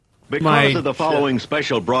Because of the following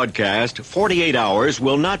special broadcast, 48 Hours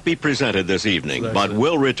will not be presented this evening, but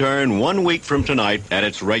will return 1 week from tonight at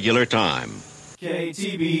its regular time.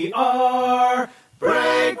 KTBR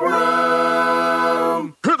Break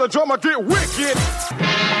Room! Hear the drummer get wicked!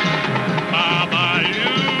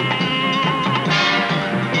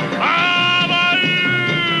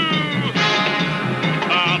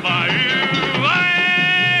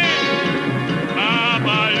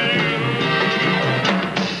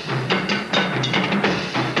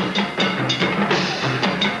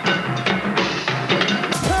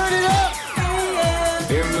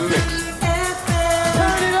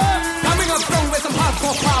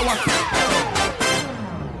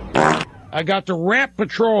 I got the Rap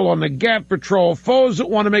Patrol on the Gap Patrol, foes that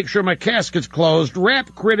want to make sure my casket's closed,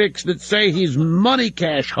 rap critics that say he's money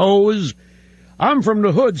cash hose. I'm from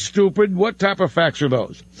the hood, stupid. What type of facts are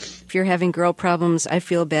those? If you're having girl problems, I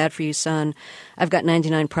feel bad for you, son. I've got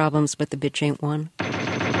 99 problems, but the bitch ain't one.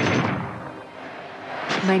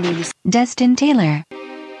 My name is Destin Taylor.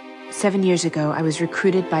 7 years ago, I was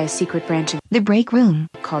recruited by a secret branch of The Break Room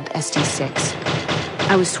called SD6.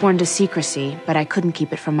 I was sworn to secrecy, but I couldn't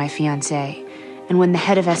keep it from my fiancé. And when the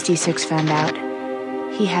head of SD6 found out,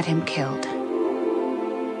 he had him killed.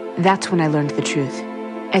 That's when I learned the truth.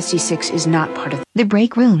 SD6 is not part of The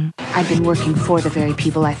Break Room. I'd been working for the very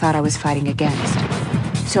people I thought I was fighting against.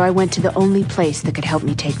 So I went to the only place that could help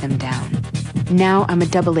me take them down. Now I'm a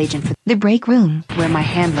double agent for The Break Room, where my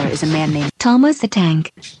handler is a man named Thomas the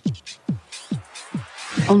Tank.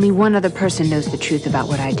 Only one other person knows the truth about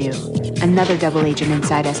what I do. Another double agent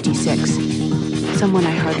inside SD6. Someone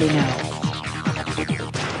I hardly know.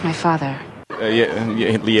 My father.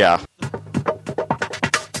 Yeah.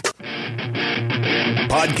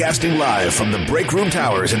 Podcasting live from the Break Room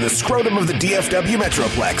Towers in the scrotum of the DFW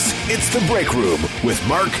Metroplex, it's The Break Room with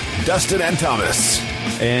Mark, Dustin, and Thomas.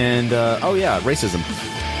 And, racism.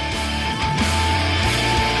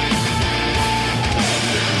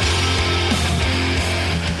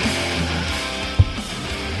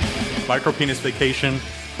 Micropenis vacation.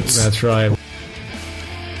 That's right.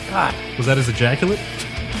 God. Was that his ejaculate?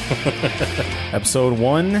 Episode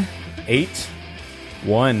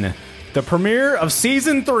 181. The premiere of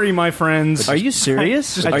Season 3, my friends. Are you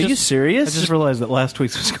serious? Are you serious? I just realized that last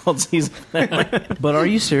week's was called Season 3. But are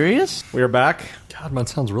you serious? We are back. God, man,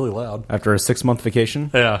 sounds really loud. After a 6-month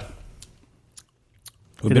vacation. Yeah.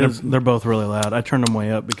 They're both really loud. I turned them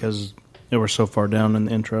way up because they were so far down in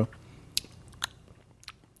the intro.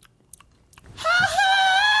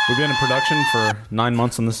 We've been in production for 9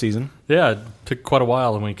 months on this season. Yeah, it took quite a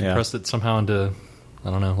while, and we compressed it somehow into, I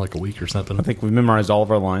don't know, like a week or something. I think we've memorized all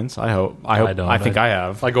of our lines. I hope. I think I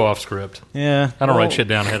have. I go off script. Yeah. I don't write shit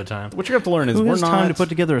down ahead of time. What you have to learn is Who we're has not time to put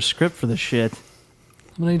together a script for this shit?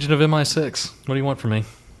 I'm an agent of MI6. What do you want from me?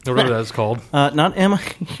 Whatever that's called. You're not an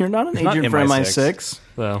agent for MI6.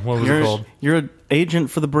 What was it called? You're an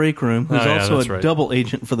agent for the Break Room, who's also a double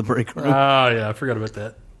agent for the Break Room. Oh, yeah, I forgot about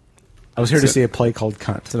that. I was here to see a play called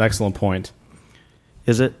Cunt. It's an excellent point.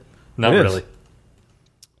 Is it? Not really.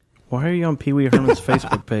 Why are you on Pee Wee Herman's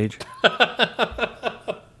Facebook page?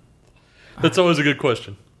 That's always a good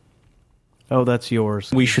question. Oh, that's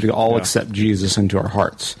yours. We should all accept Jesus into our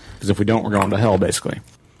hearts. Because if we don't, we're going to hell, basically.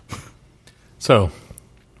 So,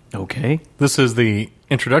 okay. This is the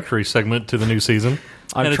introductory segment to the new season.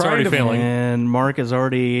 And it's already failing. And Mark has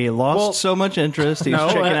already lost so much interest. He's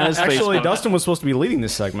checking out his actually, Facebook. Dustin was supposed to be leading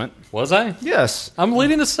this segment. Was I? Yes. I'm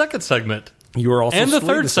leading the second segment. You were also and the supposed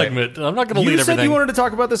to lead third segment. I'm not going to lead everything. You said you wanted to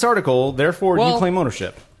talk about this article, therefore you claim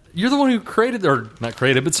ownership. You're the one who created, or not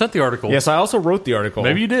created, but sent the article. Yes, I also wrote the article.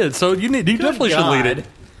 Maybe you did. So you definitely should lead it.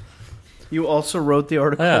 You also wrote the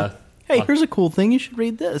article? Yeah. Hey, here's a cool thing. You should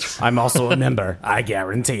read this. I'm also a member. I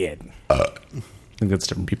guarantee it. I think that's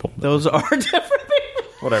different people. Those are different people.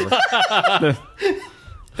 Whatever.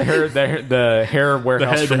 the hair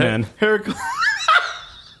warehouse for men.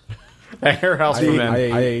 The hair house for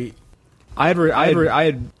men.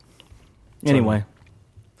 Anyway.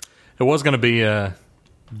 It was going to be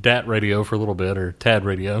DAT radio for a little bit, or TAD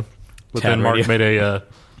radio. But then Mark made a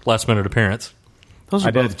last-minute appearance. Those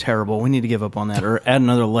are both terrible. We need to give up on that, or add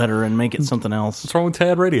another letter and make it something else. What's wrong with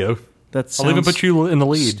TAD radio? I'll even put you in the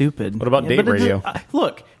lead. Stupid. What about date radio?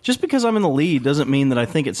 Look, just because I'm in the lead doesn't mean that I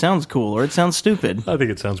think it sounds cool or it sounds stupid. I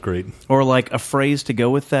think it sounds great. Or like a phrase to go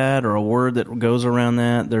with that or a word that goes around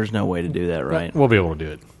that. There's no way to do that, right? We'll be able to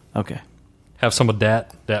do it. Okay. Have some of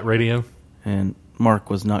DAT radio. And Mark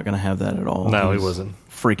was not going to have that at all. No, he wasn't.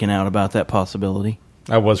 Freaking out about that possibility.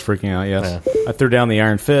 I was freaking out, yes. Yeah. I threw down the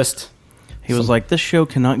iron fist. He was like, this show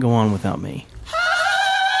cannot go on without me.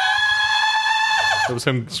 That was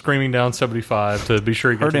him screaming down 75 to be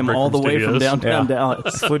sure he heard him all the way from downtown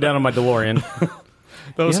Dallas. Flew down on my DeLorean.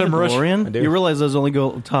 That was him DeLorean? I do. You realize those only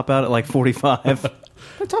go top out at like 45?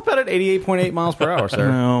 I top out at 88.8 miles per hour, sir.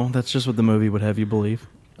 No, that's just what the movie would have you believe.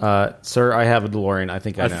 Sir, I have a DeLorean. I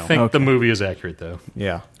think I know. I think the movie is accurate, though.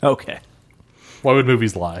 Yeah. Okay. Why would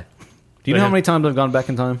movies lie? Do you know how many times I've gone back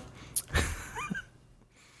in time?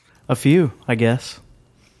 A few, I guess.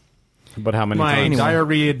 But how many My times?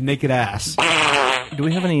 diarrhea naked ass. Do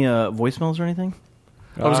we have any voicemails or anything?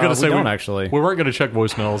 I was going to say we don't actually. We weren't going to check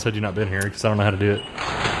voicemails had you not been here because I don't know how to do it.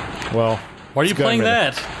 Well, why are you playing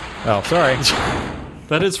that? Oh, sorry.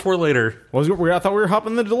 That is for later. I thought we were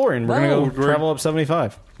hopping the DeLorean. We're going to go travel up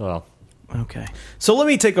 75. Well, okay. So let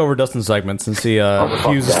me take over Dustin's segment since he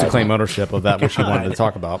refuses to claim ownership of that which he wanted to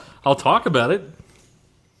talk about. I'll talk about it.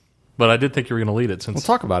 But I did think you were going to lead it. Since we'll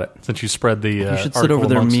talk about it. Since you spread the you should sit over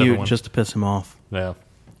there mute just to piss him off. Yeah. Are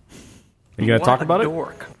you going to talk about it?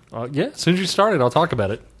 Yeah, as soon as you started, I'll talk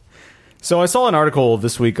about it. So I saw an article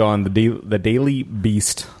this week on the Daily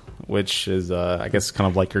Beast, which is, I guess, kind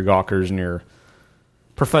of like your Gawkers and your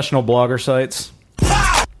professional blogger sites.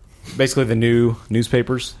 Basically the new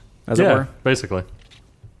newspapers, as it were. Basically.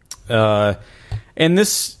 And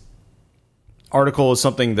this article is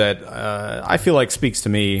something that I feel like speaks to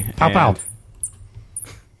me. Pop out.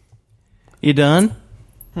 You done?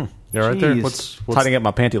 You're right there. Jeez. What's tidying up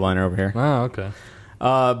my panty liner over here? Oh, okay.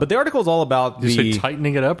 But the article is all about Did you say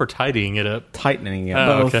tightening it up or tidying it up? Tightening it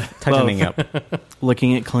up. Both. Okay. Tightening up.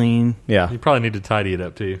 Licking it clean. Yeah. You probably need to tidy it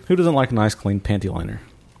up, too. Who doesn't like a nice, clean panty liner?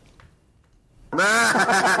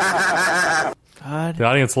 God. The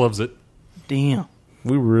audience loves it. Damn.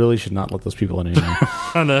 We really should not let those people in anymore.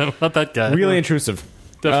 I know. Not that guy. Really intrusive.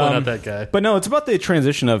 Definitely not that guy. But no, it's about the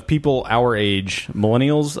transition of people our age,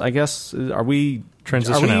 millennials, I guess. Are we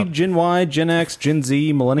out. Gen Y, Gen X, Gen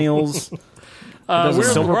Z, millennials? We're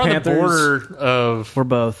on the border of... We're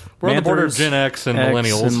both. We're on the border of Gen X and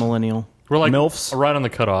millennials. And millennial. We're like MILFs. Right on the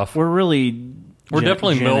cutoff. We're really... We're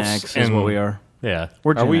definitely Gen MILFs. X is what we are. Yeah.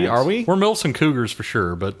 We're Gen X. Are we? We're MILFs and Cougars for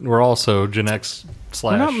sure, but we're also Gen X /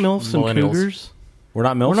 We're not MILFs and millennials. Cougars. We're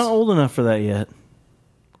not MILFs? We're not old enough for that yet.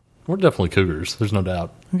 We're definitely Cougars. There's no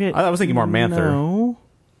doubt. Okay. I was thinking more Manther. No.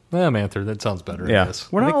 Yeah, Manther. That sounds better. Yeah. I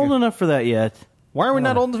guess. We're not old enough for that yet. Why are we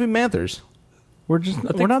not old enough to be Manthers? We're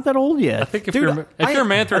not that old yet. I think if you're a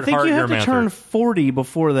Manther at I think heart, you you're have a to Manther. turn 40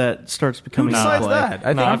 before that starts becoming Besides play. that,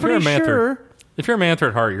 I think I'm pretty sure. If you're a Manther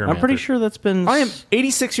at heart, you're a I'm Manther. pretty sure that's been. I am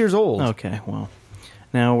 86 years old. Okay, well,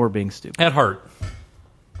 now we're being stupid. At heart.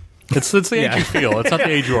 It's the age you feel. It's not the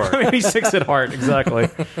age you are. I'm 86 at heart, exactly.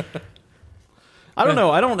 I don't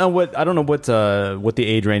know. I don't know what the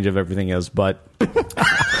age range of everything is, but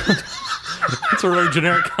It's a really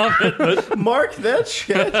generic comment, but Mark that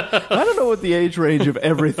shit. I don't know what the age range of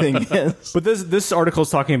everything is. But this article is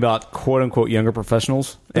talking about quote unquote younger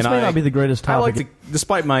professionals. This may not be the greatest I topic. like to,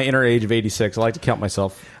 despite my inner age of 86, I like to count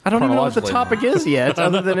myself. I don't even know what the chronologically. topic is yet,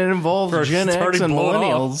 other than it involves First, Gen it's X already and blown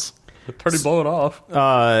millennials. it's already blowing off.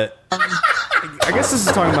 I guess this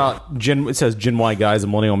is talking about it says Gen Y guys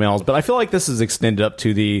and millennial males, but I feel like this is extended up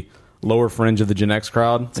to the lower fringe of the Gen X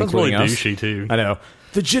crowd. Sounds really including us. douchey, too. I know.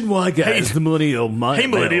 The Gen Y guys, the millennial Hey,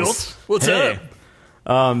 millennials. What's Hey.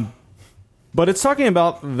 up? But it's talking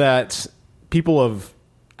about that people of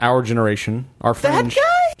our generation, our fringe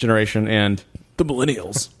generation, and the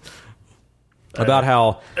millennials, about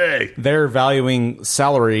how they're valuing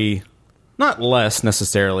salary, not less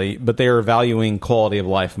necessarily, but they are valuing quality of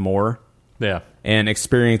life more. Yeah. And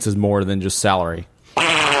experiences more than just salary.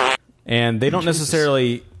 And they don't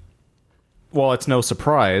necessarily... Well, it's no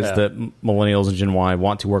surprise that millennials and Gen Y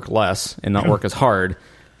want to work less and not work as hard.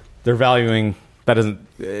 They're valuing... That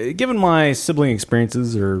isn't... given my sibling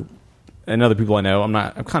experiences and other people I know, I'm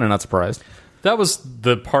kind of not surprised. That was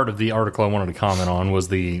the part of the article I wanted to comment on, was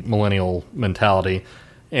the millennial mentality.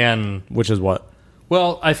 And which is what?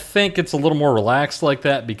 Well, I think it's a little more relaxed like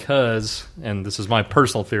that because, and this is my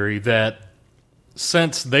personal theory, that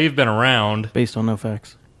since they've been around... Based on no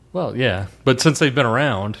facts. Well, yeah. But since they've been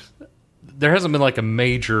around, there hasn't been like a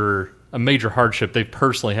major hardship they've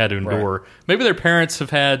personally had to endure. Right. Maybe their parents have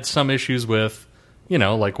had some issues with,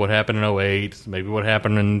 like what happened in 2008, maybe what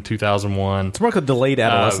happened in 2001. It's more like a delayed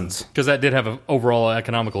adolescence. Because that did have an overall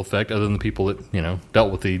economical effect, other than the people that,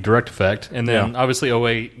 dealt with the direct effect. And then, obviously,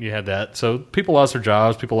 2008, you had that. So people lost their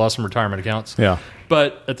jobs, people lost some retirement accounts. Yeah.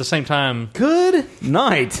 But at the same time... Good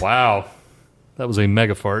night. Wow. That was a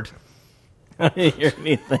mega fart. I didn't hear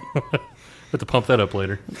anything. Have to pump that up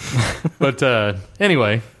later. But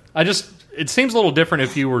anyway, it seems a little different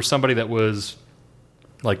if you were somebody that was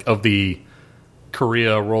like of the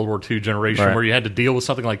Korea, World War II generation, Right. where you had to deal with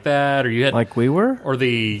something like that, or you had like we were, or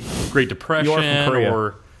the Great Depression, from Korea.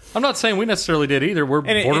 or I'm not saying we necessarily did either. We're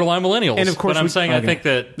borderline millennials, and of course, but I'm saying I think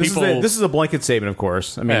that this people. This is a blanket statement, of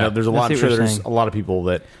course. I mean, Yeah. there's a lot. I I'm see sure what you're there's saying. a lot of people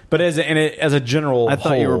that, but as a general, I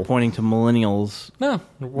thought you were whole- pointing to millennials. No,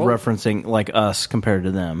 well- referencing like us compared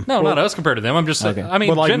to them. No, not us compared to them. I'm just saying. Okay. I mean,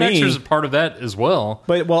 Well, like Gen me- Xers is part of that as well.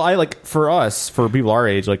 But I like for us, for people our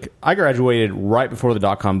age, like I graduated right before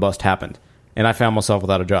the .com bust happened, and I found myself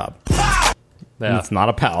without a job. And it's not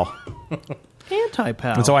a pal.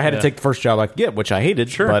 Anti-pal. And so I had to take the first job I could get, which I hated,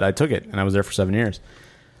 but I took it, and I was there for 7 years.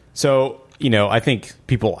 So, I think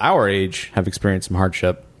people our age have experienced some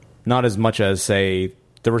hardship, not as much as, say,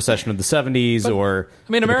 the recession of the 70s or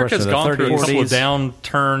I mean, the America's depression of gone the through a couple of 30s.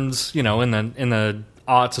 downturns, in the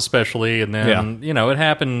aughts especially, and then it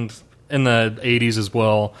happened in the 80s as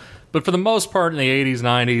well. But for the most part, in the 80s,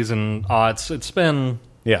 90s, and aughts, it's been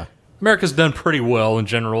America's done pretty well in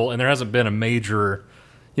general, and there hasn't been a major,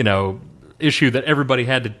 issue that everybody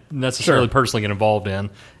had to necessarily personally get involved in.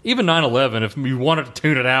 Even 9/11, if you wanted to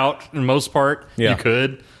tune it out, in most part, you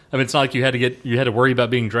could. I mean, it's not like you had to worry about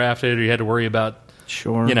being drafted, or you had to worry about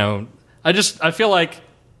I feel like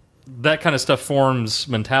that kind of stuff forms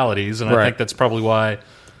mentalities, and I think that's probably why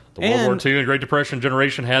the World War II and Great Depression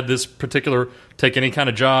generation had this particular take any kind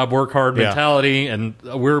of job, work hard mentality, and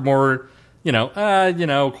we're more,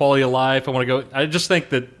 quality of life. I want to go. I just think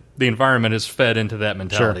that the environment is fed into that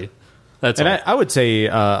mentality. That's and all. I would say,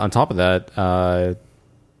 on top of that,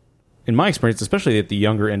 in my experience, especially at the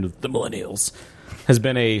younger end of the millennials, has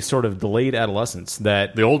been a sort of delayed adolescence.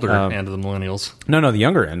 That the older end of the millennials. No, the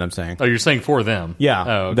younger end. I'm saying. Oh, you're saying for them? Yeah.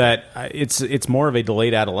 Oh, okay. That it's more of a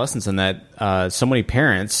delayed adolescence, in that so many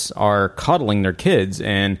parents are coddling their kids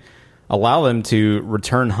and allow them to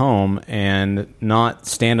return home and not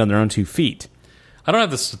stand on their own 2 feet. I don't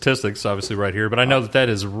have the statistics, obviously, right here, but I know that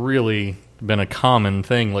has really been a common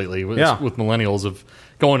thing lately with millennials of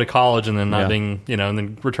going to college and then not being, and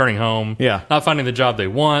then returning home, not finding the job they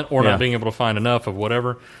want, or not being able to find enough of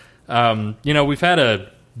whatever. We've had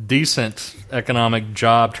a decent economic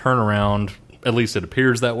job turnaround, at least it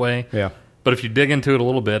appears that way. Yeah. But if you dig into it a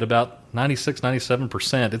little bit, about 96,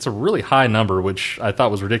 97%, it's a really high number, which I thought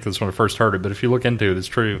was ridiculous when I first heard it, but if you look into it, it's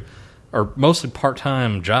true, are mostly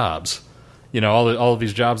part-time jobs. All of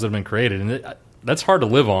these jobs that have been created, and that's hard to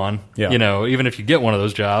live on. Even if you get one of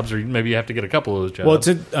those jobs, or maybe you have to get a couple of those jobs.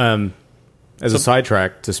 Well, it's a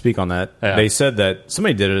sidetrack to speak on that. They said that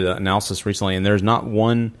somebody did an analysis recently, and there's not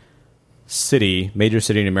one major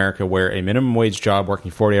city in America, where a minimum wage job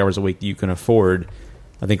working 40 hours a week you can afford,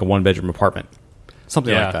 I think, a 1-bedroom apartment,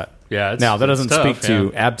 something like that. Yeah. Now that doesn't tough, speak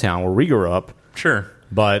to Abtown, where we grew up. Sure,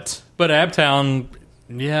 but Abtown.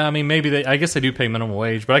 Yeah, I mean, maybe I guess they do pay minimum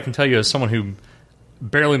wage, but I can tell you, as someone who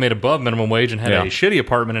barely made above minimum wage and had a shitty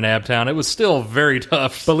apartment in Abtown, it was still very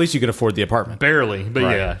tough. But at least you could afford the apartment. Barely, but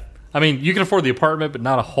yeah. I mean, you can afford the apartment, but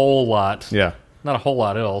not a whole lot. Yeah. Not a whole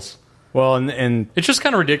lot else. Well, and it's just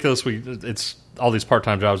kind of ridiculous. It's all these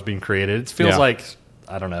part-time jobs being created. It feels like,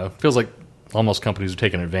 I don't know, it feels like almost companies are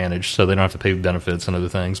taking advantage, so they don't have to pay benefits and other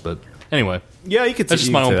things. But anyway. Yeah, you could. That's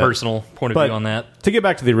just my own personal point of view on that. To get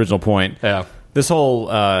back to the original point. Yeah. This whole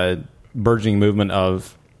burgeoning movement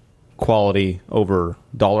of quality over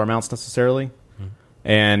dollar amounts necessarily.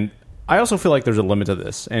 And I also feel like there's a limit to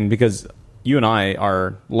this. And because you and I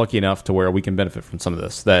are lucky enough to where we can benefit from some of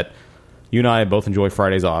this, that you and I both enjoy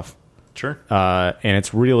Fridays off. Sure. And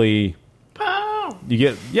it's really... You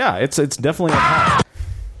get... Yeah, it's definitely a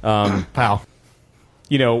pow. Pow.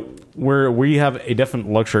 We have a definite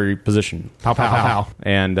luxury position. Pow, pow, pow.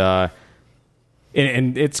 And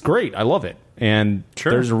it's great. I love it. And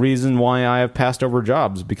there's a reason why I have passed over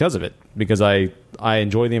jobs because of it. Because I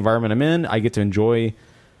enjoy the environment I'm in. I get to enjoy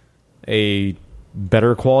a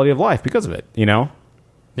better quality of life because of it,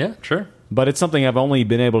 Yeah, sure. But it's something I've only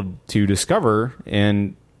been able to discover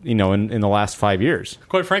in the last 5 years.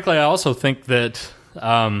 Quite frankly, I also think that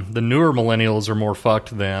the newer millennials are more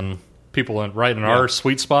fucked than people in our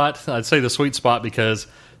sweet spot. I'd say the sweet spot because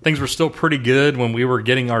things were still pretty good when we were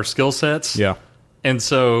getting our skill sets. Yeah. And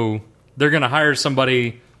so they're going to hire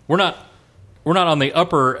somebody. We're not on the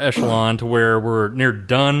upper echelon to where we're near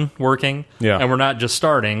done working, and we're not just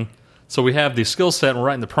starting. So we have the skill set and we're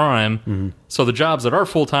right in the prime. Mm-hmm. So the jobs that are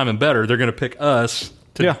full-time and better, they're going to pick us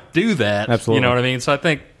to do that. Absolutely. You know what I mean? So I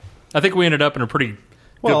think we ended up in a pretty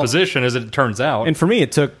good position as it turns out. And for me,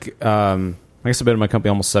 it took, I guess I've been in my company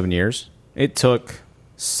almost 7 years. It took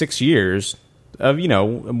 6 years of,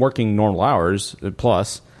 working normal hours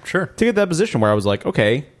plus to get that position where I was like,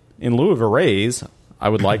 okay, in lieu of a raise, I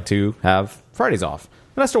would like to have Fridays off.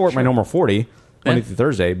 And I still work my normal 40, Monday through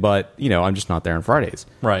Thursday, but, I'm just not there on Fridays.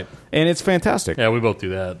 Right. And it's fantastic. Yeah, we both do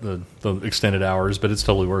that, the extended hours, but it's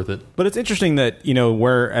totally worth it. But it's interesting that,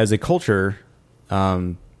 where as a culture,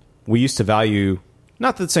 we used to value,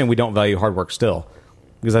 not that saying we don't value hard work still,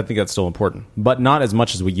 because I think that's still important, but not as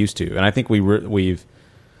much as we used to. And I think we've,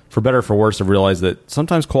 for better or for worse, have realized that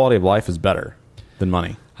sometimes quality of life is better than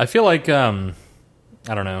money. I feel like, I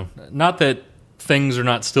don't know, not that things are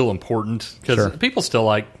not still important, because people still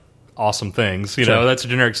like awesome things. That's a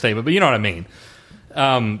generic statement, but you know what I mean.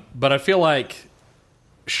 But I feel like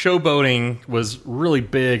showboating was really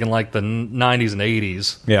big in like the 90s and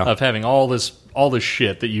 80s of having all this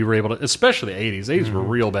shit that you were able to, especially the 80s. The 80s were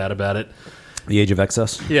real bad about it. The age of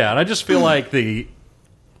excess. Yeah, and I just feel like a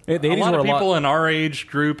lot of people in our age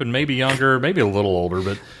group and maybe younger, maybe a little older,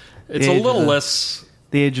 but it's a little less.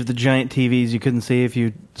 The age of the giant TVs you couldn't see if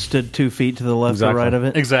you stood 2 feet to the left or right of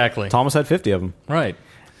it. Exactly. Thomas had 50 of them. Right.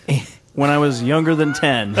 When I was younger than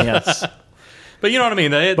 10, yes. But you know what I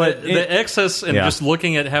mean? The excess and just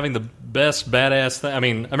looking at having the best badass thing. I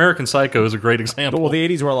mean, American Psycho is a great example. Well, the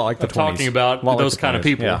 80s were a lot like the 20s. Talking about those kind of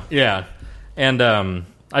people. Yeah. And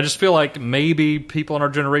I just feel like maybe people in our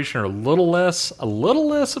generation are a little less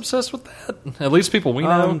obsessed with that. At least people we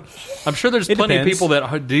know. I'm sure there's plenty of people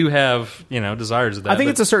that do have desires of that. I think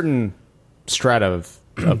it's a certain strata of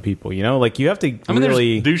people. Like you have to. There's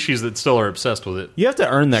douchies that still are obsessed with it. You have to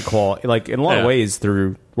earn that quality. Like in a lot of ways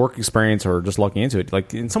through work experience or just looking into it.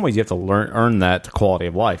 Like in some ways you have to earn that quality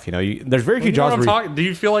of life. There's very few jobs. Do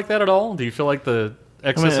you feel like that at all? Do you feel like the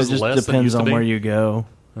excess is less? It just depends on where you go.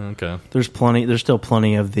 Okay. There's still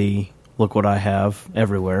plenty of the look what I have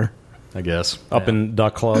everywhere. I guess. Up in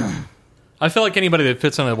Duck Club. I feel like anybody that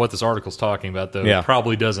fits into what this article's talking about, though,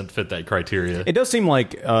 probably doesn't fit that criteria. It does seem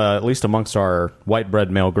like, at least amongst our white bread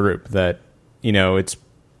male group, that, it's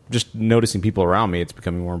just noticing people around me, it's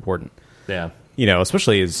becoming more important. Yeah.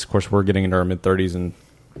 Especially as, of course, we're getting into our mid-30s and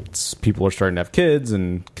people are starting to have kids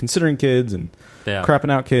and considering kids and crapping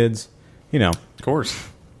out kids, Of course.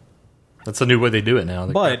 That's the new way they do it now.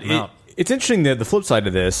 But it's interesting that the flip side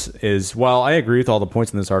of this is, while I agree with all the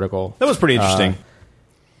points in this article, that was pretty interesting.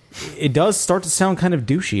 It does start to sound kind of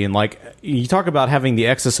douchey. And like you talk about having the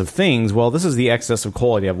excess of things. Well, this is the excess of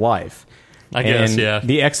quality of life. I guess, yeah.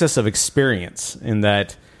 The excess of experience in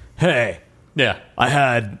that, hey, I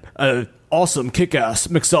had an awesome kick-ass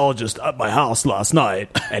mixologist at my house last night,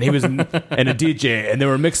 and he was and a DJ, and they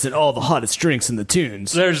were mixing all the hottest drinks and the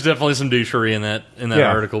tunes. There's definitely some douchery in that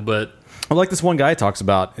article, but I like this one guy talks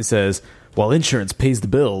about. It says, while insurance pays the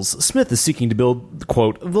bills, Smith is seeking to build,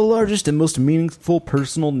 quote, the largest and most meaningful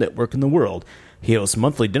personal network in the world. He hosts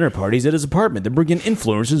monthly dinner parties at his apartment that bring in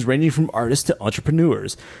influencers ranging from artists to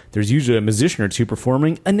entrepreneurs. There's usually a musician or two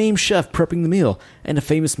performing, a named chef prepping the meal, and a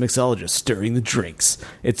famous mixologist stirring the drinks.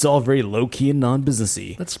 It's all very low-key and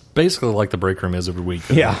non-businessy. That's basically like the break room is every week.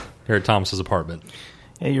 Yeah. Here at Thomas's apartment.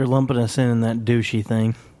 Yeah, you're lumping us in that douchey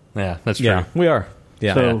thing. Yeah, that's true. Yeah, we are.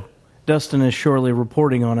 Yeah. So Dustin is surely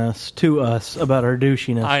reporting on to us about our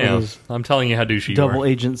douchiness. I am. I'm telling you how douchey you double are.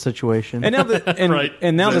 Agent situation. And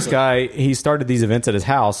now, this guy, he started these events at his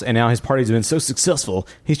house, and now his parties have been so successful,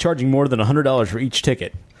 he's charging more than $100 for each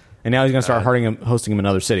ticket. And now he's going to start hosting them in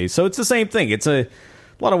other cities. So it's the same thing. It's a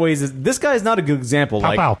lot of ways. This guy's not a good example.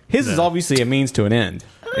 His is obviously a means to an end.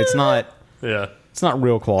 It's not. Yeah. It's not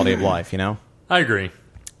real quality of life. I agree.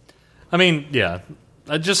 I mean, yeah.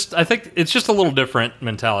 I think it's just a little different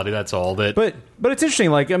mentality. That's all. But it's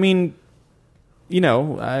interesting. Like, I mean,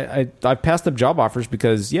 I passed up job offers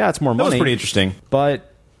because it's more money. That was pretty interesting.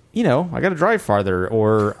 But I got to drive farther,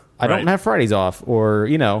 or I don't have Fridays off, or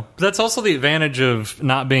That's also the advantage of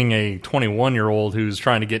not being a 21-year-old who's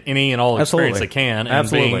trying to get any and all experience they can,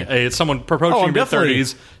 and being someone approaching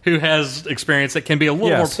mid-30s who has experience that can be a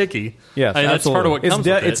little more picky. Yes, that's part of what comes with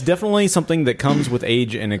it. It's definitely something that comes with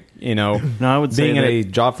age and I would say being in a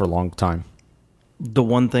job for a long time. The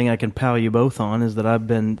one thing I can pal you both on is that I've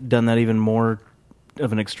done that even more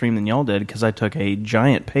of an extreme than y'all did, because I took a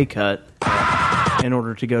giant pay cut in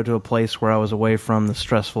order to go to a place where I was away from the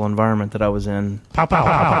stressful environment that I was in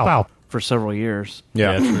for several years.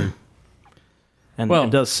 Yeah, true. And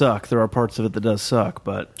it does suck. There are parts of it that does suck,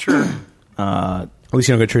 but sure. At least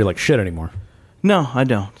you don't get treated like shit anymore. No, I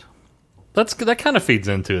don't. That kind of feeds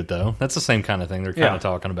into it, though. That's the same kind of thing they're kind of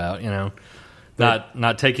talking about.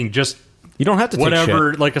 Not taking just you don't have to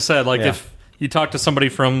whatever. Take shit. Like I said, if you talk to somebody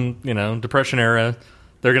from Depression era,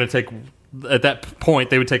 they're going to take. At that point,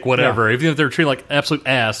 they would take whatever. Even if they're treated like absolute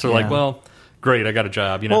ass, they're like, well, great, I got a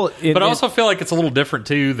job. But I also feel like it's a little different,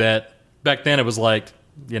 too, that back then it was like,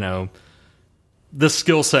 this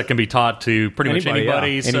skill set can be taught to pretty much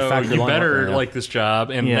anybody, Any so factory you line better worker, like this job.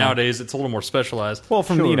 And nowadays, it's a little more specialized. Well,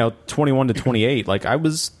 from 21 to 28, like I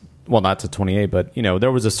was, well, not to 28, but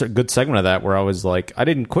there was a good segment of that where I was like, I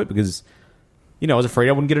didn't quit because I was afraid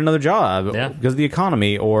I wouldn't get another job because of the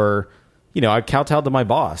economy, or I kowtowed to my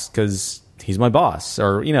boss because he's my boss,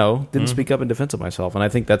 or didn't speak up in defense of myself, and I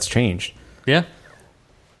think that's changed. Yeah.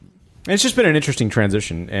 It's just been an interesting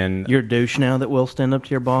transition, and you're a douche now that will stand up to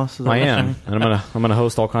your boss. I am, and I'm gonna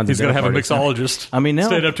host all kinds. He's of gonna have a parties. mixologist. I mean, now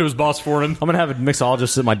stand up to his boss for him. I'm gonna have a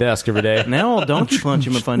mixologist at my desk every day. Now I'll donkey punch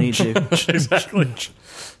him if I need to. Exactly.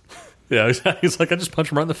 Yeah, he's like, I just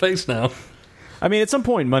punch him right in the face now. I mean, at some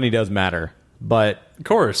point, money does matter, but of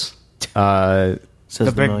course, says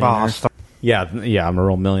the big boss. Yeah, I'm a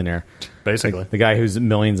real millionaire, basically. The guy who's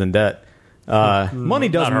millions in debt. Money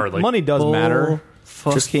does matter.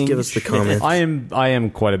 Just give us the comment. I am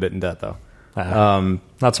quite a bit in debt, though.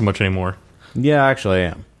 Not so much anymore. Yeah, actually, I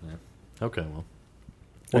am. Yeah. Okay, well,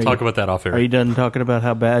 we'll talk about that off air. Are you done talking about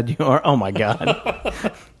how bad you are? Oh my god.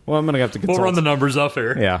 Well, I'm gonna have to consult. We'll run the numbers off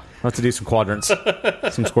air. Yeah, I'll have to do some quadrants,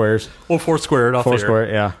 some squares. We'll four-square it off air.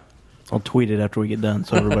 Four-square, yeah. I'll tweet it after we get done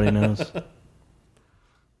so everybody knows.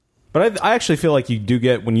 But I actually feel like you do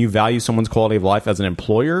get, when you value someone's quality of life as an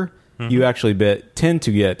employer, you actually tend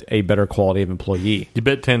to get a better quality of employee. You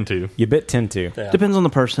tend to. Yeah. Depends on the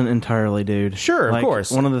person entirely, dude. Sure, of course.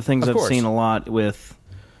 One of the things I've seen a lot with,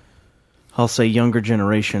 I'll say, younger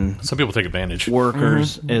generation. Some people take advantage.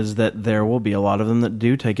 Workers is that there will be a lot of them that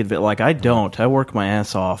do take advantage. Like, I don't. I work my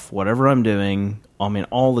ass off. Whatever I'm doing, I mean,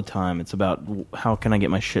 all the time. It's about how can I get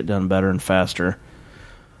my shit done better and faster.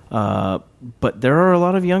 But there are a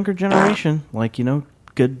lot of younger generation, like,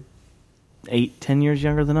 good 8-10 years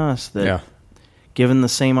younger than us, that given the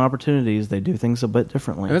same opportunities, they do things a bit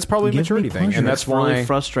differently. And that's probably a maturity thing. And that's really why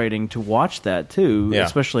frustrating to watch that, too,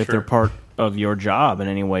 especially if they're part of your job in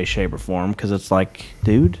any way, shape, or form, because it's like,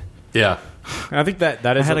 dude. Yeah. And I think that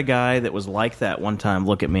is... I had a guy that was like that one time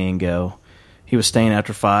look at me and go, he was staying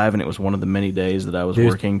after 5, and it was one of the many days that I was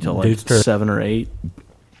working till like 7 or 8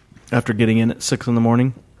 after getting in at 6 in the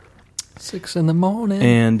morning. 6 in the morning.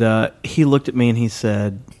 And he looked at me and he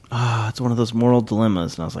said, it's one of those moral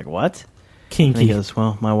dilemmas. And I was like, what? Kinky. And he goes,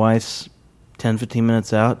 well, my wife's 10, 15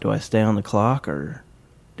 minutes out. Do I stay on the clock or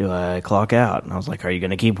do I clock out? And I was like, are you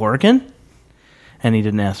going to keep working? And he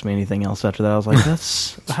didn't ask me anything else after that. I was like,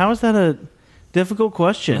 how is that a difficult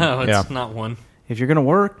question? No, it's not one. If you're going to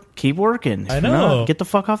work, keep working. If I you're know. not, get the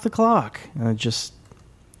fuck off the clock.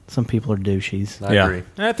 Some people are douchies. I agree.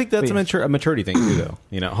 And I think that's a maturity thing, too,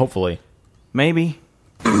 though. Hopefully. Maybe.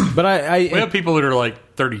 But we have people that are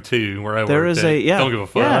like 32 where I there work is that don't give a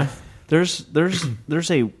fuck. Yeah.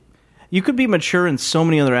 There's a you could be mature in so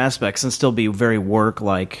many other aspects and still be very work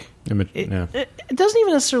like. It doesn't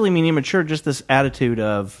even necessarily mean immature. Just this attitude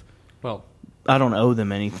of, well, I don't owe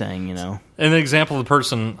them anything, And the example of the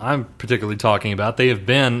person I'm particularly talking about, they have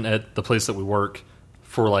been at the place that we work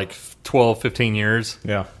for like 12, 15 years.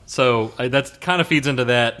 Yeah. So that kind of feeds into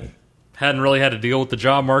that. Hadn't really had to deal with the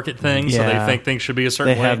job market thing, so they think things should be a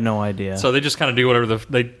certain way. They have no idea. So they just kind of do whatever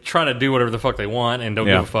they try to do whatever the fuck they want and don't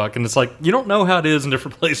give a fuck. And it's like, you don't know how it is in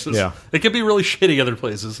different places. Yeah. It could be really shitty other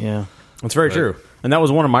places. Yeah. That's very true. And that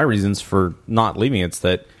was one of my reasons for not leaving. It's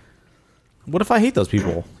that, what if I hate those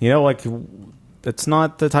people? It's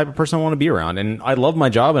not the type of person I want to be around. And I love my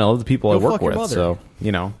job and I love the people I work with. So,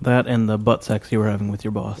 That and the butt sex you were having with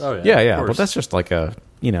your boss. Oh, yeah. But that's just like a,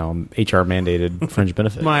 HR mandated fringe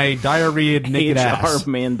benefit. My diarrhea naked HR ass.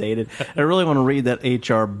 mandated. I really want to read that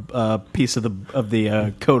HR piece of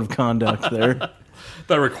the code of conduct there.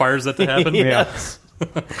 That requires that to happen? Yes.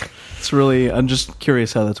 It's really, I'm just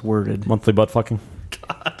curious how that's worded. Monthly butt fucking.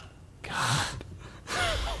 God.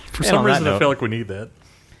 For some reason, I feel like we need that.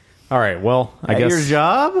 All right, well, I guess. Your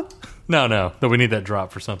job? No, that we need that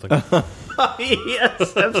drop for something.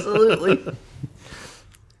 Yes, absolutely.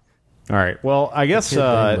 All right, well, I guess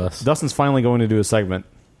Dustin's finally going to do a segment.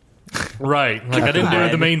 Right. Like, I didn't do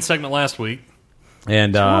the main segment last week.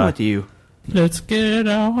 And what's wrong with you? Let's get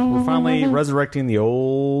on. We're finally resurrecting the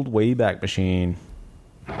old Wayback Machine.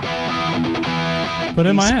 Put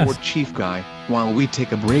in my ass. Sport Chief Guy, while we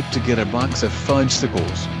take a break to get a box of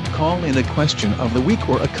fudgesicles. Call in a question of the week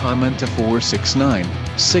or a comment to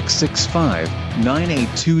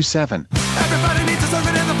 469-665-9827. Everybody needs a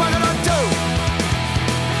circuit in the pocket on two.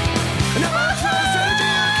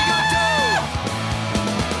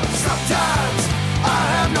 Sometimes I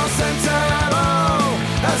have no sense at all.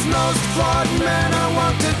 As most flawed men are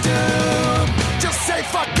wont to do. Just say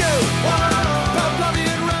fuck you.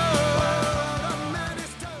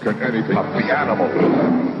 Can anything of the animal?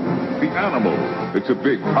 the animal. It's a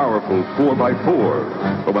big, powerful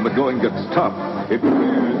 4x4. But when the going gets tough, it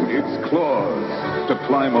bares its claws to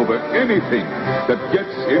climb over anything that gets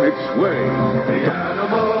in its way. The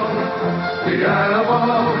animal. The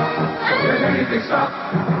animal. Can anything stop?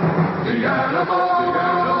 The animal.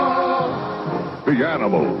 The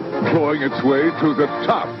animal, clawing its way to the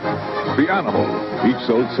top. The Animal, each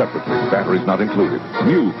sold separately, batteries not included.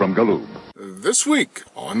 New from Galoob. This week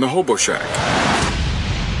on the Hobo Shack.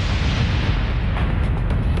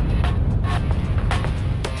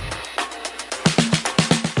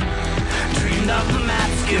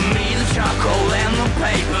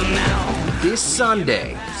 This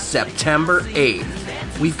Sunday, September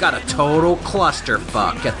 8th, we've got a total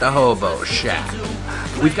clusterfuck at the Hobo Shack.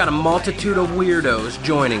 We've got a multitude of weirdos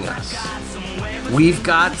joining us. We've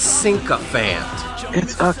got Sycophant.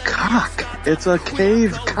 It's a cock. It's a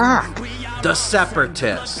cave cock. The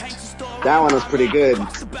Separatist. That one was pretty good.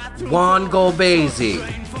 Juan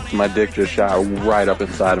Golbezi. My dick just shot right up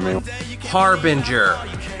inside of me. Harbinger.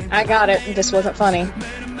 I got it. This wasn't funny.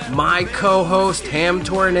 My co-host, Ham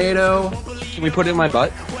Tornado. Can we put it in my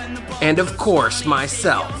butt? And of course,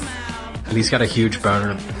 myself. And he's got a huge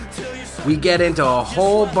boner. We get into a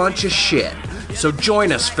whole bunch of shit, so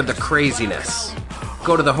join us for the craziness.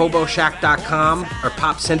 Go to thehoboshack.com or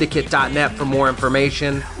popsyndicate.net for more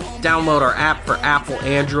information. Download our app for Apple,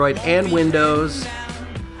 Android, and Windows.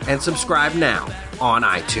 And subscribe now on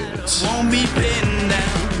iTunes. Won't be pinned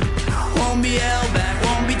down, won't be held back,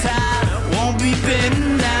 won't be tied, won't be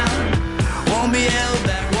pinned down, won't be held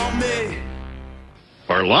back, won't be.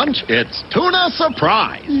 For lunch, it's tuna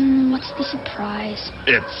surprise. What's the surprise?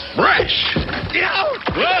 It's fresh.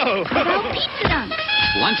 Whoa! What about pizza dunks?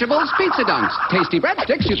 Lunchables Pizza Dunks. Tasty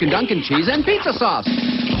breadsticks you can dunk in cheese and pizza sauce.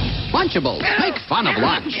 Lunchables. Make fun of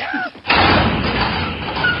lunch.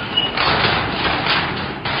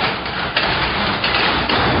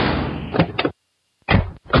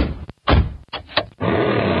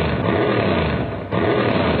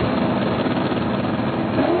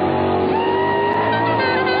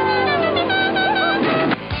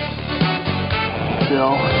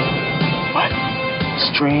 Bill. What?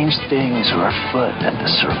 Strange things are afoot at the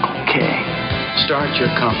Circle K. Start your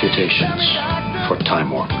computations for Time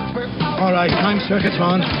Warp. All right, time circuit's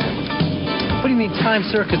on. What do you mean time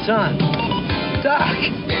circuit's on? Doc,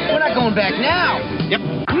 we're not going back now. Yep.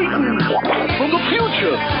 From the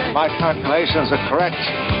future. My calculations are correct.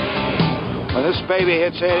 When this baby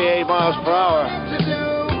hits 88 miles per hour,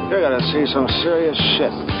 you're gonna see some serious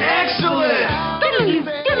shit. Excellent!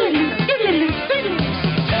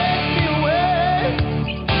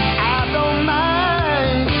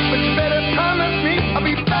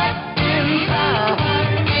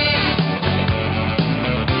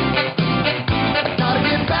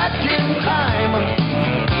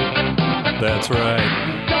 That's right.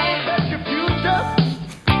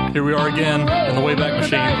 Here we are again in the Wayback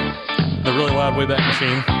Machine. The really loud Wayback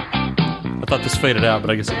Machine. I thought this faded out, but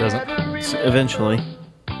I guess it doesn't. Eventually.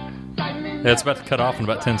 Yeah, it's about to cut off in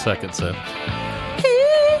about 10 seconds, so.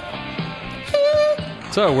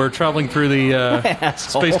 So, we're traveling through the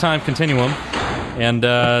space-time continuum. And,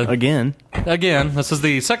 Again, this is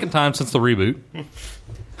the second time since the reboot.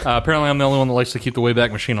 Apparently, I'm the only one that likes to keep the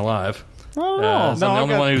Wayback Machine alive. Oh, I'm the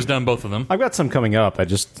only one who's done both of them. I've got some coming up. I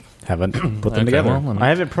just haven't put them together. Well, I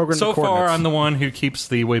haven't programmed so the coordinates. far, I'm the one who keeps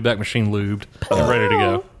the Wayback Machine lubed and ready to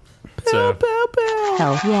go. So,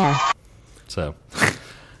 Hell yeah. so.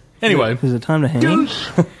 Anyway. Is it time to hang?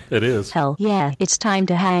 It is. Hell yeah. It's time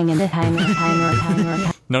to hang in the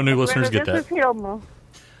hanger. No new listeners get that.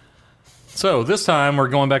 So, this time, we're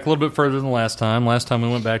going back a little bit further than last time. Last time, we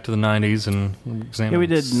went back to the 90s and examined Yeah, we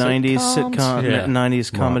did 90s sitcom, Yeah.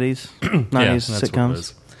 90s comedies, 90s Yeah, that's what it sitcoms.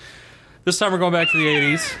 is. This time, we're going back to the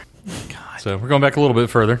 80s. So, we're going back a little bit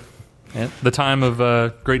further. At the time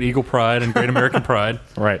of Great Eagle Pride and Great American Pride.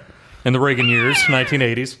 Right. In the Reagan years,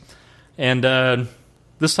 1980s. And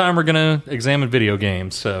this time, we're going to examine video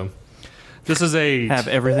games. So, this is have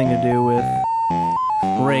everything to do with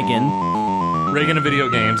Reagan and video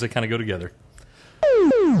games, they kind of go together.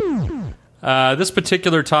 This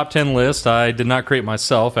particular top 10 list I did not create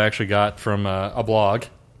myself. I actually got from a blog,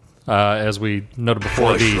 as we noted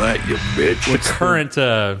before. The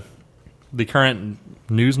current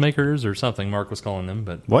newsmakers or something Mark was calling them.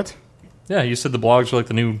 But what? Yeah, you said the blogs are like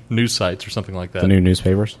the new news sites or something like that. The new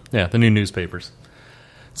newspapers? Yeah, the new newspapers.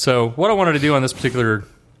 So what I wanted to do on this particular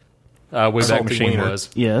Wayback Machine was...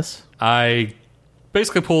 Yes. I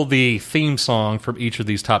basically pull the theme song from each of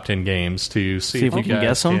these top 10 games to see if we you can guys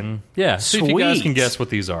guess them? see if you guys Sweet. can guess what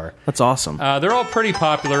these are. That's awesome. They're all pretty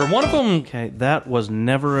popular. One of them... Okay, that was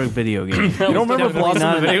never a video game. You don't remember Definitely Blossom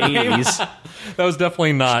not the in the video game? 80s. That was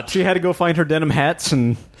definitely not. She had to go find her denim hats,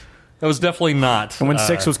 and That was definitely not. when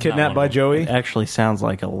Six was kidnapped by Joey. It actually sounds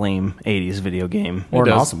like a lame 80s video game. Or an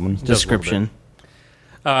does. awesome one. It does a little Description.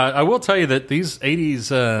 I will tell you that these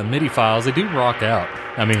 80s MIDI files, they do rock out.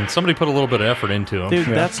 I mean, somebody put a little bit of effort into them. Dude,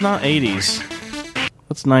 that's not 80s.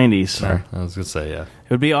 That's 90s. Sorry, I was going to say, yeah. It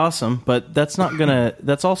would be awesome, but that's not gonna.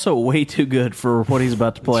 That's also way too good for what he's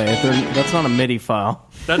about to play. That's not a MIDI file.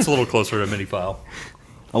 That's a little closer to a MIDI file.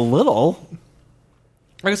 A little?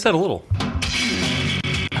 Like I said, a little.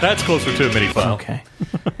 That's closer to a MIDI file. Okay.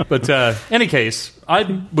 But any case,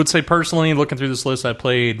 I would say personally, looking through this list, I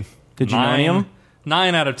played Did you know any of them?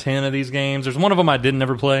 9 out of 10 of these games. There's one of them I didn't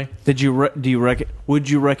ever play. Would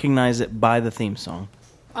you recognize it by the theme song?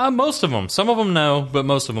 Most of them. Some of them no, but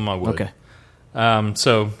most of them I would. Okay.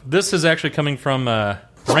 So this is actually coming from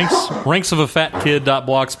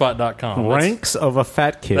ranksofafat.blogspot.com. Ranks of a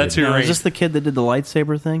Fat Kid. That's who Now, ranks. is this the kid that did the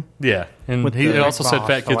lightsaber thing? Yeah, and With he the- also said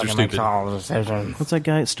fat kids are stupid. What's that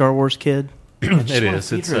guy? Star Wars kid? It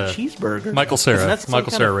is. It's Feed her a cheeseburger. Michael Cera. That's some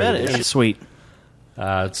Michael kind Cera of rated fetish. it. Sweet.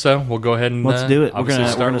 So we'll go ahead and Let's do it. We're obviously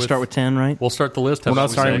gonna start with 10, right? We'll start the list. How We're about not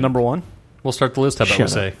we starting say? with number 1? We'll start the list. How about we Shut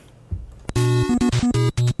say?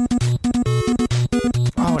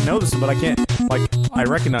 Oh, I know this, but I can't. Like, I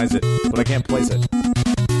recognize it, but I can't place it.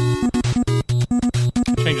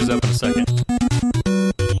 Changes up in a second.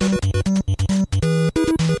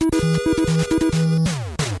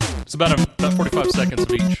 It's about 45 seconds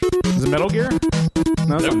of each. Is it Metal Gear?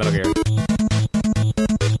 No, it's not Metal Gear.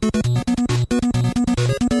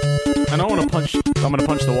 I don't want to punch. I'm going to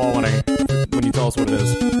punch the wall when you tell us what it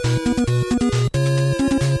is.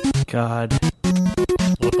 God.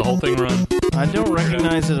 Let the whole thing run. I don't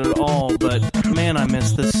recognize it at all, but man, I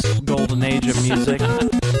miss this golden age of music.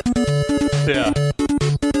 Yeah.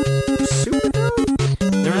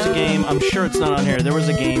 There was a game, I'm sure it's not on here, there was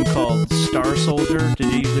a game called Star Soldier.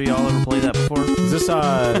 Did y'all ever play that before? Is this,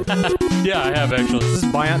 Yeah, I have actually. is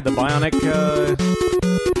this the Bionic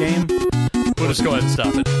game? We'll just go ahead and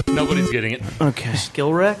stop it. Nobody's getting it. Okay.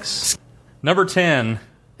 Skill Rex? Number 10,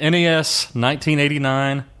 NES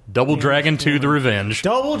 1989, Double Dragon 2: The Revenge.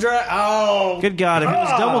 Double Dragon. Oh, Good God, if it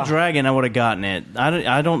was Double Dragon, I would have gotten it.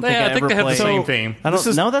 I don't think Yeah, I I think ever they have the played. same theme.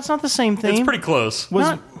 No, that's not the same theme. It's pretty close.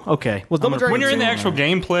 Okay. Was Double Dragon When you're in the 2 actual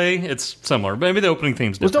gameplay, it's similar. Maybe the opening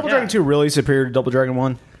theme's Was different. Double Dragon 2 really superior to Double Dragon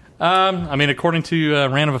 1? I mean, according to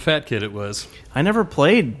Rant of a Fat Kid, it was. I never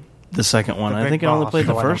played the second one. I think I only played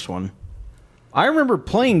the first one. I remember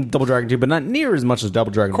playing Double Dragon 2, but not near as much as Double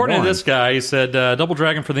Dragon 1. According to this guy, he said Double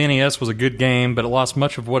Dragon for the NES was a good game, but it lost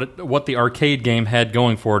much of what the arcade game had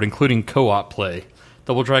going for it, including co-op play.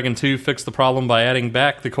 Double Dragon 2 fixed the problem by adding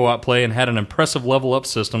back the co-op play and had an impressive level-up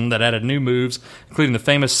system that added new moves, including the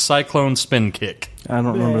famous Cyclone Spin Kick. I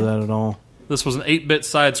don't remember that at all. This was an 8-bit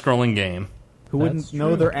side-scrolling game. Who wouldn't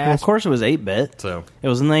know their Well, of ass? course it was 8-bit. So It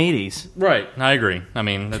was in the 80s. right, I agree. I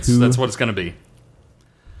mean, that's what it's going to be.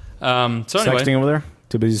 So anyway, Sexting over there?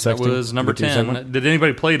 Too busy that sexting? was number Too busy 10. segment? Did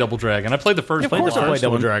anybody play Double Dragon? I played the first Of course I one. played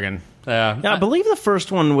Double one. Dragon. Yeah, Yeah, I believe the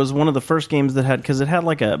first one was one of the first games that had, because it had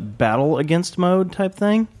like a battle against mode type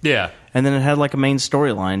thing. yeah. And then it had like a main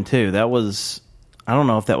storyline too. That was, I don't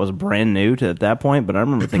know if that was brand new to at that point, but I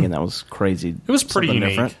remember thinking that was crazy. It was pretty Something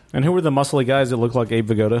unique. different. And who were the muscly guys that looked like Abe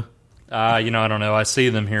Vigoda? I don't know. I see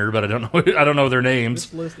them here, but I don't know. I don't know their names.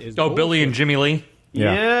 This list is Billy and Jimmy Lee.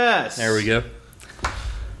 Yeah. Yes. There we go.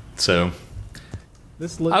 So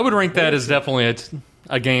This I would rank that as definitely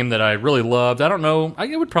a game that I really loved. I don't know.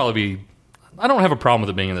 It would probably be. I don't have a problem with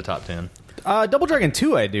it being in the top 10. Double Dragon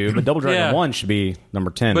 2 I do, but Double Dragon Yeah. 1 should be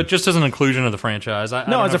number 10. But just as an inclusion of the franchise, I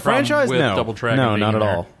no, don't as have a problem franchise, with no. Double Dragon No, being not in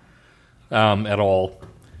at there. all. At all.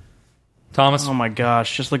 Thomas? Oh my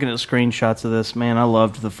gosh, just looking at the screenshots of this, man, I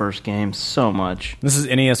loved the first game so much. This is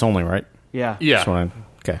NES only, right? Yeah. Yeah. That's what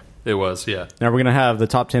okay. It was, yeah. Now we're going to have the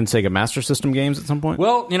top 10 Sega Master System games at some point?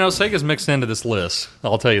 Well, Sega's mixed into this list.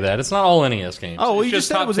 I'll tell you that. It's not all NES games. Oh, well, It's you just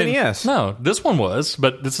said top it was 10. NES. No, this one was,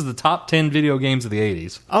 but this is the top 10 video games of the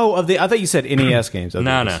 80s. Oh, I thought you said NES games. Okay,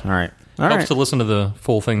 No. All right. Helps to listen to the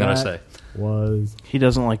full thing that I say. He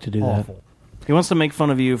doesn't like to do that. He wants to make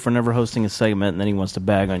fun of you for never hosting a segment, and then he wants to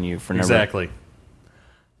bag on you for never. Exactly.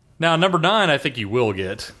 Now, number 9, I think you will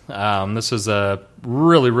get. This is a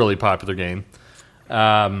really, really popular game.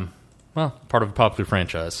 Well, part of a popular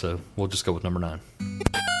franchise, so we'll just go with number 9.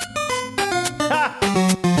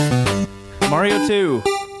 Mario 2.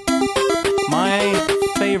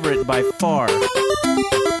 My favorite by far.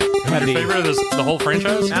 Your favorite of the whole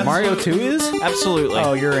franchise? Mario 2 is? Absolutely.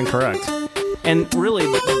 Oh, you're incorrect. And really,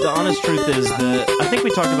 the honest truth is that I think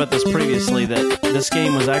we talked about this previously, that this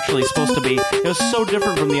game was actually supposed to be, it was so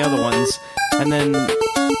different from the other ones. And then,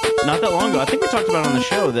 not that long ago, I think we talked about on the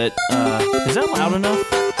show that, is that loud enough?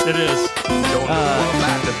 It is.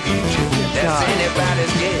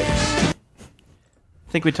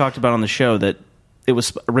 I think we talked about on the show that it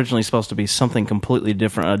was originally supposed to be something completely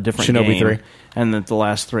different, a different Shinobi game. 3. And that the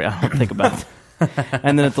last 3, I don't think about it.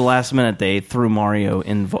 And then at the last minute, they threw Mario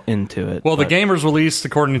into it. Well, the game was released,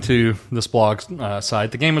 according to this blog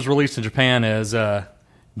site, the game was released in Japan as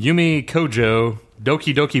Yumi Kojo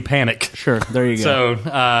Doki Doki Panic. Sure, there you go. So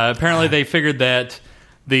apparently they figured that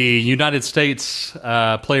the United States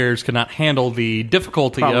players could not handle the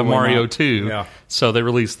difficulty of Mario 2, Yeah. so they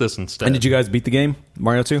released this instead. And did you guys beat the game,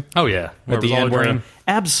 Mario 2? Oh, yeah. At the end, where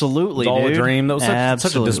Absolutely, it was all dude. a dream. That was such a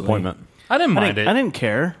Absolutely. disappointment. I didn't mind it. I didn't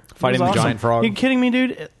care. Fighting It was the awesome. giant frog. You kidding me,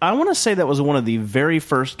 dude? I want to say that was one of the very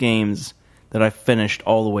first games that I finished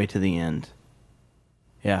all the way to the end.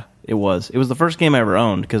 Yeah, it was. It was the first game I ever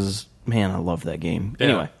owned because, man, I loved that game. Yeah.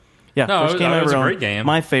 Anyway, yeah, No, first game I it was ever a owned. great game.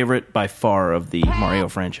 My favorite by far of the Mario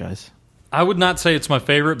franchise. I would not say it's my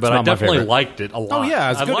favorite, but It's I not my definitely favorite. liked it a lot. Oh,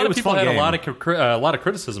 yeah, it's a good. lot It of was people fun had game. a lot of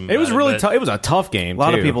criticism. It was about really but- tough. It was a tough game, A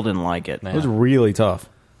lot of too. people didn't like it. It was really tough.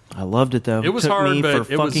 I loved it though. It was took hard, me but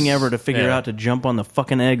for it was- fucking ever to figure yeah. out to jump on the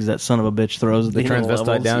fucking eggs that son of a bitch throws at the end of the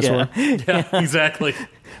transvestite levels. dinosaur? Yeah. Yeah, exactly.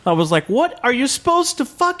 I was like, "What are you supposed to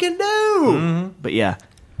fucking do?" But yeah,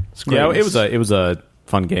 it's great. Yeah, it was a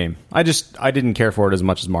fun game. I didn't care for it as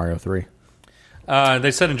much as Mario 3.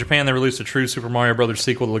 They said in Japan they released a true Super Mario Brothers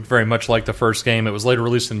sequel that looked very much like the first game. It was later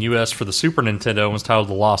released in the U.S. for the Super Nintendo and was titled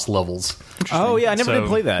The Lost Levels. Oh, yeah, I never did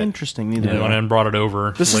play that. Interesting. Neither. And did I. then brought it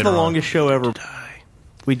over. This is later the on. longest show ever.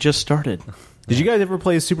 We just started. Did you guys ever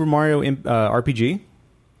play Super Mario RPG?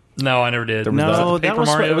 No, I never did. No, Was it the that Paper was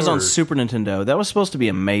Mario it was on or- Super Nintendo. That was supposed to be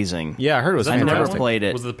amazing. Yeah, I heard it was that I never fantastic. played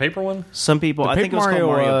it. Was it the paper one? Some people, I think it was Mario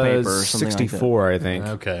called Mario Paper or was something 64, like I think.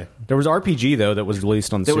 Okay. There was RPG, though, that was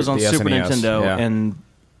released on that. It was on the Super SNES. Nintendo, Yeah. and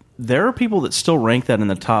there are people that still rank that in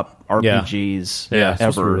the top RPGs Yeah, it's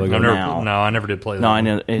supposed to be ever really good. I've never, now. no, I never did play that. No, I one.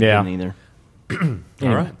 didn't Yeah. either. All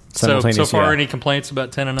right. So Simultaneous, far, yeah. any complaints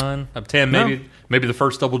about 10 and 9? 10, maybe the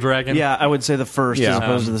first Double Dragon? Yeah, I would say the first Yeah. as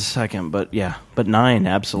opposed to the second, but 9,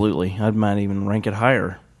 absolutely. I might even rank it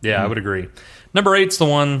higher. Yeah, I would agree. Number 8's the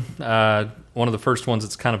one of the first ones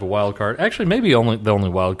that's kind of a wild card. Actually, maybe the only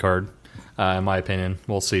wild card, in my opinion.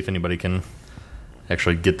 We'll see if anybody can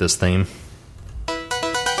actually get this theme.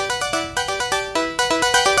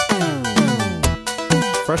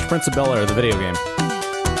 Fresh Prince of Bel-Air, the video game.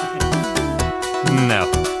 No.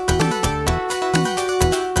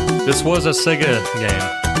 This was a Sega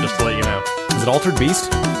game, just to let you know. Is it Altered Beast?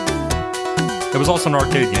 It was also an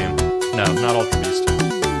arcade game. No, not Altered Beast.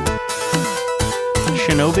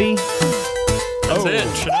 Shinobi? That's it,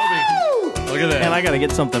 Shinobi. Look at that. Man, I gotta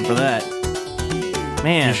get something for that.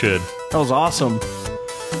 Man. You should. That was awesome.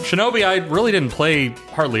 Shinobi, I really didn't play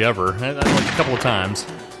hardly ever. Like a couple of times.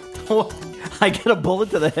 I get a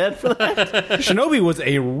bullet to the head for that? Shinobi was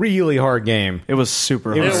a really hard game. It was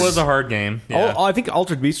super hard. It was a hard game. Yeah. I think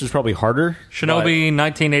Altered Beast was probably harder. Shinobi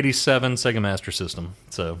 1987 Sega Master System.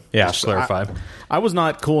 So, just to clarify. I was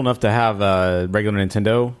not cool enough to have a regular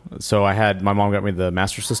Nintendo, so my mom got me the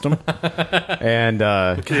Master System. And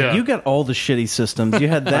God, you got all the shitty systems. You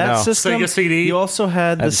had that system. Sega CD. You also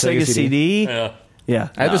had the Sega CD. Yeah. Yeah.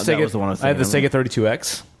 I had the that Sega. was the one I was I had the thinking Sega of.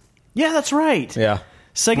 32X. Yeah, that's right. Yeah.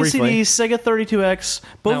 Sega Briefly. CD, Sega 32X.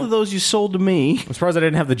 Both Now- of those you sold to me. I'm surprised I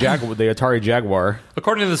didn't have the Atari Jaguar.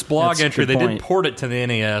 According to this blog That's a entry, good they did point. port it to the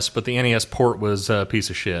NES, but the NES port was a piece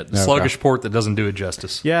of shit. Okay. Sluggish port that doesn't do it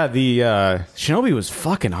justice. Yeah, the Shinobi was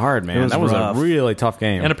fucking hard, man. It was that was rough. a really tough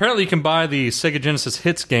game. And apparently you can buy the Sega Genesis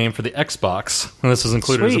Hits game for the Xbox. And this is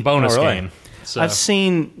included as a Sweet. bonus Oh, really? game. So,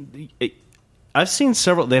 I've seen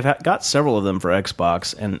several. They've got several of them for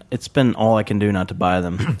Xbox, and it's been all I can do not to buy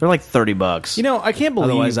them. They're like $30. You know, I can't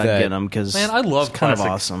believe Otherwise, I'd that. get them because man, I love it's kind classic,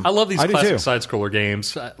 of awesome. I love these I do classic too. side-scroller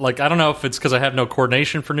games. Like, I don't know if it's because I have no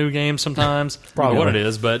coordination for new games sometimes. Probably. Or what it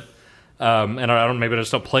is, but... and I don't. Maybe I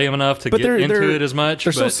just don't play them enough to get into it as much.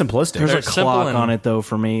 They're so but simplistic. There's they're a simple clock and- on it though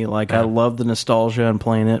for me. Like I love the nostalgia and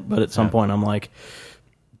playing it, but at some point I'm like,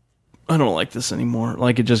 I don't like this anymore.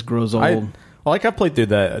 Like it just grows old. I've played through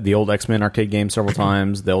the old X-Men arcade game several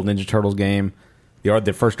times, the old Ninja Turtles game,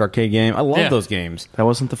 the first arcade game. I love those games. That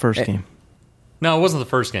wasn't the first game. No, it wasn't the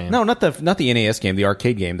first game. No, not the NES game, the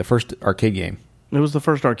arcade game, the first arcade game. It was the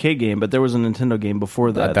first arcade game, but there was a Nintendo game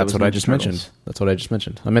before that. That's that what was I just Ninja Turtles. mentioned. That's what I just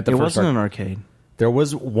mentioned. I meant the It first wasn't an arcade. There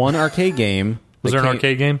was one arcade game Was there an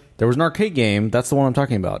arcade game? There was an arcade game. That's the one I'm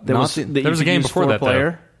talking about. There was a game before that,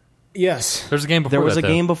 player. Yes. There's a game before There was that, a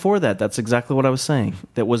game before that. That's exactly what I was saying.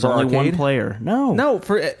 That was For only one arcade? player. No.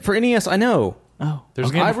 For NES, I know. Oh. There's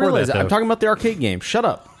a game I before realize that, I'm though. talking about the arcade game. Shut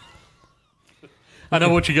up. I know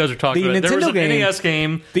what you guys are talking The about. There was Nintendo an game- NES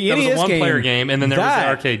game, The there was NES a one-player game, and then there was the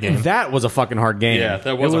arcade game. That was a fucking hard game. Yeah,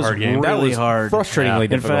 that was a hard game. That Really was hard. frustratingly In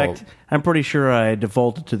difficult. fact, I'm pretty sure I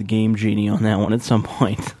defaulted to the Game Genie on that one at some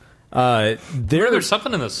point. There's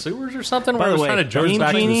something in the sewers or something where By I the was way, trying to jump Game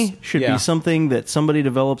back Genie should yeah. be something that somebody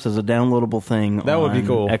develops as a downloadable thing. That would be on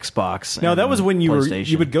cool. Xbox. No, and that was when you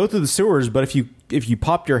PlayStation. would go through the sewers, but if you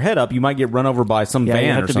popped your head up, you might get run over by some Yeah, van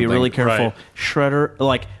you have or to something. be really careful. Right. Shredder,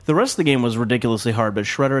 like the rest of the game was ridiculously hard, but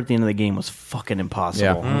Shredder at the end of the game was fucking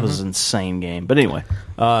impossible. Yeah. It was an insane game. But anyway,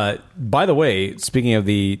 By the way, speaking of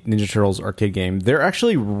the Ninja Turtles arcade game, they're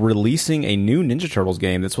actually releasing a new Ninja Turtles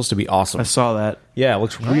game that's supposed to be awesome. I saw that. Yeah, it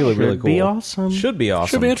looks really, really Should cool. be awesome. Should be awesome.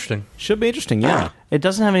 Should be interesting. Should be interesting, yeah. It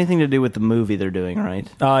doesn't have anything to do with the movie they're doing, right?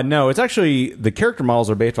 No, it's actually, the character models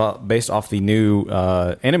are based off the new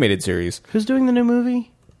animated series. Who's doing the new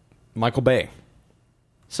movie? Michael Bay.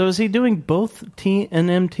 So is he doing both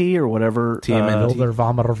TNMT or whatever at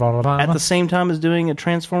the same time as doing a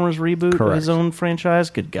Transformers reboot of Correct. his own franchise?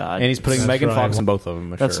 Good God! And he's putting Megan Fox in both of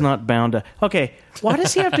them. That's not bound to. Okay, why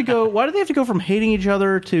does he have to go? Why do they have to go from hating each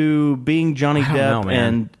other to being Johnny I don't Depp know, man.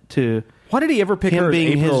 and to Why did he ever pick him her as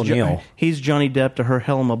being April his O'Neil? he's Johnny Depp to her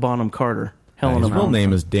Helena Bonham Carter. Helena His real Bonham.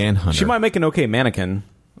 name is Dan Hunter. She might make an okay mannequin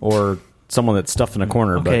or someone that's stuffed in a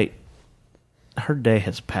corner. Okay, her day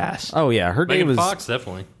has passed. But, oh yeah, her day Megan was Fox,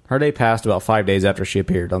 definitely. her day passed about 5 days after she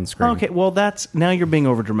appeared on the screen. Okay, well that's now you're being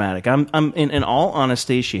over dramatic. I'm in all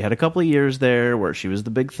honesty, she had a couple of years there where she was the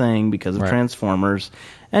big thing because of Right. Transformers,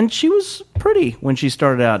 and she was pretty when she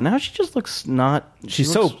started out. Now she just looks not. She's she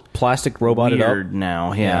so looks plastic roboted weird up.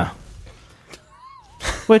 now. Yeah.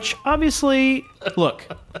 Which obviously, look,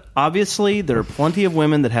 obviously there are plenty of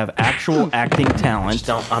women that have actual acting talent.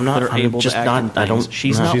 I'm not- that are I'm able just to act not- in I don't- things.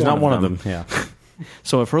 She's no. not. She's one not one of of them. Yeah.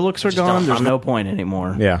 So if her looks are gone, there's no point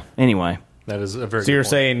anymore. Yeah. Anyway. That is a very So you're good point.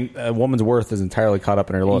 saying a woman's worth is entirely caught up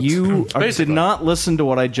in her looks. You did Basically. not listen to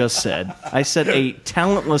what I just said. I said a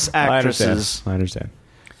talentless actresses. I understand.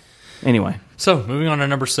 Anyway, So, moving on to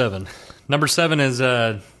number 7. Number 7 is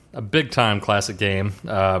a big-time classic game.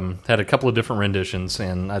 Had a couple of different renditions,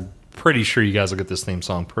 and I'm pretty sure you guys will get this theme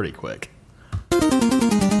song pretty quick.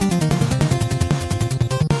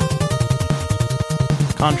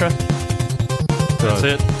 Contra. That's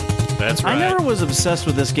it. That's right. I never was obsessed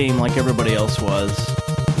with this game like everybody else was.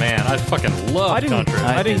 Man, I fucking love Contra.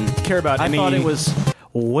 I didn't care about I any. thought it was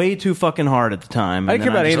way too fucking hard at the time. I and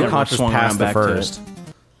didn't care then about any of just the never Contras swung past around the back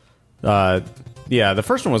to first. Yeah, the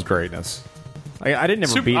first one was great. I didn't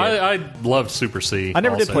never beat it. I loved Super C. I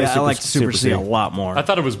never did also. play Yeah, I Super, liked Super C a lot more. I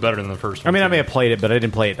thought it was better than the first one. I mean, I too. may have played it, but I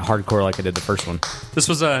didn't play it hardcore like I did the first one. This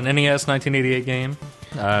was an NES 1988 game.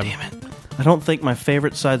 Damn it! I don't think my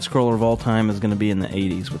favorite side scroller of all time is going to be in the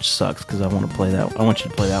 '80s, which sucks because I want to play that. I want you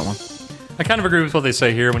to play that one. I kind of agree with what they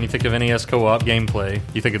say here. When you think of NES co-op gameplay,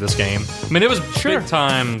 you think of this game. I mean, it was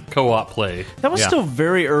big-time co-op play. That was Yeah. still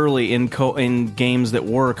very early in games that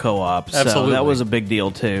were co-op. So Absolutely. that was a big deal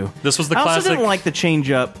too. This was the I also classic- didn't like the change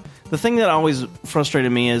up. The thing that always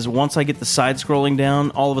frustrated me is once I get the side scrolling down,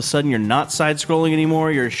 all of a sudden you're not side scrolling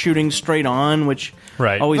anymore. You're shooting straight on, which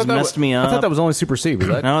always messed me up. I thought that was only Super C. Was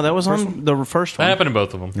that? No, that was on the first one. That happened in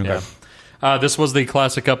both of them. Okay. Yeah. This was the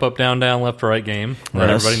classic up, down, left, right game that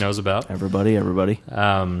Yes. everybody knows about. Everybody.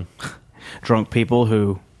 Drunk people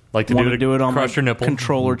who Like to want do to do it on my across your nipple.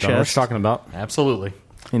 controller Don't know what chest. you're talking about. Absolutely.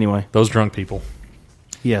 Anyway, Those drunk people.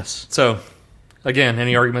 yes. So, again,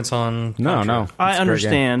 any arguments on No, Contra? no. I It's a great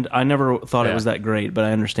understand. I never thought Yeah. it was that great, but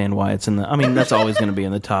I understand why it's in the. I mean, that's always going to be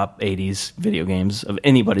in the top 80s video games of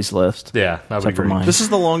anybody's list. Yeah, I would except for agree. mine. This is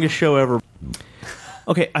the longest show ever.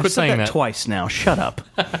 Okay, I've Quit said saying that that. twice now. Shut up.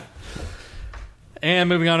 And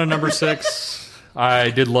moving on to number 6,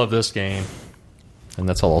 I did love this game, and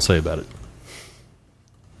that's all I'll say about it.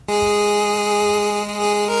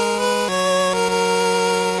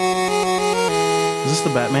 Is this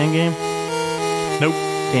the Batman game? Nope.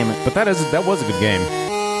 Damn it. But that was a good game.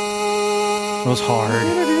 It was hard.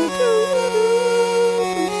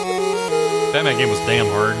 Batman game was damn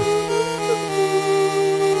hard.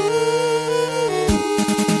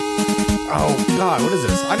 Oh God, what is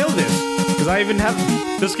this? I know this because I even have.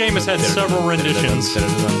 This game has had several renditions.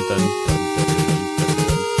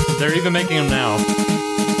 They're even making them now.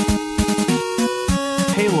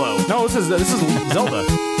 Halo. No, this is Zelda.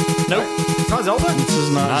 Nope. It's not Zelda. This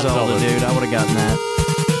is not Zelda, dude. I would have gotten that.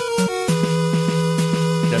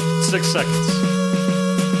 Got 6 seconds.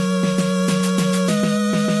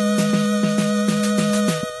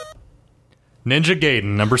 Ninja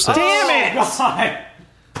Gaiden, number 6. Damn it!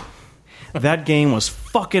 That game was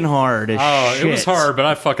fucking hard as shit. It was hard, but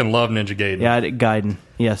I fucking love Ninja Gaiden. Yeah, Gaiden.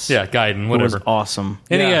 Yes. Yeah, Gaiden, whatever. It was awesome.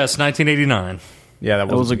 NES, 1989. Yeah, that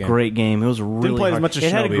was a great game. It was really play as hard. much as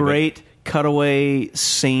it had Shinobi, great cutaway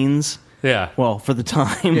scenes. Yeah. Well, for the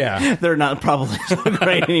time, Yeah. they're not probably so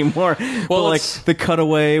great anymore. Well, but like the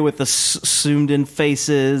cutaway with the zoomed-in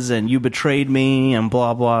faces and "You betrayed me" and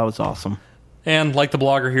blah blah. It was awesome. And like the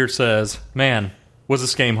blogger here says, man, was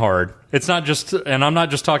this game hard? It's not just, and I'm not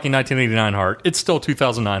just talking 1989 hard. It's still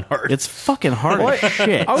 2009 hard. It's fucking hard as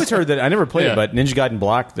shit. I always heard that. I never played it, but Ninja Gaiden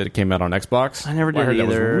Black that it came out on Xbox. I never did I heard either.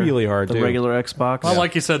 That was really hard. The too. regular Xbox. Well,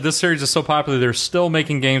 like you said, this series is so popular, they're still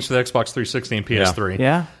making games for the Xbox 360 and PS3.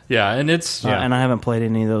 Yeah? Yeah, and it's... And I haven't played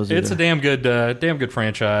any of those It's either. a damn good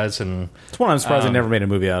franchise. And it's one I'm surprised they never made a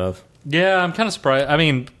movie out of. Yeah, I'm kind of surprised. I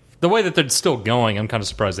mean, the way that they're still going, I'm kind of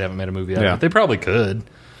surprised they haven't made a movie out of it. They probably could.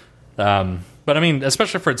 But I mean,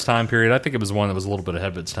 especially for its time period, I think it was one that was a little bit ahead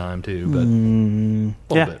of its time too. But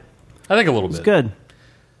a little bit. I think a little bit. It's good.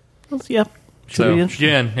 Yep. Should be interesting.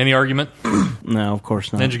 Jen, any argument? No, of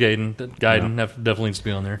course not. Ninja Gaiden definitely needs to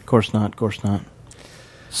be on there. Of course not. Of course not.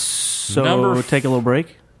 So, take a little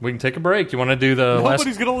break? We can take a break. You want to do the last...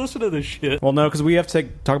 Nobody's going to listen to this shit. Well, no, because we have to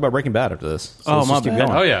talk about Breaking Bad after this. So let's my just keep bad.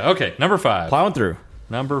 going. Oh, yeah. Okay, number 5. Plowing through.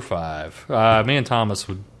 Number 5. Me and Thomas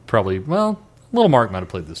would probably... Well, Little Mark might have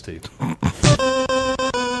played this too.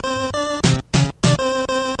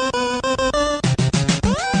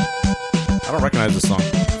 I don't recognize this song.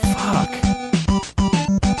 Fuck.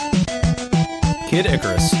 Kid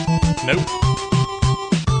Icarus. Nope.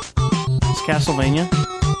 It's Castlevania?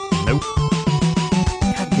 Nope.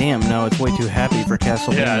 God damn, no, it's way too happy for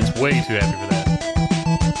Castlevania. Yeah, it's way too happy for that.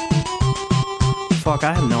 Fuck,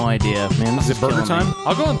 I have no idea, man. This Is it Burger Time?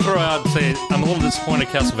 I'll go and throw out and say I'm a little disappointed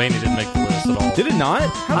Castlevania didn't make the list at all. Did it not?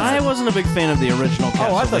 I wasn't a big fan of the original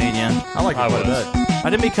Castlevania. I like it. I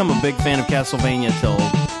didn't become a big fan of Castlevania till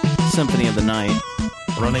Symphony of the Night.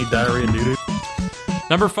 Running Diarrhea Doo-Doo.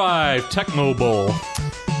 Number 5, Tecmo Bowl.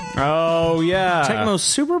 Oh, yeah. Tecmo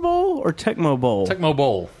Super Bowl or Tecmo Bowl? Tecmo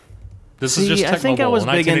Bowl. This is just Tecmo I think Bowl, I was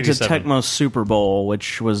big into 1987. Tecmo Super Bowl,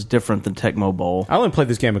 which was different than Tecmo Bowl. I only played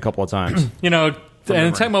this game a couple of times. You know,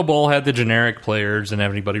 and Tecmo Bowl had the generic players, didn't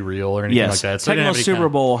have anybody real or anything like that. So it didn't Tecmo have any Super kind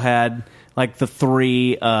of- Bowl had like the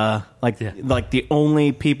three, like the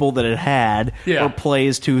only people that it had were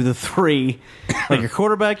plays to the three, like your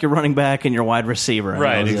quarterback, your running back, and your wide receiver. And that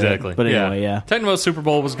Right, was it. exactly. But anyway, yeah. Tecmo Super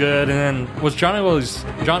Bowl was good, and then was John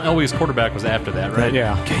Elway's quarterback was after that, right?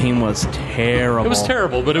 That game was terrible. It was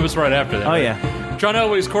terrible, but it was right after that. Oh, right? yeah. John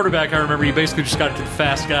Elway's quarterback, I remember, you basically just got to the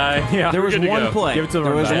fast guy. Yeah, there was Good to one go. play. Give it to the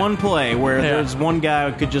There was running back. one play where there was one guy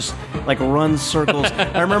who could just like run circles.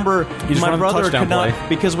 I remember just my run the brother touchdown could not play.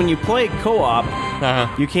 because when you play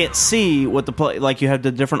co-op, you can't see what the play. Like you have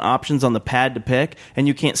the different options on the pad to pick, and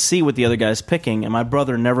you can't see what the other guy's picking. And my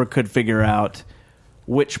brother never could figure out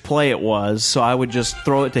which play it was, so I would just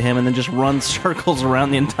throw it to him and then just run circles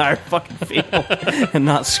around the entire fucking field and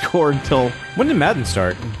not score until. When did Madden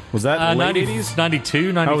start? Was that late 90s, 80s?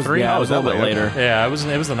 92, 93? Yeah, it was a little bit later. Yeah, it was the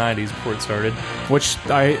 90s before it started. Which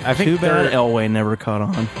I think Too bad they're, Elway never caught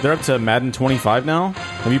on. they're up to Madden 25 now.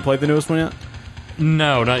 Have you played the newest one yet?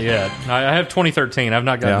 No, not yet. I have 2013. I've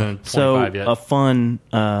not gotten to 25 So yet. a fun,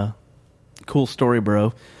 cool story,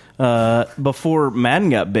 bro. Before Madden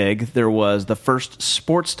got big, there was the first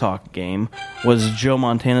sports talk game was Joe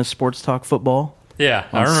Montana's Sports Talk Football. Yeah,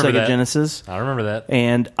 I on remember Sega that. Genesis. I remember that.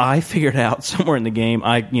 And I figured out somewhere in the game,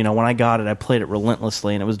 when I got it, I played it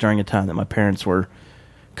relentlessly, and it was during a time that my parents were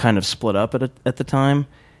kind of split up at the time.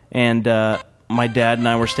 And my dad and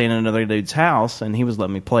I were staying at another dude's house, and he was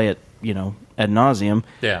letting me play it, ad nauseum.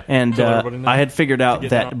 Yeah. And Tell everybody no. I had figured out To get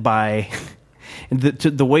that down. by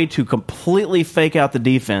the way to completely fake out the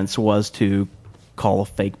defense was to call a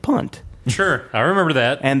fake punt. Sure, I remember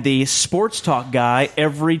that. And the sports talk guy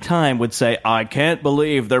every time would say, "I can't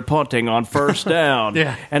believe they're punting on first down."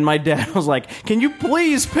 Yeah. And my dad was like, "Can you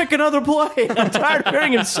please pick another play?" I'm tired of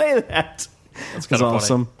hearing him say that. That's It's kind of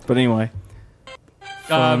awesome. But anyway.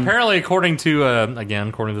 Apparently, according to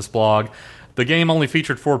this blog, the game only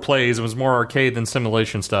featured 4 plays and was more arcade than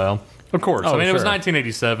simulation style. Of course. Oh, it was sure.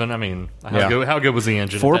 1987. I mean, how good was the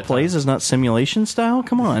engine? 4 at that plays is not simulation style?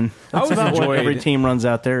 Come on. That's always about what enjoyed- every team runs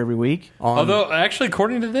out there every week. Although, actually,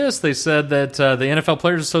 according to this, they said that the NFL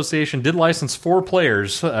Players Association did license 4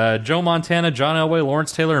 players: Joe Montana, John Elway,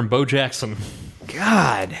 Lawrence Taylor, and Bo Jackson.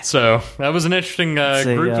 God. So that was an interesting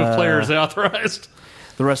group of players they authorized.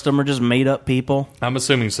 The rest of them are just made-up people? I'm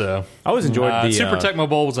assuming so. I always enjoyed the Super Tecmo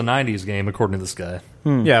Bowl was a 90s game, according to this guy.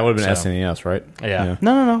 Yeah, it would have been So. SNES, right? Yeah.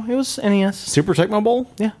 No. It was NES. Super Tecmo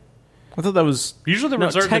Bowl? Yeah. I thought that was usually No,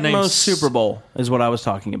 reserved the name Tecmo Super Bowl is what I was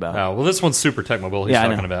talking about. Oh, well, this one's Super Tecmo Bowl he's Yeah, I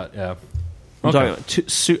talking know. about. Yeah. I'm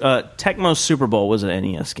talking about Tecmo Super Bowl was an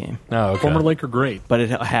NES game. Oh, okay. Former Laker great. But it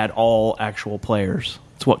had all actual players.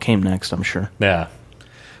 It's what came next, I'm sure. Yeah.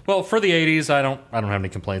 Well, for the 80s, I don't have any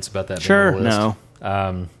complaints about that. Sure, being on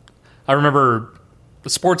the list. I remember the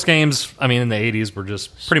sports games, I mean, in the 80s were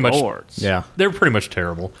just pretty much... Yeah. They were pretty much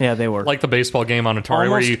terrible. Yeah, they were. Like the baseball game on Atari where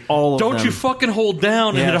Almost you... all of Don't them. you fucking hold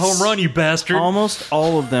down and hit a Yes. home run, you bastard. Almost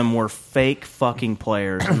all of them were fake fucking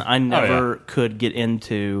players, and I never could get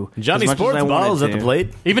into Johnny as much as I Sports wanted Balls at to. the plate.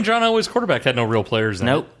 Even John Elway's quarterback had no real players in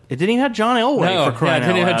Nope. it. It didn't even have John Elway No, for crying it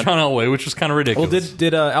didn't out even have loud. John Elway, which was kind of Well, ridiculous.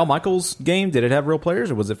 did Al Michaels' game, did it have real players,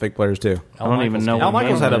 or was it fake players too? I don't even know Al what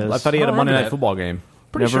Michaels game had it I is. thought he had a I don't Monday remember Night that. Football game.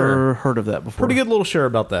 Pretty Never sure. heard of that before. Pretty good little sure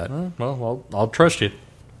about that. Well, I'll trust you.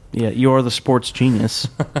 Yeah, you are the sports genius.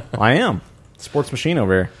 I am. Sports machine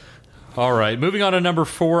over here. All right, moving on to number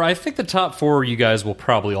 4. I think the top 4 you guys will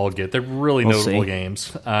probably all get. They're really We'll notable see.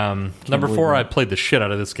 games. Number believe 4, that. I played the shit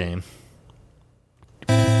out of this game.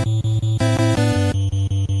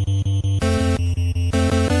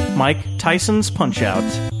 Mike Tyson's Punch-Out.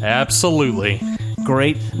 Absolutely.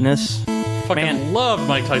 Greatness. Fucking loved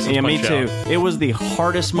Mike Tyson's Yeah, me Punch-Out. too. It was the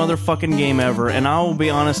hardest motherfucking game ever, and I will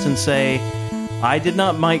be honest and say I did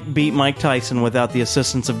not beat Mike Tyson without the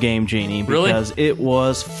assistance of Game Genie Really? because it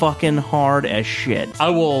was fucking hard as shit. I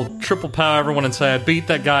will triple power everyone and say I beat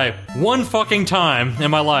that guy one fucking time in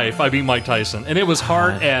my life. I beat Mike Tyson, and it was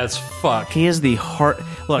hard as fuck. He is the hard.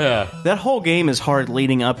 Look, Yeah. that whole game is hard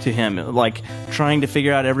leading up to him. Like trying to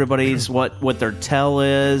figure out everybody's what their tell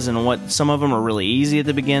is, and what some of them are really easy at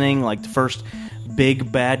the beginning. Like the first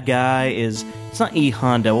big bad guy is it's not E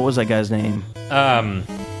Honda. What was that guy's name?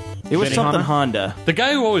 It was Benny something Honda? Honda. The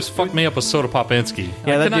guy who always fucked me up was Soda Popinski.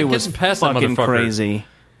 Yeah, I that could not dude get was past that fucking motherfucker. crazy.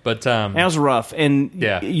 But That was rough. And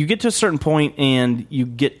Yeah. you get to a certain point and you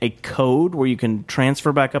get a code where you can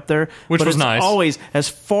transfer back up there. Which but was it's nice. always, as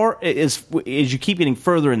far as you keep getting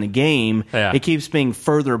further in the game, Yeah. it keeps being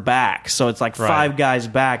further back. So it's like Right. 5 guys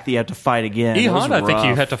back that you have to fight again. E It was Honda, I think you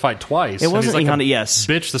rough. had to fight twice. It and he's wasn't like E a Honda, yes.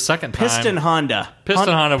 Bitch the second time. Piston Honda. Piston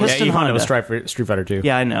Honda was- Piston Yeah, Honda. was Street Fighter 2.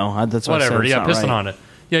 Yeah, I know. That's what I Whatever. said. It's Yeah, not Piston right. Honda.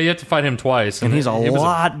 Yeah, you have to fight him twice. And he's a it was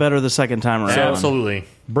lot better the second time around. Absolutely.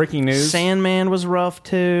 Breaking news. Sandman was rough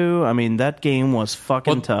too. I mean, that game was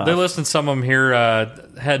fucking tough. They listed some of them here.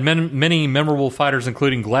 Had many memorable fighters,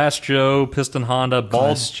 including Glass Joe, Piston Honda,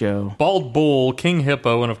 Glass Joe. Bald Bull, King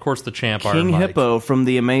Hippo, and of course the champ Iron King Mike. Hippo from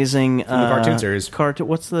the amazing From the cartoon series.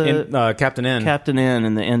 What's the Captain N. Captain N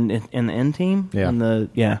in the N team?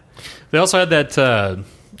 Yeah. They also had that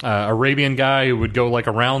Arabian guy who would go like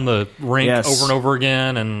around the rink Yes. over and over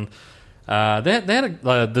again, and they had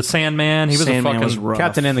the Sandman. He was Sandman a fucking was rough.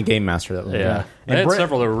 Captain and the Game Master. That was yeah. They And had Brett-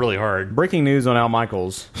 several that were really hard. Breaking news on Al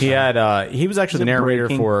Michaels. He had he was actually Is the it narrator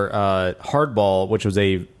breaking? for Hardball, which was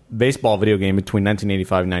a baseball video game between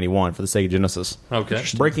 1985 and 91 for the Sega Genesis. Okay.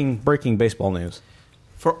 Breaking baseball news.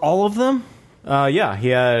 For all of them? Yeah, he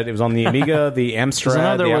had. It was on the Amiga, the Amstrad, I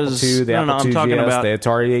know the there Apple was- II, the no, no, Apple I'm II talking GS, about- the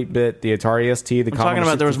Atari 8-bit, the Atari ST, the I'm Commodore talking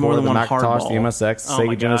about there was more 64, than the one Macintosh, Hardball. the MSX, Oh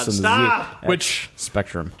my Sega Genesis, God, and stop! the Which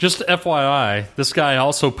Spectrum. just FYI, this guy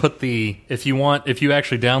also put if you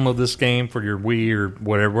actually download this game for your Wii or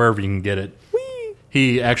whatever, wherever you can get it.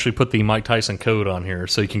 He actually put the Mike Tyson code on here,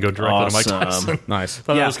 so you can go directly to Mike Tyson. Nice.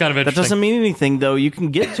 Thought that was kind of That interesting. doesn't mean anything though. You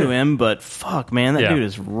can get to him, but fuck, man, that Yeah. dude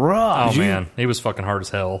is rough. Oh man, he was fucking hard as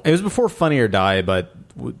hell. It was before Funny or Die, but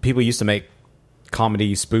people used to make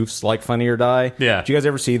comedy spoofs like Funny or Die. Yeah. Did you guys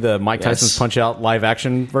ever see the Mike Yes. Tyson's Punch Out live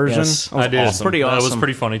action version? Yes. That was I did. awesome. Pretty That was awesome.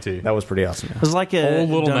 pretty funny too. That was pretty awesome. Yeah, It was like a Old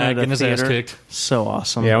little done Mac at a getting his ass theater. kicked. So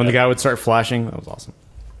awesome. when the guy would start flashing, that was awesome.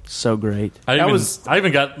 So great. I That even was-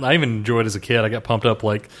 enjoyed it as a kid. I got pumped up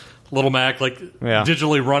like Little Mac, like Yeah.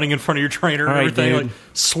 digitally running in front of your trainer and All right, everything. dude. Like,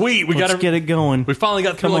 sweet, we Let's got get it going. We finally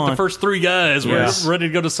got through Come like the on. first 3 guys. Yes. We're ready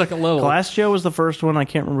to go to second level. Glass Joe was the first one. I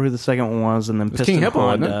can't remember who the second one was, and then was Piston King Hippo,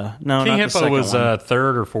 wasn't Honda. No, King not the Hippo second was one.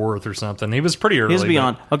 3rd or 4th or something. He was pretty early. He was but-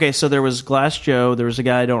 beyond. Okay, so there was Glass Joe. There was a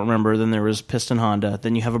guy I don't remember. Then there was Piston Honda.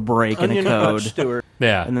 Then you have a break and a code.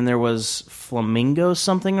 Yeah. And then there was Flamingo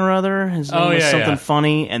something or other. His name Oh, was yeah, something yeah.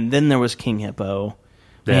 funny. And then there was King Hippo.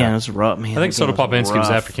 Yeah. Man, it was rough. Man, I think that Soda game Popinski was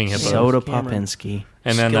rough. after King Hippo. Soda Popinski.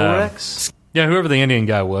 And then, yeah, whoever the Indian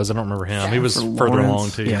guy was, I don't remember him. He was For further along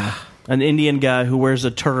Lawrence. too. Yeah. An Indian guy who wears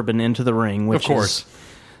a turban into the ring, which Of course.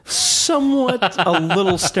 is somewhat a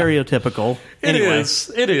little stereotypical. It Anyway.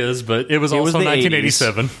 is, but it was also the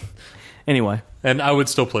 1987. Anyway, And I would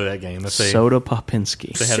still play that game if they Soda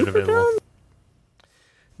Popinski. had it available.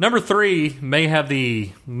 Number 3 may have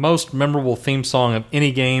the most memorable theme song of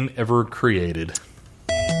any game ever created.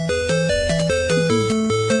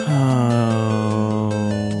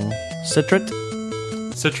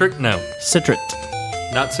 Citrit? Citric? No. Citrit.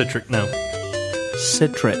 Not citric, no.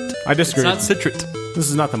 Citrit. I disagree. It's not citrit. This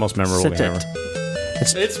is not the most memorable game ever.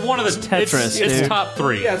 It's one of the Tetris. It's dude. top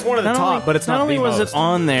 3. Yeah, it's one of the top, but it's not only the was most. it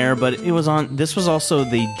on there, but it was on. This was also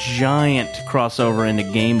the giant crossover into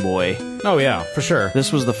Game Boy. Oh yeah, for sure.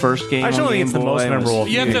 This was the first game. Actually, on I think Game it's the Boy. most It was- memorable.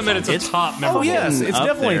 You have to admit it's a top memorable. Oh yes, it's up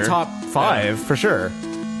definitely there. top 5 for sure.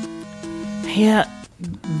 Yeah,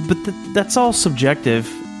 but that's all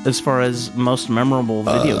subjective as far as most memorable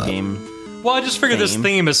video game. Well, I just figured this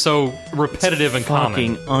theme is so repetitive and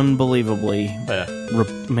Fucking common. unbelievably,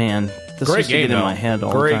 man. This Great used to game, get in though. my head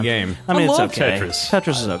all Great the time. game. I mean, I it's love okay. Tetris.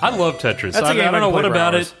 Tetris is okay. I love Tetris. That's a I game I don't know can what play for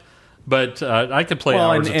about hours. it, but I could play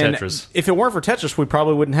hours of and Tetris. if it weren't for Tetris, we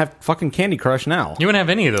probably wouldn't have fucking Candy Crush now. You wouldn't have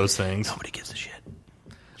any of those things. Nobody gives a shit.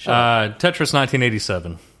 Tetris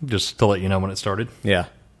 1987, just to let you know when it started. Yeah,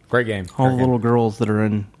 great game. All Great the game. little girls that are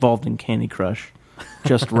involved in Candy Crush,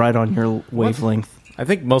 just right on your wavelength. I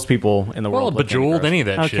think most people in the Well, world play Candy Bejeweled, Crush. any of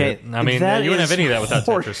that Okay, shit. I mean, that you wouldn't have is any of that without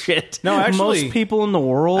Tetris. horseshit. No, actually, most people in the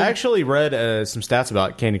world. I actually read some stats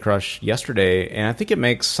about Candy Crush yesterday, and I think it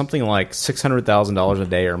makes something like $600,000 a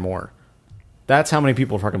day or more. That's how many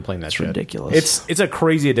people are fucking playing that shit. Ridiculous. It's a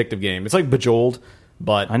crazy addictive game. It's like Bejeweled,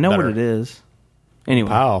 but I know better. what it is. Anyway,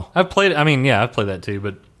 Wow. I've played. I mean, yeah, I've played that too,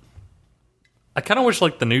 but I kind of wish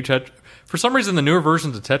like the new Tetris. For some reason, the newer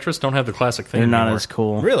versions of Tetris don't have the classic thing. they're not anymore. as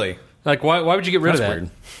cool. Really? Like, why would you get rid That's of that? weird.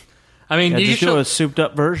 I mean, Yeah, you just should do a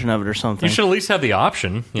souped-up version of it or something. you should at least have the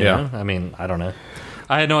option. You Yeah. know? I mean, I don't know.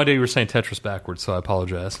 I had no idea you were saying Tetris backwards, so I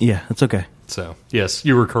apologize. Yeah, it's okay. So, yes,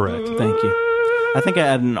 you were correct. Thank you. I think I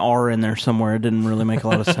had an R in there somewhere. It didn't really make a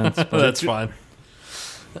lot of sense. But That's fine.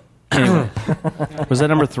 anyway, was that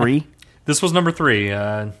number 3? This was number 3.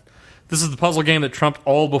 This is the puzzle game that trumped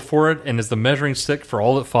all before it and is the measuring stick for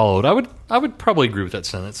all that followed. I would probably agree with that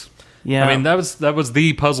sentence. Yeah, I mean that was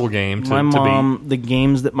the puzzle game to, my to mom. The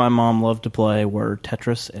games that my mom loved to play were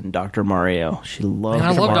Tetris and Dr. Mario. She loved. Man,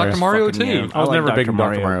 I love Dr. Mario fucking too. game. I was like never a big Dr.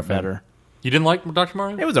 Dr. Mario fan. better. You didn't like Dr.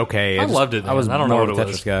 Mario? It was okay. I loved it. I was man. I don't know more what of it a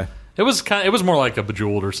was. Tetris guy. It was kind. It was more like a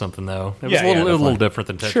Bejeweled or something though. It was Yeah, a little definitely. different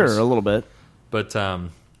than Tetris. Sure, a little bit. But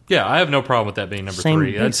yeah, I have no problem with that being number Same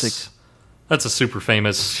 3. basic. That's a super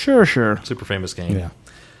famous Sure. super famous game.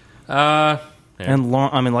 Yeah. Yeah. And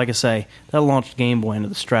I mean, like I say, that launched Game Boy into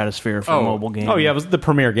the stratosphere for a mobile game. Oh yeah, it was the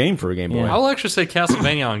premier game for a Game Boy. I will actually say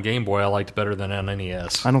Castlevania on Game Boy I liked better than on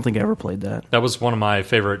NES. I don't think I ever played that. That was one of my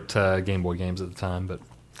favorite Game Boy games at the time. But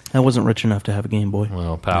I wasn't rich enough to have a Game Boy.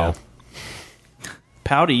 well, pal.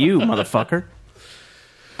 Pow to you, motherfucker.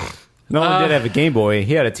 No one did have a Game Boy.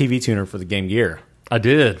 He had a TV tuner for the Game Gear. I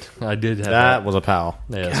did have that. That was a pal.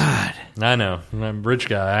 Yes. God, I know. I'm a rich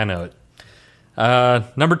guy. I know it.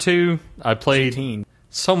 Number 2, I played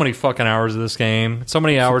so many fucking hours of this game. So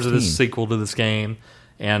many hours of this sequel to this game.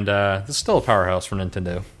 And this is still a powerhouse for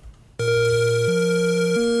Nintendo.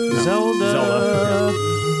 Zelda.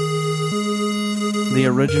 The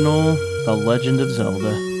original, The Legend of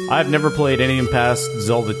Zelda. I've never played anything past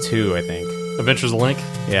Zelda 2, I think. Adventures of Link?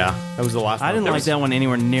 Yeah, that was the last one. I didn't like that one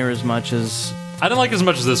anywhere near as much as... I didn't like it as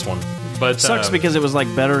much as this one. But Sucks because it was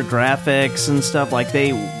like better graphics and stuff. Like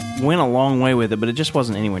they went a long way with it, but it just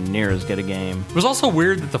wasn't anywhere near as good a game. It was also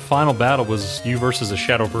weird that the final battle was you versus a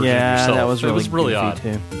shadow version of Yeah, yourself. that was really, it was really goofy odd.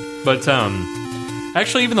 too. But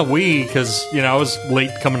actually, even the Wii, because I was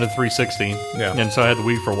late coming to 360, and so I had the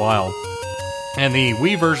Wii for a while. And the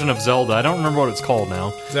Wii version of Zelda, I don't remember what it's called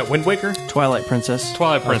now. Is that Wind Waker? Twilight Princess.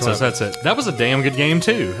 Twilight Princess, that's it. That was a damn good game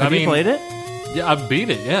too. Have you played it? Yeah, I beat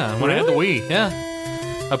it. Yeah, when I had the Wii. Yeah,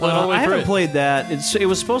 I played all the way I through haven't it. played that. It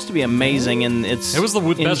was supposed to be amazing, and it was the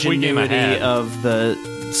best Wii game I had. of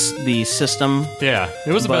the system. Yeah,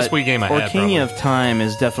 it was the best Wii game I had. Ocarina of Time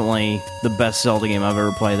is definitely the best Zelda game I've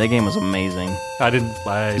ever played. That game was amazing. It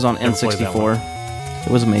was on never played that one. N64.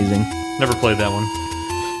 It was amazing. Never played that one.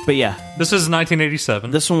 But yeah. This is 1987.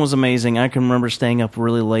 This one was amazing. I can remember staying up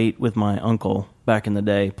really late with my uncle back in the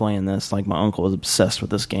day playing this. Like, my uncle was obsessed with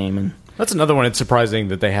this game. And that's another one. It's surprising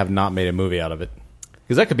that they have not made a movie out of it.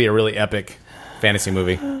 Because that could be a really epic fantasy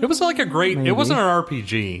movie. It was like a great... It wasn't an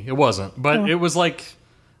RPG. It wasn't. But it was like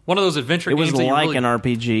one of those adventure it games was that you like really, an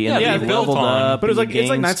RPG. Yeah, And it built on. But it's like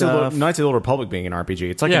gained Knights of stuff. the Old Republic being an RPG.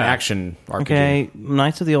 It's like an action RPG. Okay,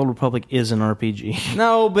 Knights of the Old Republic is an RPG.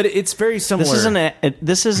 No, but it's very similar.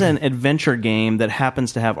 This is an adventure game that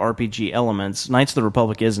happens to have RPG elements. Knights of the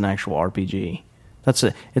Republic is an actual RPG.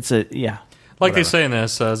 Yeah. Like they say in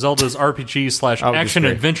this, Zelda's RPG/action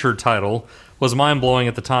adventure title was mind-blowing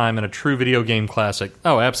at the time and a true video game classic.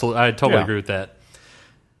 Oh, absolutely. I totally agree with that.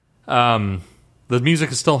 The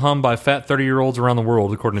music is still hummed by fat 30-year-olds around the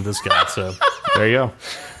world, according to this guy. So There you go.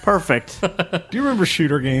 Perfect. Do you remember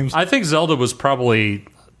shooter games? I think Zelda was probably,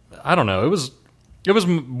 I don't know, it was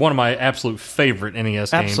one of my absolute favorite NES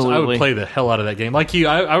games. Absolutely. I would play the hell out of that game. Like you,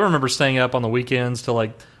 I remember staying up on the weekends till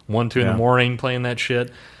like 1, 2 in the morning playing that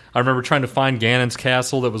shit. I remember trying to find Ganon's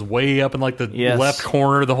castle that was way up in like the left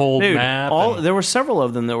corner of the whole map. There were several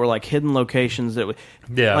of them that were like hidden locations that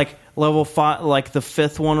like level 5, like the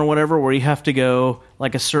 5th one or whatever, where you have to go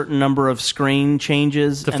like a certain number of screen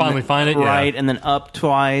changes to finally find it, right, and then up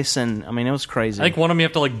twice, and I mean it was crazy. I think one of them you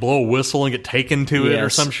have to like blow a whistle and get taken to it or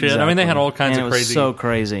some shit. Exactly. I mean they had all kinds of crazy. It was so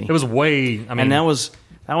crazy. It was way. I mean, and that was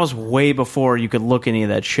way before you could look any of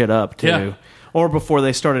that shit up too, or before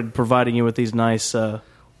they started providing you with these nice.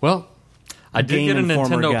 Well, I did get a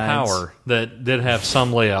Nintendo guides. Power that did have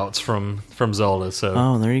some layouts from Zelda,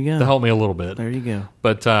 so there you go. To help me a little bit. There you go.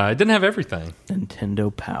 But I didn't have everything.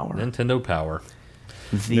 Nintendo Power. The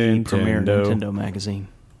premier Nintendo magazine.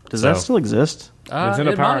 Does that still exist?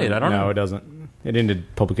 Nintendo Power? I don't know. No, it doesn't. It ended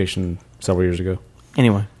publication several years ago.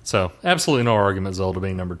 Anyway. So, absolutely no argument Zelda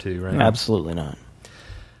being number 2, right? Absolutely not.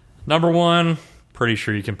 Number 1, pretty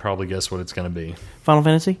sure you can probably guess what it's going to be. Final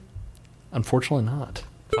Fantasy? Unfortunately not.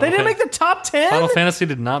 They didn't make the top 10? Final Fantasy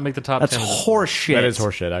did not make the top 10. That's horseshit. That is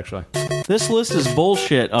horseshit, actually. This list is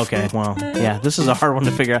bullshit. Okay, well, yeah, this is a hard one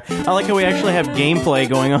to figure out. I like how we actually have gameplay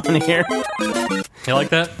going on here. You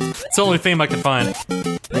like that? It's the only theme I can find.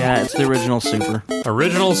 Yeah, it's the original Super.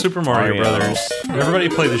 Original Super Mario Brothers. Everybody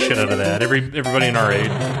played the shit out of that. Everybody in our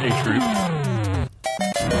age group.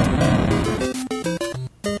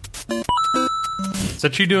 Is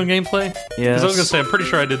that you doing gameplay? Yes. Because I was going to say, I'm pretty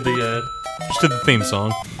sure I did just did the theme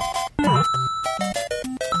song.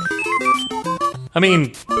 I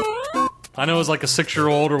mean, I know it was like a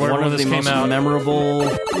 6-year-old or whatever when this came out. One of the most memorable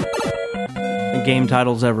game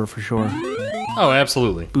titles ever, for sure. Oh,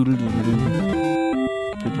 absolutely.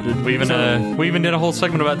 We even did a whole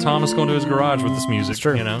segment about Thomas going to his garage with this music.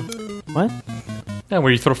 True. You know what? Yeah,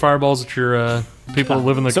 where you throw fireballs at your people that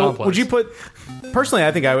live in the complex. Would you put? Personally,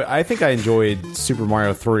 I think I enjoyed Super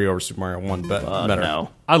Mario 3 over Super Mario 1 better. No.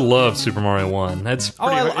 I love Super Mario 1. That's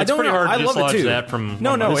pretty, it's pretty hard to dislodge that from...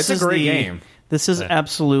 No, it's a great game. This is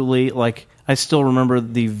absolutely, like, I still remember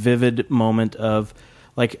the vivid moment of,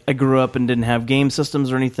 like, I grew up and didn't have game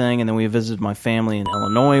systems or anything, and then we visited my family in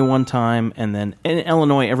Illinois one time, and then in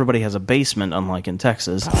Illinois, everybody has a basement, unlike in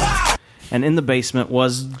Texas. And in the basement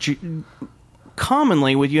was...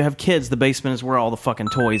 commonly, when you have kids, the basement is where all the fucking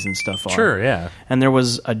toys and stuff are. Sure, yeah. And there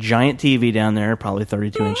was a giant TV down there, probably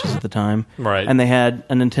 32 inches at the time. Right. And they had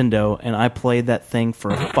a Nintendo, and I played that thing for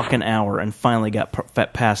a fucking hour and finally got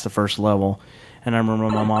past the first level. And I remember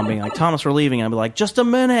my mom being like, Thomas, we're leaving. And I'd be like, just a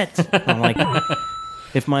minute. And I'm like,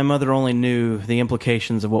 if my mother only knew the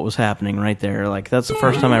implications of what was happening right there. Like, that's the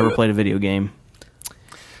first time I ever played a video game.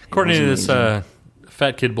 According to this...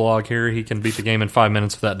 Fat Kid blog here, he can beat the game in 5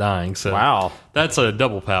 minutes without dying. So wow, that's a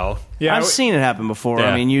double pow. Yeah, I've seen it happen before.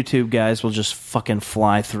 Yeah. I mean, YouTube guys will just fucking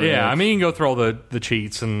fly through. Yeah, it. I mean, you can go through all the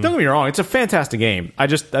cheats and don't get me wrong, it's a fantastic game. I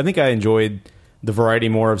think I enjoyed the variety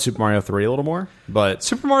more of Super Mario 3 a little more, but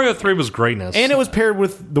Super Mario 3 was greatness, and it was paired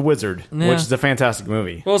with The Wizard, which is a fantastic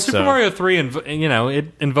movie. Well, Super Mario 3, it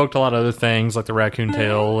invoked a lot of other things like the raccoon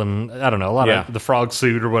tail and I don't know, a lot of the frog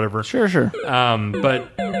suit or whatever. Sure. But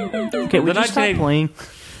okay, we just stop playing.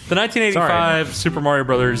 The 1985 Super Mario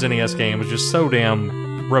Brothers NES game was just so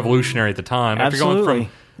damn revolutionary at the time. Absolutely.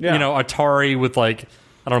 After going from Atari with like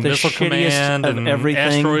Missile Command and everything.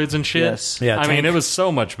 Asteroids and shit. Yes. Yeah, I mean, it was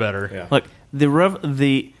so much better. Yeah. Look,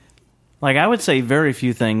 I would say very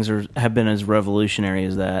few things have been as revolutionary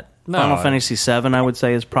as that. No. Final Fantasy VII, I would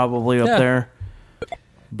say, is probably up there.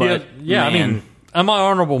 But I mean, on my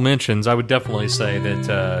honorable mentions, I would definitely say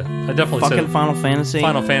that Final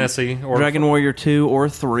Fantasy, or Dragon Warrior 2 or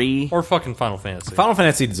 3, or fucking Final Fantasy. Final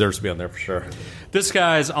Fantasy deserves to be on there for sure. This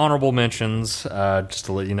guy's honorable mentions, just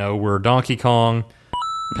to let you know, were Donkey Kong,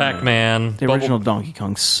 Pac-Man. The original Donkey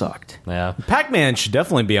Kong sucked. Yeah. Pac-Man should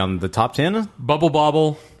definitely be on the top 10. Bubble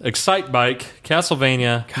Bobble, Excite Bike,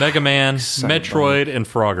 Castlevania, Mega Man, Metroid, and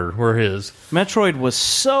Frogger were his. Metroid was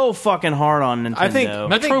so fucking hard on Nintendo. I think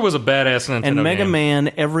Metroid was a badass Nintendo and Mega game.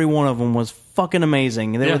 Man, every one of them was fucking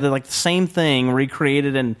amazing. They were like the same thing,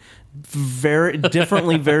 recreated in very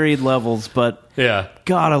differently varied levels, but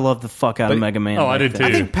God, I love the fuck out of Mega Man. Oh, I did too.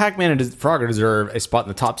 I think Pac-Man and Frogger deserve a spot in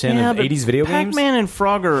the top 10 of 80s video games. Pac-Man and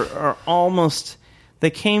Frogger are almost... They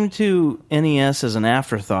came to NES as an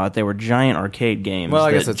afterthought. They were giant arcade games. Well,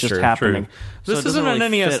 I guess that's just true. happening. So this isn't an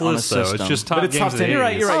NES list, though. It's just top games of the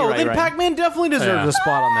 80s. You're right. Then Pac-Man definitely deserves a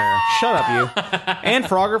spot on there. Shut up, you. And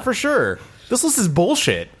Frogger for sure. This list is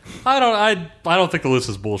bullshit. I don't think the list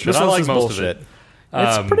is bullshit. This I list like is most bullshit. of it.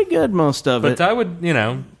 It's pretty good, most of it. But I would,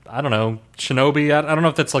 I don't know, Shinobi. I don't know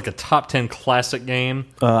if that's like a top 10 classic game.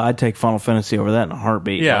 I'd take Final Fantasy over that in a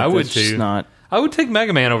heartbeat. Yeah, Like, I would it's just too. Not. I would take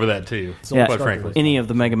Mega Man over that too. Quite frankly, any of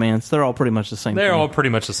the Mega Mans, they're all pretty much the same. They're thing. all pretty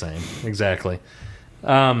much the same. Exactly.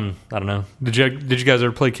 I don't know. Did you guys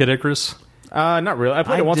ever play Kid Icarus? Not really. I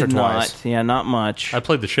played it once or twice. Yeah, not much. I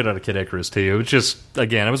played the shit out of Kid Icarus too. It was just,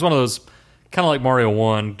 again, it was one of those kind of like Mario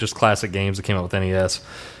 1, just classic games that came out with NES.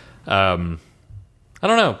 I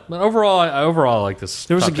don't know. But overall, I like this.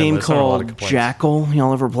 There was a top 10 game list. I don't have a lot of called complaints. Jackal.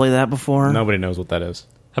 Y'all ever play that before? Nobody knows what that is.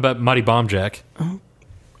 How about Mighty Bomb Jack?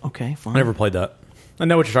 Okay, fine. I never played that. I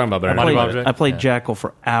know what you're talking about, but I never played it. I played Jackal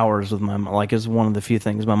for hours with my mom. Like, it was one of the few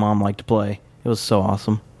things my mom liked to play. It was so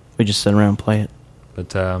awesome. We just sit around and play it. But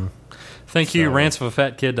thank you,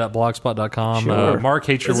 rantsofafatkid.blogspot.com. Sure. Mark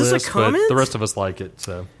hates your Is this a list, but comment? the rest of us like it.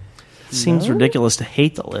 So Seems ridiculous to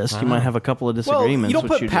hate the list. You might have a couple of disagreements. Well, you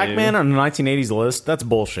don't put Pac-Man on a 1980s list. That's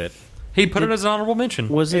bullshit. He put it as an honorable mention.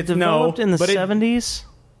 Was it developed in the 70s?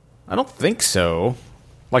 I don't think so.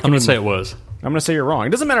 I'm going to say it was. I'm going to say you're wrong. It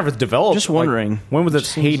doesn't matter if it's developed. Just wondering. When was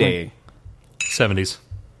its heyday? 70s.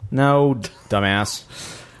 No, dumbass.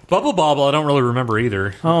 Bubble Bobble, I don't really remember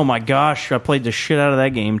either. Oh my gosh, I played the shit out of that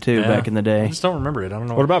game too back in the I day. just don't remember it. I don't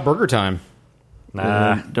know. What about Burger Time?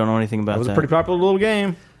 Nah. Don't know anything about That was that. a pretty popular little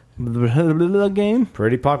game. Game?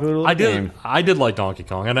 Pretty popular little game. I did like Donkey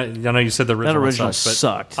Kong. I know you said the original, That original sucked, but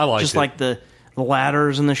sucked. I liked Just it. like the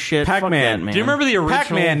ladders and the shit. Fuck Pac-Man. that, man. Do you remember the original?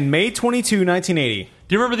 Pac-Man, May 22, 1980.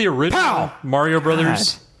 Do you remember the original Mario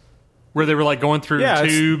Brothers? Where they were like going through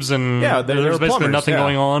tubes and they there were was basically plumbers, nothing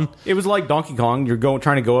going on. It was like Donkey Kong. You're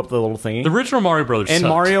trying to go up the little thingy. The original Mario Brothers and sucked.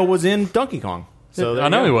 Mario was in Donkey Kong. So there I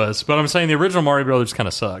you know go. he was, but I'm saying the original Mario Brothers kind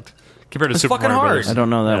of sucked compared to It's Super fucking Mario hard. Brothers. I don't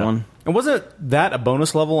know that one. And wasn't that a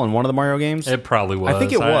bonus level on one of the Mario games? It probably was. I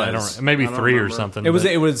think it I was. don't, maybe 3 or something. It was.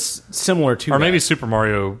 but- It was similar to, or maybe that. Super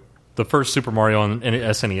Mario. The first Super Mario on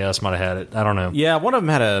SNES might have had it. I don't know. Yeah, one of them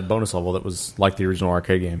had a bonus level that was like the original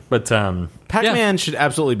arcade game. But Pac-Man should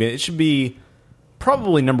absolutely be. It should be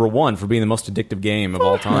probably number one for being the most addictive game of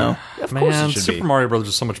all time. no. Of course Man, it should Super be. Mario Brothers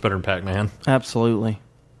is so much better than Pac-Man. Absolutely.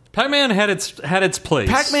 Pac-Man had its place.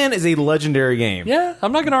 Pac-Man is a legendary game. Yeah,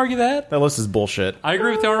 I'm not going to argue that. That list is bullshit. I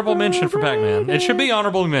agree with the honorable mention for Pac-Man. It should be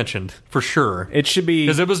honorably mentioned for sure. It should be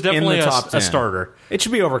because it was definitely in the top 10. a starter. It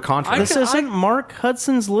should be overconfident. This isn't Mark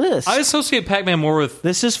Hudson's list. I associate Pac-Man more with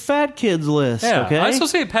This is Fat Kid's list, yeah. okay? I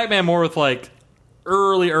associate Pac-Man more with like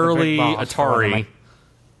early boss, Atari,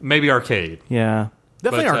 maybe arcade. Yeah.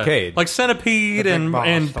 Definitely But, arcade. like Centipede and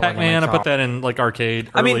Pac-Man. I put that in like arcade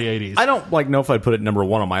early 80s. I don't know if I'd put it number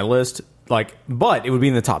one on my list, but it would be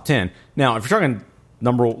in the top 10. Now, if you're talking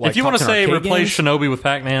number, if you want to say replace Shinobi with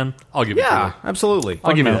Pac-Man, I'll give it to you. yeah, absolutely.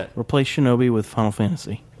 I'll give you that. Replace Shinobi with Final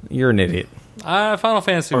Fantasy. You're an idiot. Final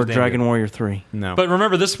Fantasy Or was damn Dragon good. Warrior 3. No. But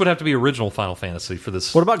remember, this would have to be original Final Fantasy for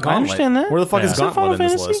this. What about Gauntlet? understand that. Where the fuck Yeah. is Is it Gauntlet in Final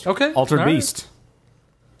this Fantasy? list? Okay. Altered All right. Beast.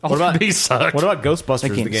 Altered Beast sucked. What about Ghostbusters,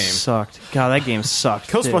 That game, the game? sucked. God, that game sucked.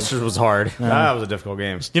 too. Ghostbusters was hard. That was a difficult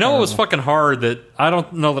game. You know what was fucking hard that I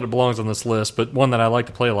don't know that it belongs on this list, but one that I liked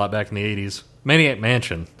to play a lot back in the 80s? Maniac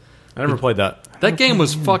Mansion. I never played that. That game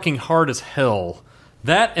was fucking hard as hell.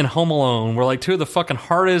 That and Home Alone were like two of the fucking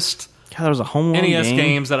hardest God, there was a Home Alone NES game.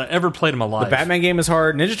 games that I ever played in my life. The Batman game is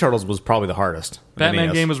hard. Ninja Turtles was probably the hardest. Batman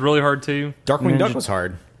NES. game was really hard too. Darkwing Duck Ninja- was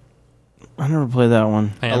hard. I never played that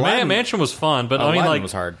one. Man, Aladdin- Maniac Mansion was fun, but I mean, Aladdin like,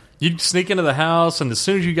 was hard. you'd sneak into the house, and as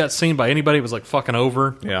soon as you got seen by anybody, it was like fucking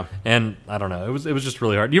over. Yeah. And I don't know, it was just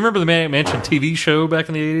really hard. Do you remember the Maniac Mansion TV show back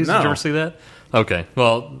in the 80s? No. Did you ever see that? Okay.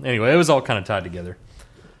 Well, anyway, it was all kind of tied together.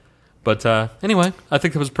 But anyway, I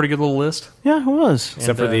think that was a pretty good little list. Yeah, it was.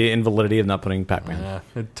 Except for the invalidity of not putting Pac-Man.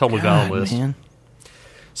 Yeah, a totally valid list. Man.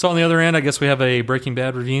 So on the other end, I guess we have a Breaking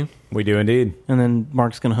Bad review. We do indeed. And then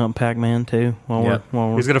Mark's going to hump Pac-Man, too. Yep. While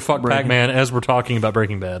we're He's going to fuck breaking. Pac-Man as we're talking about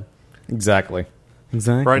Breaking Bad. Exactly.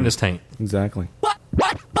 Right in his taint. Exactly.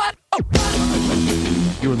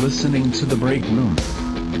 You're listening to The Break Room.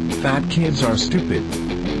 Fat kids are stupid.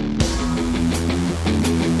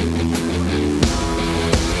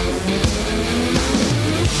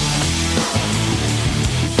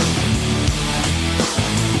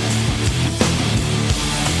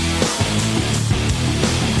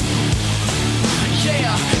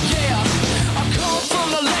 Yeah, I come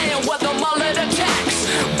from the land where the mullet attacks.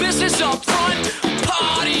 Business up front,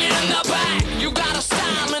 party in the back. You got a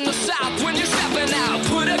style in the south when you're stepping out.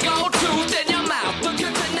 Put a gold tooth in your mouth. Look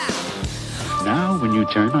at the now. Now, when you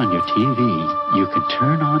turn on your TV, you can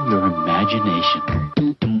turn on your imagination.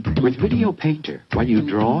 With Video Painter, what you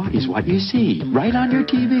draw is what you see right on your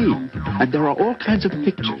TV. And there are all kinds of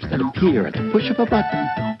pictures that appear at the push of a button.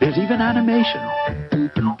 There's even animation.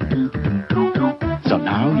 So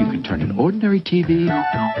now you can turn an ordinary TV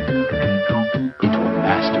into a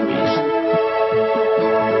masterpiece.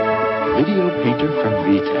 Video Painter from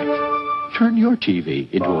VTech. Turn your TV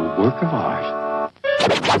into a work of art.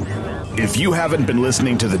 If you haven't been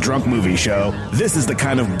listening to The Drunk Movie Show, this is the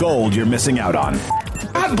kind of gold you're missing out on.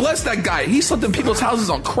 God bless that guy. He slept in people's houses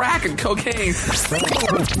on crack and cocaine.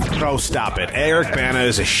 Oh, stop it. Eric Bana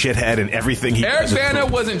is a shithead in everything he does. Eric Bana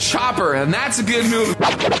was in Chopper, and that's a good movie.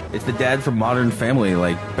 It's the dad from Modern Family,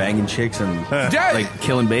 like banging chicks and like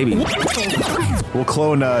killing babies. We'll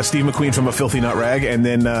clone Steve McQueen from A Filthy Nut Rag and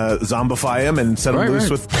then zombify him and set him loose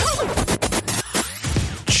with...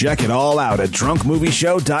 Check it all out at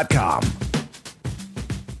drunkmovieshow.com.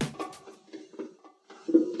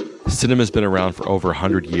 Cinema's been around for over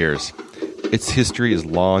 100 years. Its history is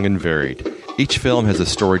long and varied. Each film has a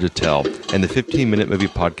story to tell, and the 15-Minute Movie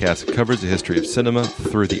Podcast covers the history of cinema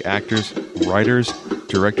through the actors, writers,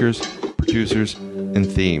 directors, producers,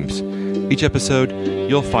 and themes. Each episode,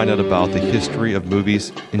 you'll find out about the history of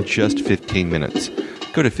movies in just 15 minutes.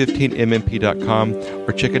 Go to 15mmp.com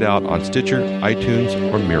or check it out on Stitcher, iTunes,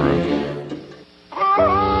 or Miro.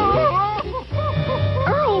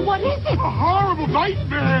 Earl, what is it? A horrible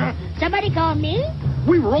nightmare! Somebody call me?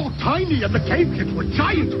 We were all tiny and the cave kids were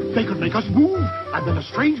giant. They could make us move. And then a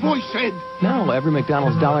strange voice said... Now, every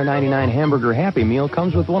McDonald's $1.99 hamburger Happy Meal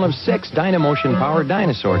comes with one of 6 Dynamotion-powered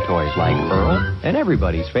dinosaur toys like Earl and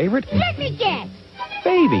everybody's favorite... Let me guess.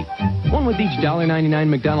 Baby. One with each $1.99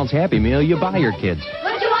 McDonald's Happy Meal you buy your kids.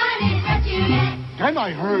 What you want is what you get. And I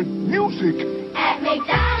heard music. At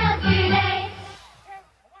McDonald's today.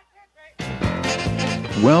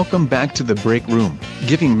 Welcome back to the break room,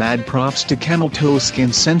 giving mad props to Camel Toe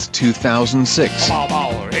Skin since 2006.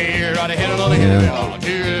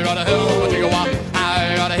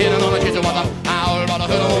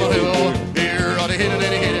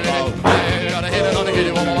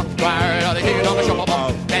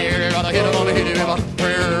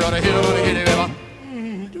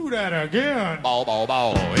 Do that again.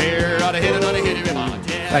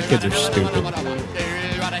 That kids are stupid.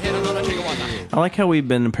 I like how we've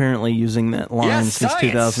been apparently using that line since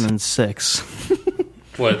 2006.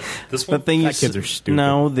 What? This one? The thing That kids are stupid.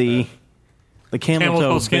 No, the camel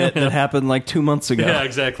toe skin, bit that happened like 2 months ago. Yeah,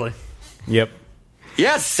 exactly. Yep.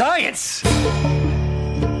 Yes, science!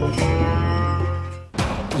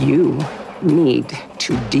 You need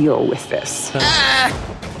to deal with this.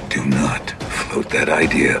 Do not float that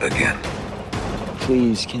idea again.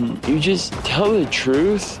 Please, can you just tell the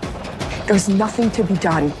truth? There's nothing to be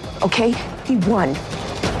done, okay? He won.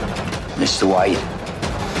 Mr. White,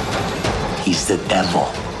 he's the devil.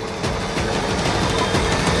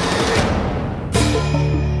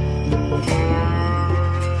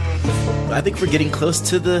 I think we're getting close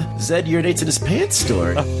to the Zed urinates in his pants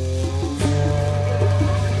story.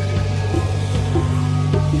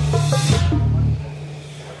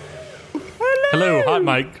 Hello, hot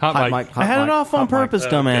mic. Hot mic. I had it off on purpose,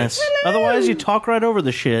 dumbass. Otherwise, you talk right over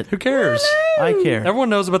the shit. Who cares? I care. Everyone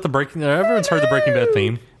knows about the Breaking... Everyone's heard the Breaking Bad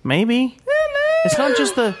theme. Maybe. It's not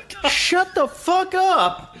just the shut the fuck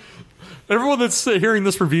up. Everyone that's hearing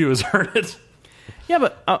this review has heard it. Yeah,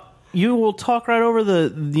 but you will talk right over the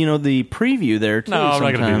the preview there too. No, I'm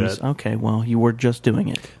not going to do that. Okay, well, you were just doing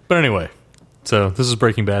it. But anyway, so this is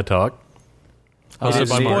Breaking Bad talk.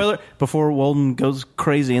 Spoiler before Walden goes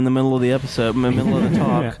crazy in the middle of the episode, in the middle of the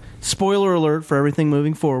talk. Yeah. Spoiler alert for everything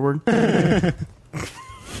moving forward. All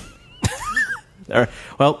right.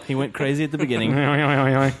 Well, he went crazy at the beginning.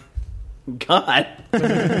 God.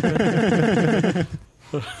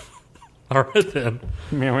 All right then.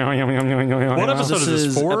 What episode is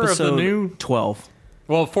this? 4 of the new 12.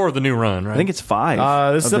 Well, 4 of the new run, right? I think it's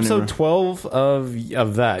 5. This is episode 12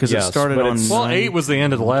 of that. Because it started on. Well, 8 was the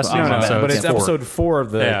end of the last season, but it's 4. episode 4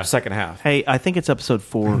 of the second half. Hey, I think it's episode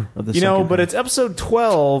 4 of the second half. But it's episode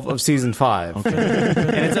 12 of season 5. Okay.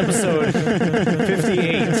 And it's episode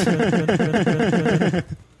 58.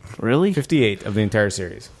 Really? 58 of the entire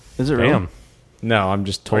series. Is it really? Damn. No, I'm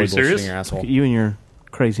just totally bullshitting your asshole. You and your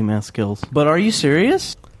crazy math skills. But are you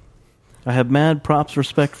serious? I have mad props,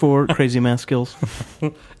 respect for crazy math skills.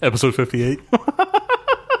 Episode 58.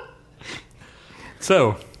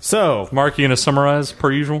 So, Mark, you going to summarize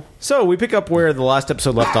per usual? So, we pick up where the last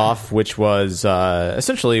episode left off, which was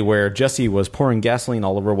essentially where Jesse was pouring gasoline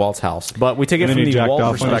all over Walt's house. But we take it from the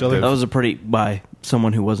Walt perspective. That was by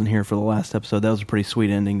someone who wasn't here for the last episode. That was a pretty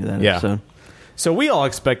sweet ending to that episode. So, we all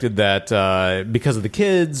expected that because of the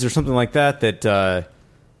kids or something like that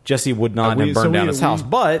Jesse would not have burned down his house.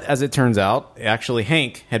 But, as it turns out, actually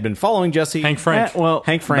Hank had been following Jesse. Hank Frank.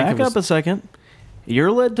 Hank Frank. Back up a second.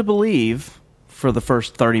 You're led to believe, for the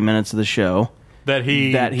first 30 minutes of the show, that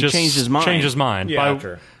he just changed his mind. Changed his mind. Yeah,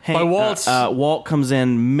 By Walt's... Walt comes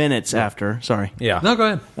in minutes after. Sorry. Yeah. No,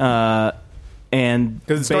 go ahead. And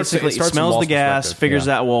basically smells the gas, figures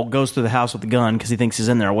out, goes through the house with the gun because he thinks he's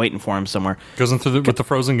in there waiting for him somewhere. Goes in through with the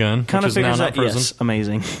frozen gun, kind which of is now figures not out, frozen. yes,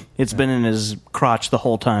 amazing. It's been in his crotch the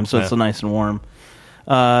whole time, so it's so nice and warm.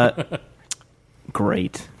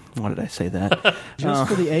 Great. Why did I say that? Just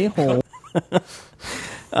for the a-hole.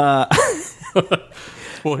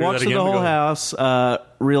 Walks through the whole house,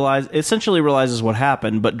 essentially realizes what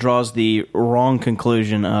happened, but draws the wrong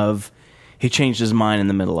conclusion of he changed his mind in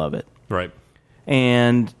the middle of it. Right.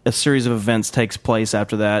 And a series of events takes place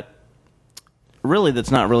after that. Really, that's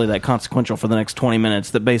not really that consequential for the next 20 minutes.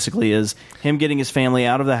 That basically is him getting his family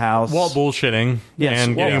out of the house. Walt bullshitting. Yes,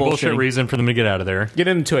 and Walt getting a bullshit bullshitting. reason for them to get out of there. Get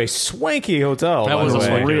into a swanky hotel. That by was the a way.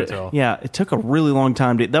 swanky hotel. Yeah, it took a really long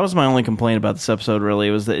time. That was my only complaint about this episode, really,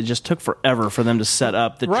 was that it just took forever for them to set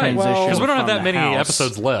up the transition. Because we don't have from that the many house.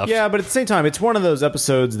 episodes left. Yeah, but at the same time, it's one of those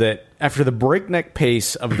episodes that, after the breakneck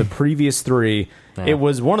pace of the previous three, it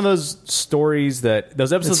was one of those stories that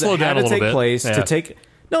those episodes that had to take place to take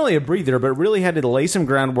not only a breather, but really had to lay some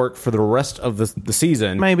groundwork for the rest of the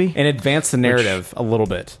season, maybe, and advance the narrative a little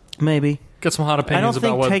bit. Maybe. Get some hot opinions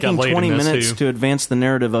about what got laid in this, I don't think taking 20 minutes to advance the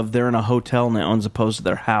narrative of they're in a hotel now as opposed to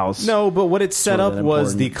their house. No, but what it set up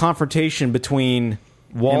was the confrontation between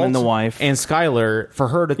Walt and the wife and Skylar for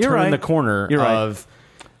her to turn the corner of...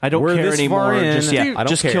 I don't We're care this anymore. far in, Just, I don't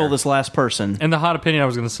just care. kill this last person. And the hot opinion I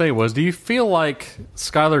was going to say was, do you feel like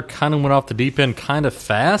Skylar kind of went off the deep end kind of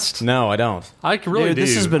fast? No, I don't. I really Dude, do.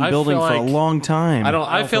 this has been building for a long time.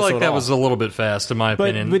 I feel like that was a little bit fast, in my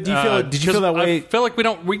opinion. But do you feel? Did you feel that way? I feel like we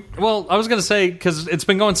don't. Well, I was going to say, because it's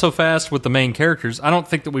been going so fast with the main characters, I don't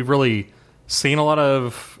think that we've really seen a lot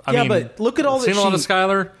of. But look at all that seen a lot of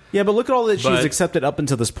Skylar. Yeah, but look at all that she's accepted up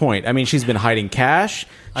until this point. I mean, she's been hiding cash.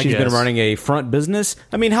 She's been running a front business.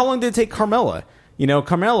 I mean, how long did it take Carmela? You know,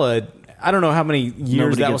 Carmela, I don't know how many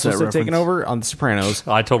years that was supposed to have taken over on The Sopranos.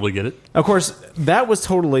 I totally get it. Of course, that was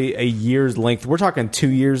totally a year's length. We're talking 2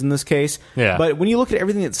 years in this case. Yeah. But when you look at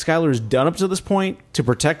everything that Skylar's done up to this point to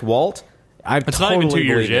protect Walt, It's totally not even 2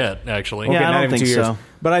 years believe it. yet, actually. Okay, Yeah, I not don't even think 2 years. so.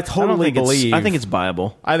 But I totally believe. I think it's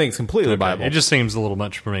viable. I think it's completely viable. It just seems a little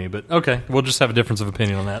much for me, but okay, we'll just have a difference of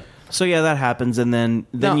opinion on that. So yeah, that happens, and then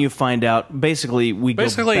you find out. Basically, go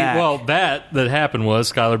back. Well, that happened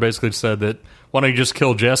was Skylar basically said that why don't you just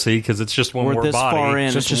kill Jesse because it's just one We're more this body. far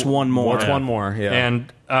in, it's just one more. It's one more, yeah.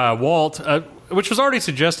 And Walt, which was already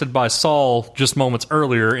suggested by Saul just moments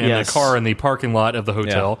earlier in the car in the parking lot of the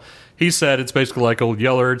hotel. Yeah. He said it's basically like Old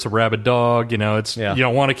Yeller. It's a rabid dog. You know, it's you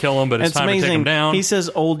don't want to kill him, but it's time amazing. to take him down. He says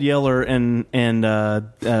Old Yeller, and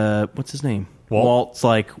what's his name? Walt's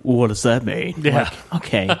like, what does that mean? Yeah. Like,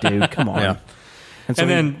 okay, dude, come on. Yeah. And so And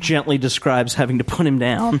he then- gently describes having to put him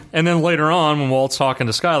down. And then later on, when Walt's talking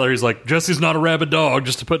to Skylar, he's like, Jesse's not a rabid dog,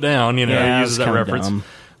 just to put down. You know, Yeah, he it's uses that kinda reference. dumb.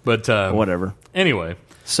 But whatever. Anyway.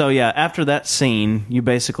 So yeah, after that scene, you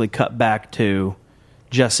basically cut back to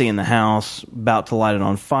Jesse in the house, about to light it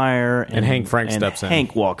on fire, And Hank Frank steps in.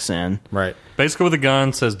 Hank walks in. Right. Basically with a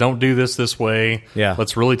gun, says, don't do this way. Yeah.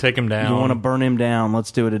 Let's really take him down. You want to burn him down?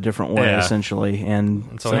 Let's do it a different way, Yeah. essentially.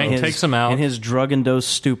 And so Hank takes him out. In his drug-induced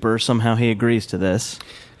stupor, somehow he agrees to this.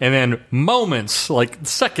 And then moments, like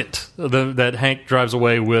second, that Hank drives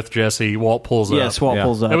away with Jesse, Walt pulls up. Yes, Walt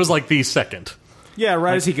pulls up. It was like the second. Yeah,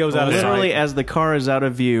 right as he goes out of sight. Literally, as the car is out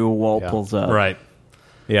of view, Walt pulls up. Right.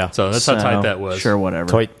 Yeah. So that's how tight that was. Sure, whatever.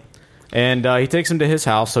 Tight. And he takes him to his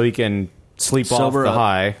house so he can sleep Sober off the up.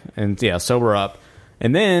 high and sober up.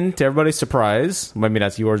 And then, to everybody's surprise, maybe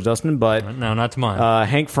that's yours, Dustin, but no, not to mine.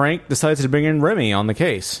 Hank Frank decides to bring in Remy on the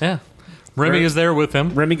case. Yeah, Remy is there with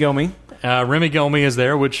him. Remy Gomi. Remy Gomi is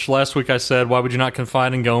there, which last week I said, why would you not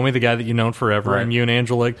confide in Gomi, the guy that you've known forever? Right. And you and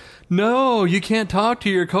Angela like, no, you can't talk to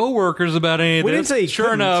your coworkers about any of We this. didn't say he sure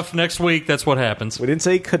couldn't. enough, next week that's what happens. We didn't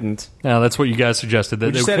say he couldn't. No, that's what you guys suggested. That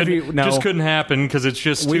We just it said if couldn't- you- no. just couldn't happen because it's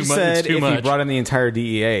just We too much. said It's too if much. he brought in the entire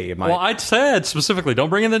DEA, it might. Well, I said specifically,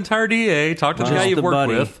 don't bring in the entire DA. Talk to the Just guy you've the worked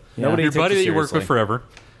buddy. with, Yeah. Nobody your takes buddy you that you worked with seriously. forever.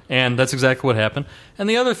 And that's exactly what happened. And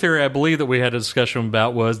the other theory I believe that we had a discussion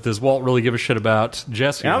about was, does Walt really give a shit about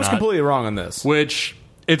Jesse? And or I was not? completely wrong on this. Which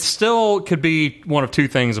it still could be one of two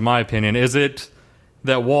things, in my opinion. Is it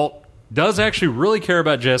that Walt does actually really care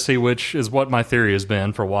about Jesse, which is what my theory has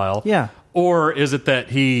been for a while? Yeah. Or is it that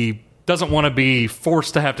he doesn't want to be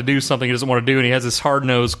forced to have to do something he doesn't want to do, and he has this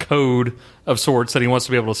hard-nosed code of sorts that he wants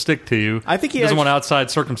to be able to stick to? I think he doesn't actu- want outside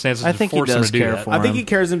circumstances I to think he force him does to do care that. for I think him. he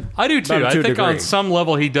cares him. I do too. about I to a think on degree. some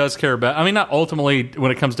level he does care about. I mean, not ultimately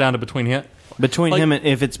when it comes down to between him. Between him,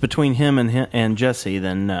 if it's between him and Jesse,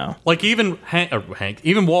 then no. Like even Hank,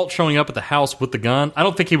 even Walt showing up at the house with the gun, I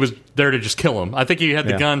don't think he was there to just kill him. I think he had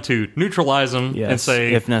the gun to neutralize him and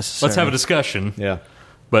say, if necessary. let's have a discussion. Yeah.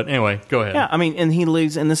 But anyway, go ahead. Yeah, I mean, and he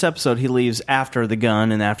leaves, in this episode, he leaves after the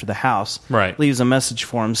gun and after the house. Right. Leaves a message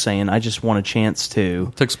for him saying, I just want a chance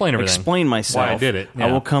to explain everything. Explain myself. Why I did it. I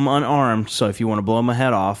will come unarmed, so if you want to blow my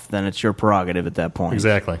head off, then it's your prerogative at that point.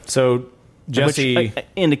 Exactly. So Jesse... Which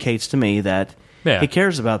indicates to me that he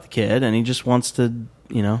cares about the kid, and he just wants to,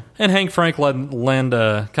 And Hank Frank kind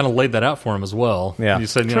of laid that out for him as well. Yeah. He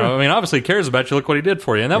said, obviously he cares about you. Look what he did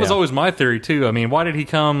for you. And that was always my theory, too. I mean, why did he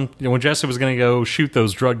come, when Jesse was going to go shoot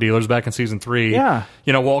those drug dealers back in season 3? Yeah.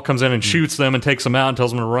 Walt comes in and shoots them and takes them out and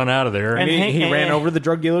tells them to run out of there. And he ran over the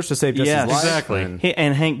drug dealers to save Jesse's life. Exactly.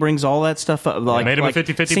 And Hank brings all that stuff up. Like, made him a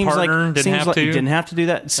 50-50 partner. Didn't have to. Didn't have to do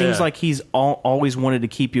that. It seems like he's always wanted to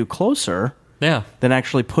keep you closer. Yeah. Than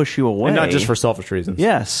actually push you away. And not just for selfish reasons.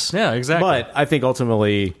 Yes. Yeah, exactly. But I think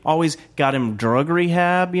ultimately... Always got him drug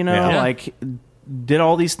rehab, like did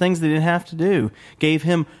all these things they didn't have to do. Gave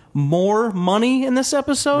him more money in this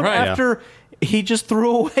episode after he just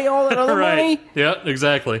threw away all that other money. Yeah,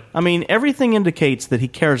 exactly. I mean, everything indicates that he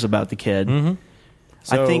cares about the kid. Mm-hmm.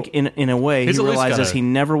 So I think in a way he realizes he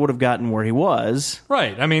never would have gotten where he was.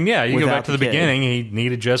 Right. I mean, you go back to the beginning. He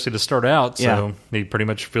needed Jesse to start out, so he pretty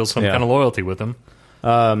much feels some kind of loyalty with him.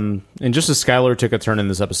 And just as Skylar took a turn in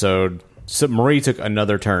this episode, Marie took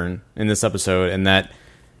another turn in this episode, and that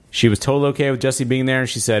she was totally okay with Jesse being there, and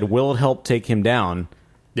she said, will it help take him down?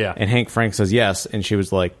 Yeah. And Hank Frank says yes, and she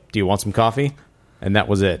was like, do you want some coffee? And that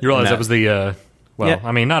was it. You realize that was the...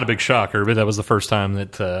 I mean, not a big shocker, but that was the first time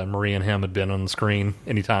that Marie and him had been on the screen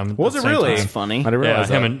anytime. Was it really? That's funny. I didn't realize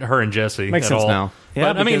him and her and Jesse. Makes sense now.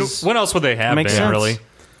 Yeah, but I mean, when else would they have been, sense. really?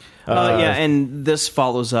 And this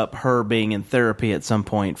follows up her being in therapy at some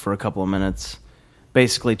point for a couple of minutes,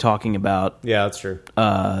 basically talking about... Yeah, that's true.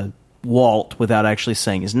 Walt without actually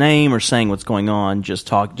saying his name or saying what's going on, just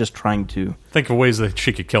trying to... Think of ways that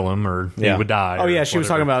she could kill him or he would die. Oh, yeah, she was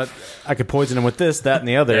talking about, I could poison him with this, that, and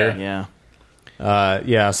the other. Yeah.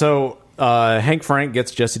 So Hank Frank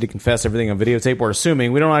gets Jesse to confess everything on videotape. We're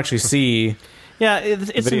assuming. We don't actually see... Yeah,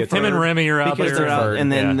 it's him and Remy are out there.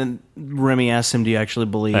 And then Remy asks him, do you actually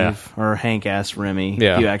believe? Or Hank asks Remy, do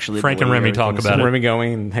you actually Frank believe? and Remy talk about it. Remy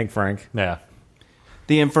going and Hank Frank. Yeah.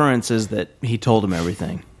 The inference is that he told him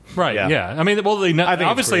everything. Right, yeah. I mean, well,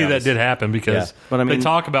 obviously that did happen because they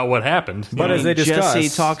talk about what happened. But as they discuss...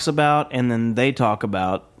 Jesse talks about, and then they talk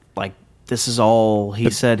about, like, this is all he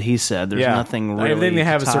said. There's nothing really everything they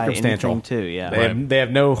have to is tie circumstantial. anything to, They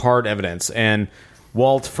have no hard evidence. And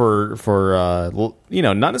Walt, for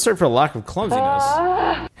not necessarily for a lack of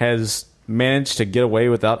clumsiness, has managed to get away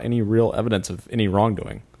without any real evidence of any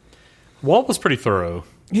wrongdoing. Walt was pretty thorough.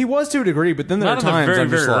 He was to a degree, but then there are times very, I'm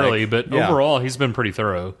just very like, early, but overall he's been pretty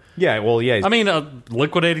thorough. Yeah, well, yeah. I mean,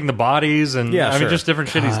 liquidating the bodies and I mean, just different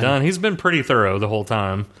shit he's done. He's been pretty thorough the whole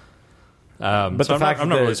time. But so the fact I'm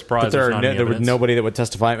not really surprised there was nobody that would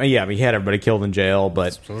testify. Yeah, I mean, he had everybody killed in jail,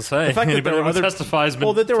 but the fact that there were testifies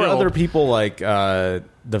that there were other people like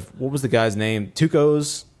what was the guy's name?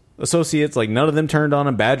 Tuco's associates. Like none of them turned on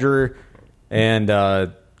him. Badger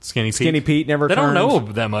and Skinny Pete never. They don't know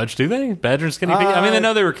that much, do they? Badger and Skinny Pete. I mean, they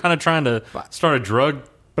know they were kind of trying to start a drug.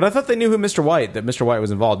 But I thought they knew who Mr. White was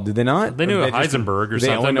involved. Did they not? They knew Heisenberg or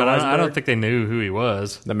something, but I don't think they knew who he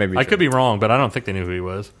was. That may be I could be wrong, but I don't think they knew who he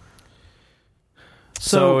was.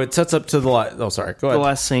 So it sets up to the last... Oh, sorry. Go ahead. The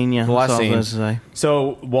last scene, yeah. The last scene.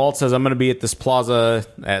 So Walt says, I'm going to be at this plaza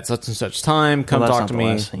at such and such time. Come talk to me.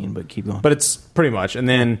 Last scene, but keep going. But it's pretty much. And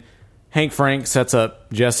then Hank Frank sets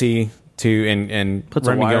up Jesse to... and puts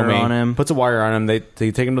a wire on him. Puts a wire on him. They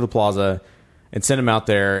take him to the plaza and send him out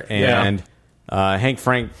there. And Hank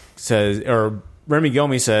Frank says... Or Remy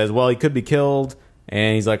Gomez says, well, he could be killed...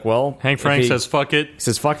 And he's like, well... Hank Frank says, fuck it. He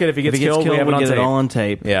says, fuck it. If he gets killed, we have it on tape. tape. It all on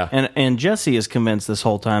tape. Yeah. And Jesse is convinced this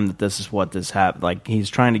whole time that this is what this happened. Like, he's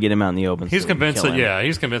trying to get him out in the open. He's convinced that,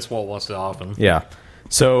 he's convinced Walt wants to off him. Yeah.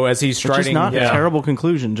 So as he's striding... Which is not a terrible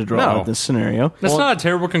conclusion to draw out this scenario. It's not a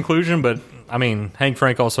terrible conclusion, but, I mean, Hank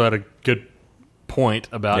Frank also had a good point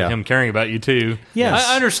about him caring about you, too. Yes.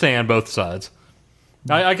 I understand both sides.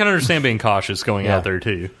 I can understand being cautious going out there,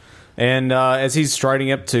 too. And as he's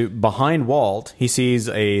striding up to behind Walt, he sees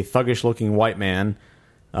a thuggish-looking white man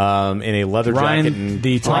in a leather jacket and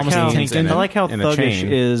I like how thuggish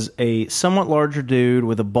is a somewhat larger dude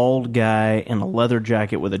with a bald guy and a leather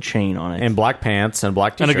jacket with a chain on it. And black pants and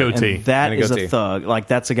black t-shirt. And a goatee. And that is a thug. Like,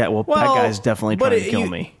 that's a guy... Well, that guy's definitely trying to kill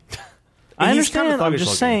me. I understand. I'm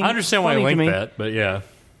just saying. I understand why you linked that, but yeah.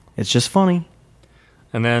 It's just funny.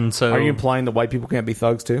 And then, so... Are you implying that white people can't be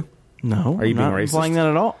thugs, too? No, Are you I'm being not racist? implying that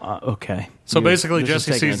at all. Okay. So basically, this is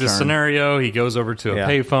Jesse taking sees a this turn. scenario. He goes over to a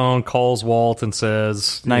payphone, calls Walt, and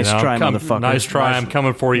says, Nice try, motherfucker. Nice try. I'm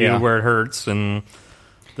coming for you Yeah. where it hurts. And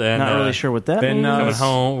then Not really sure what that means. Coming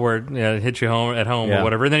home where it hits you home at home Yeah. or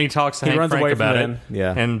whatever. And then he talks to He Hank runs Frank away from about it. them.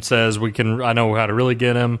 Yeah. And says, I know how to really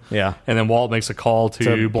get him. Yeah. And then Walt makes a call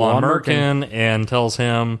to Blonde Merkin and tells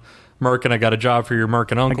him, Merkin, I got a job for your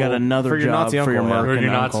Merkin uncle. I got another For your job Nazi for your uncle, yeah. Merkin Or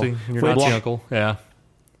your uncle. Nazi Which- uncle. Yeah.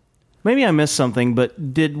 Maybe I missed something,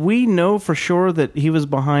 but did we know for sure that he was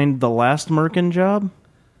behind the last Merkin job?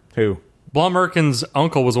 Who? Blonde Merkin's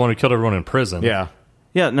uncle was the one who killed everyone in prison. Yeah.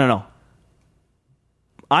 Yeah, no.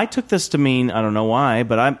 I took this to mean, I don't know why,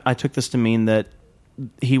 but I took this to mean that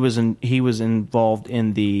he was involved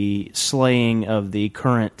in the slaying of the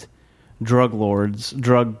current drug lords,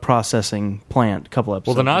 drug processing plant a couple episodes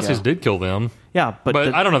Well, the Nazis ago. did kill them. Yeah, but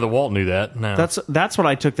I don't know that Walt knew that. No. That's what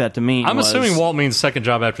I took that to mean. I'm was- assuming Walt means second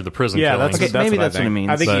job after the prison Yeah, killing. that's maybe what that's I what it think. means.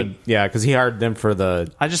 I think But- because he hired them for the.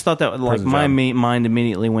 I just thought that like prison my job. mind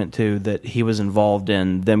immediately went to that he was involved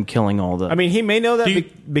in them killing all the. I mean, he may know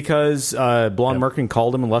that because Blonde Merkin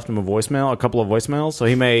called him and left him a couple of voicemails, so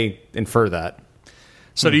he may infer that.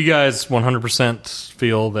 So do you guys 100%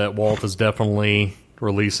 feel that Walt is definitely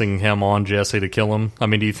releasing him on Jesse to kill him? I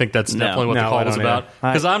mean, do you think that's definitely what the No, call I was don't about?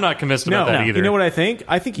 either. Because I'm not convinced about that either. You know what I think?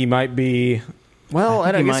 I think he might be. Well,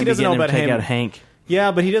 I think he guess might he be doesn't know getting him about to take him. out Hank.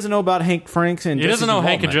 Yeah, but he doesn't know about Hank Franks and He doesn't Jesse's know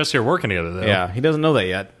Hank and involvement. Jesse are working together, though. Yeah, he doesn't know that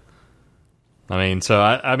yet. I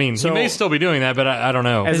mean, he may still be doing that, but I don't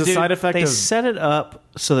know. As a side effect they of set it up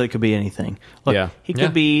so that it could be anything. Look, Yeah. he could Yeah.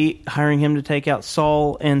 be hiring him to take out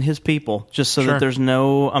Saul and his people, just so Sure. that there's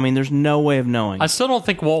no way of knowing. I still don't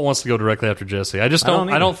think Walt wants to go directly after Jesse. I just I don't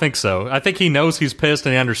don't. I don't think so. I think he knows he's pissed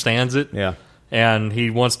and he understands it. Yeah. And he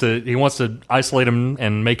wants to isolate him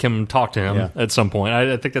and make him talk to him Yeah. at some point.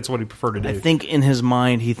 I think that's what he preferred to do. I think in his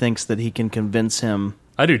mind he thinks that he can convince him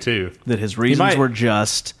I do too. that his reasons might- were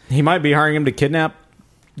just. He might be hiring him to kidnap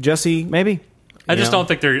Jesse. Maybe I just know?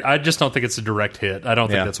 don't think I just don't think it's a direct hit. I don't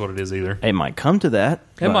think Yeah. that's what it is either. it might come to that.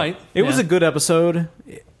 It might. It was Yeah. a good episode.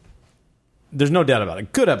 There's no doubt about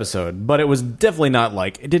it. Good episode, but it was definitely not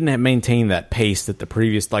like it didn't maintain that pace that the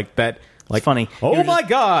previous like that. Like It's funny. Oh You were my just-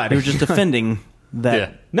 god! You were just defending that. Yeah.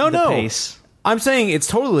 No. Pace. I'm saying it's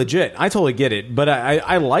totally legit. I totally get it, but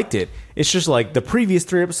I liked it. It's just like the previous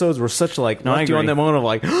 3 episodes were such like No, I left you on agree. that moment of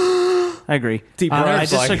like I agree. Deep I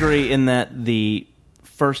breaths, like- disagree in that the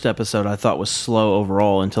first episode I thought was slow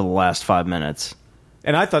overall until the last 5 minutes.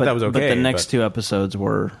 and I thought that was okay. But the next 2 episodes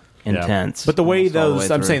were intense. But the way almost all the those,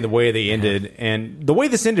 way I'm through. saying the way they ended, and the way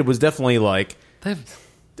this ended was definitely like. I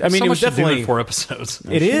mean, so it was much to do definitely in 4 episodes.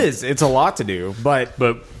 It is. It's a lot to do, but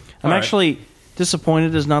I'm I'm right. actually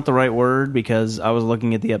disappointed is not the right word because I was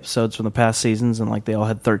looking at the episodes from the past seasons and like they all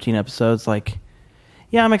had 13 episodes. Like,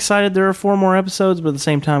 yeah, I'm excited there are 4 more episodes, but at the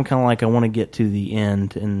same time, kind of like I want to get to the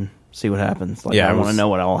end and see what happens. Like, Yeah, I it want to was- know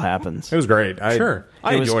what all happens. it was great. I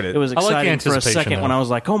enjoyed it. It was I like the exciting for a anticipation, second though. when I was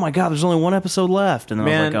like, oh my god, there's only 1 episode left, and then I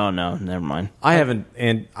Man. was like, oh no, never mind. I haven't,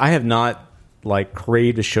 and I have not like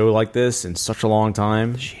craved a show like this in such a long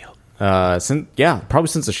time. Shield. Probably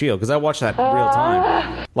since The Shield, because I watched that in real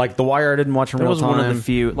time. Like The Wire, I didn't watch in That real was time. one of the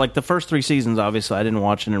few, like the first 3 seasons. Obviously, I didn't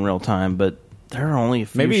watch it in real time, but there are only a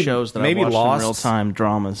few Maybe- shows that maybe I watched Lost. in real time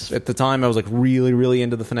dramas. At the time, I was like really, really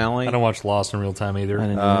into the finale. I don't watch Lost in real time either. I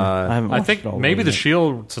didn't either. I haven't I watched think it all maybe yet. The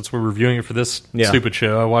Shield, since we're reviewing it for this Yeah. stupid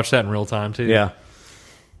show, I watched that in real time too. Yeah,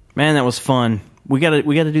 Man, that was fun. We got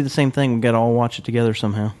to do the same thing. We got to all watch it together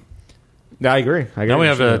somehow. I agree. Now we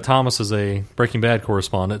have Thomas as a Breaking Bad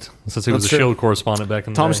correspondent, since he was That's a true. Shield correspondent back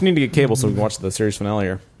in the Thomas, day. you need to get cable so we can watch the series finale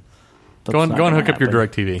here. That's Go on, not go and gonna hook up your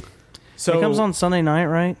happen. DirecTV. So It comes on Sunday night,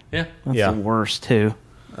 right? Yeah. That's Yeah. the worst too.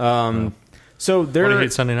 So Why do you there,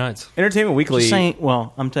 hate Sunday nights? Entertainment Weekly. Just saying.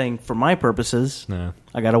 Well, I'm saying for my purposes, No.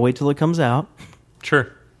 I got to wait till it comes out. Sure.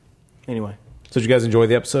 Anyway, So did you guys enjoy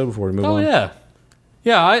the episode before we move Oh on? yeah,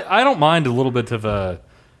 yeah. I don't mind a little bit of a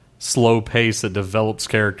slow pace that develops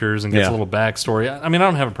characters and gets Yeah. a little backstory. I mean, I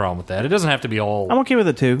don't have a problem with that. It doesn't have to be all. I'm okay with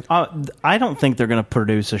it too. I don't think they're going to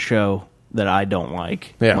produce a show that I don't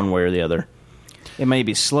like one way or the other. It may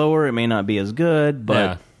be slower, it may not be as good, but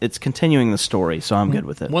Yeah. it's continuing the story, so I'm good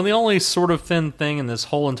with it. Well, the only sort of thin thing in this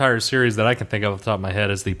whole entire series that I can think of off the top of my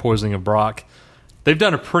head is the poisoning of Brock. They've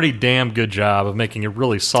done a pretty damn good job of making a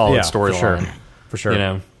really solid Yeah, for storyline. sure. For sure. You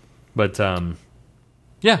know, but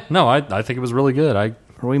yeah, no, I think it was really good.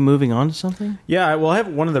 Are we moving on to something? Yeah, well, I have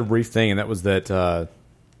one other brief thing, and that was that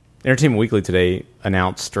Entertainment Weekly today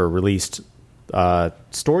announced or released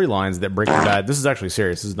storylines that Breaking Bad. This is actually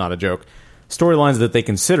serious. This is not a joke. Storylines that they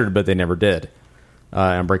considered, but they never did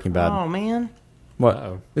on Breaking Bad. Oh man.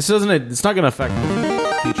 What? This doesn't. It's not going to affect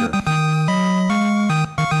the future.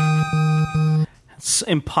 It's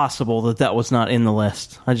impossible that was not in the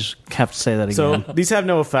list. I just have to say that again. So these have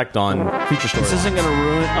no effect on future stories. This isn't going to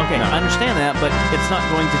ruin... Okay, I understand that, but it's not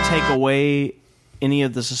going to take away any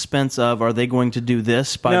of the suspense of, are they going to do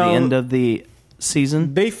this by the end of the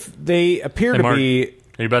season? They appear to Mark, be...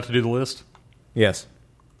 Are you about to do the list? Yes.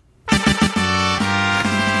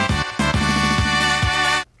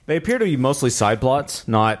 They appear to be mostly side plots,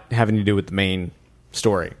 not having to do with the main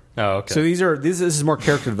story. Oh, okay. So this is more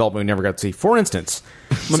character development we never got to see. For instance,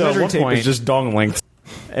 My measuring tape is just dong length.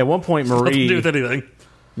 At one point, Nothing to do Marie with anything.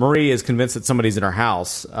 is convinced that somebody's in her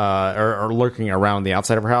house or lurking around the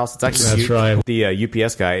outside of her house. It's actually the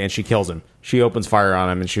UPS guy, and she kills him. She opens fire on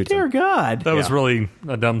him and shoots him. Dear God. That was really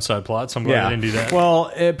a dumb side plot, so I'm glad I didn't do that.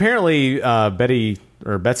 Well, apparently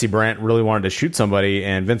Betsy Brandt really wanted to shoot somebody,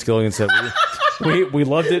 and Vince Gilligan said, we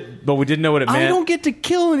loved it, but we didn't know what it meant. I don't get to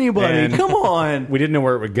kill anybody. And Come on. We didn't know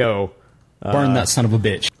where it would go. Burn that son of a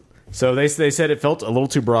bitch. So they said it felt a little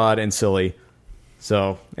too broad and silly.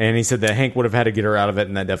 So, and he said that Hank would have had to get her out of it,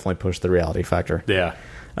 and that definitely pushed the reality factor. Yeah.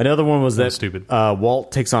 Another one was that stupid.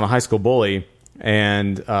 Walt takes on a high school bully,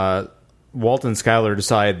 and Walt and Skyler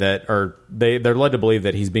decide that, or they're led to believe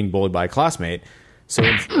that he's being bullied by a classmate. So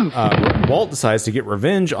Walt decides to get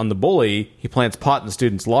revenge on the bully. He plants pot in the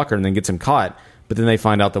student's locker and then gets him caught. But then they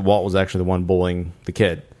find out that Walt was actually the one bullying the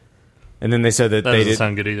kid. And then they said that doesn't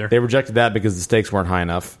sound good either. They rejected that because the stakes weren't high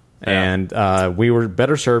enough. Yeah. And we were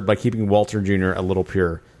better served by keeping Walter Jr. a little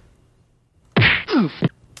pure.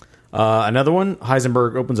 Another one,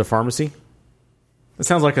 Heisenberg opens a pharmacy. It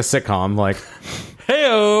sounds like a sitcom. Like,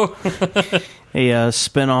 hey-o! A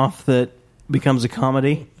spin-off that becomes a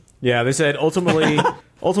comedy. Yeah, they said ultimately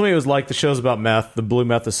it was like the shows about meth. The blue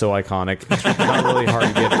meth is so iconic. It's not really hard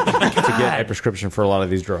to get a prescription for a lot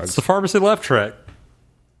of these drugs. It's the pharmacy laugh track.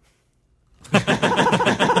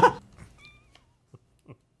 I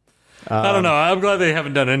don't know. I'm glad they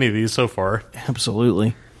haven't done any of these so far.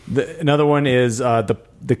 Absolutely. Another one is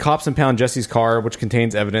the cops impound Jesse's car, which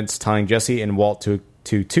contains evidence tying Jesse and Walt to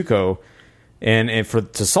Tuco. And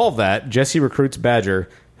to solve that, Jesse recruits Badger,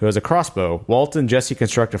 who has a crossbow. Walt and Jesse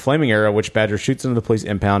construct a flaming arrow, which Badger shoots into the police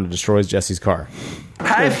impound and destroys Jesse's car.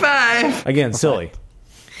 High five! Again, silly.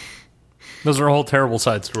 Those are all terrible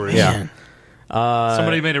side stories. Yeah.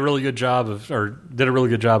 Somebody did a really good job of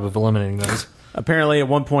eliminating those. Apparently, at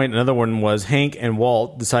one point, another one was Hank and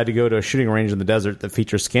Walt decide to go to a shooting range in the desert that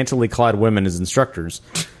features scantily clad women as instructors.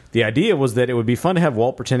 The idea was that it would be fun to have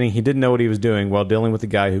Walt pretending he didn't know what he was doing while dealing with a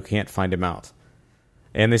guy who can't find him out.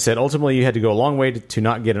 And they said, ultimately, you had to go a long way to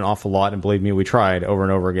not get an awful lot, and believe me, we tried over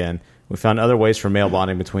and over again. We found other ways for male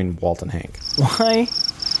bonding between Walt and Hank.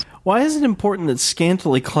 Why is it important that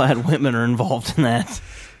scantily clad women are involved in that?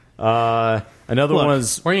 Another one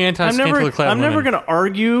was... Why are you anti-scantily clad women? I'm never going to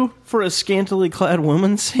argue for a scantily clad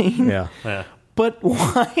woman scene. Yeah. But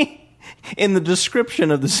why, in the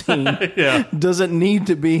description of the scene, does it need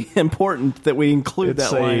to be important that we include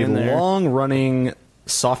that line in there? It's a long-running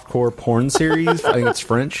softcore porn series. I think it's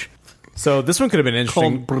French. So this one could have been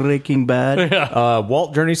interesting. Called Breaking Bad.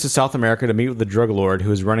 Walt journeys to South America to meet with the drug lord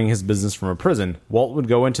who is running his business from a prison. Walt would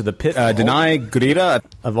go into the pit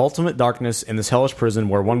of ultimate darkness in this hellish prison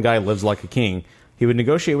where one guy lives like a king. He would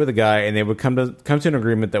negotiate with a guy, and they would come to an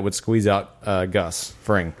agreement that would squeeze out Gus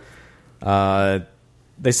Fring.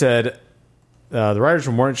 They said the writers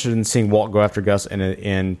were more interested in seeing Walt go after Gus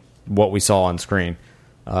in what we saw on screen.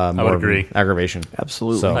 I would agree. Aggravation.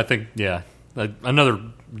 Absolutely. So, I think, another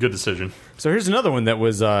good decision. So here's another one that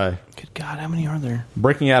was... Good God, how many are there?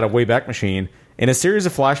 Breaking out a Wayback Machine. In a series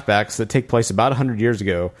of flashbacks that take place about 100 years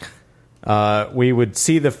ago, we would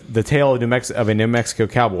see the tale of a New Mexico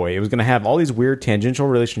cowboy. It was going to have all these weird tangential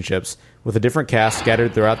relationships with a different cast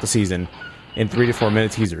scattered throughout the season in 3 to 4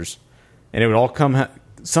 minute teasers. And it would all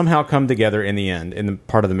somehow come together in the end as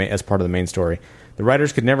part of the main story. The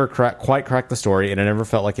writers could never quite crack the story, and it never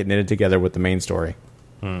felt like it knitted together with the main story.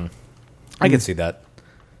 I can see that.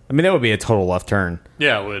 I mean, that would be a total left turn.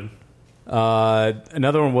 Yeah, it would.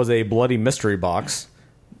 Another one was a bloody mystery box.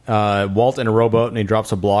 Walt in a rowboat, and he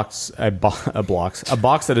drops a box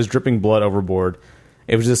that is dripping blood overboard.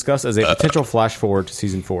 It was discussed as a potential flash forward to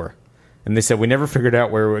season 4. And they said, we never figured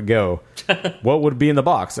out where it would go. What would be in the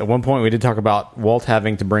box? At one point, we did talk about Walt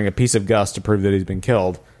having to bring a piece of Gus to prove that he's been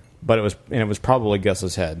killed, but it was probably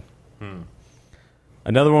Gus's head.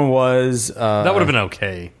 Another one was... that would have been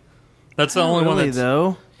okay. That's the only one that's...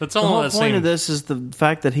 though. That's the whole point of this is the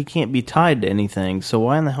fact that he can't be tied to anything, so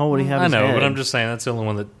why in the hell would he have his head? But I'm just saying that's the only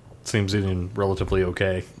one that seems even relatively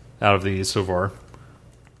okay out of these so far.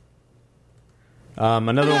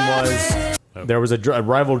 Another one was... There was a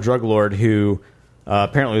rival drug lord who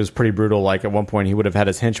apparently was pretty brutal. Like, at one point, he would have had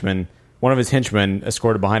his henchmen one of his henchmen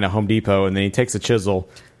escorted behind a Home Depot, and then he takes a chisel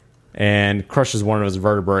and crushes one of his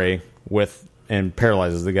vertebrae and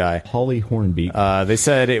paralyzes the guy. Holly Hornbeak. They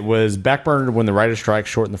said it was backburnered when the writer's strike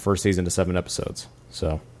shortened the first season to 7 episodes.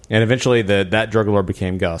 So, and eventually that drug lord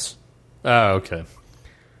became Gus. Oh, okay.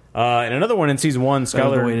 And another one in season 1,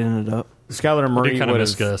 the way it ended up. Skylar and Marie I do kind of would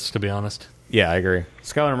miss have. Gus, to be honest. Yeah, I agree.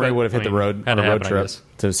 Skylar and Marie would have hit the road had on to a road happen, I trip guess.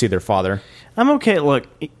 to see their father. I'm okay. Look,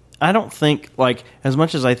 I don't think, like, as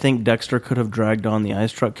much as I think Dexter could have dragged on the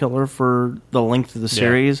ice truck killer for the length of the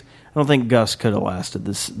series, I don't think Gus could have lasted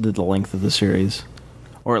the length of the series.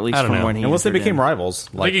 Or at least I don't from know. when he Unless they entered became in. rivals.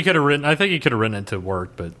 I think he could have written it to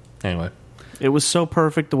work, but anyway. It was so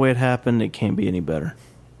perfect the way it happened, it can't be any better.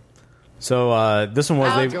 So this one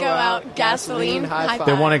was Go out, gasoline, high five.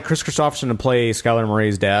 they wanted Chris Christopherson to play Skylar and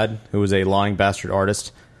Marie's dad, who was a lying bastard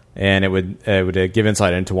artist, and it would give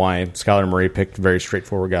insight into why Skylar and Marie picked very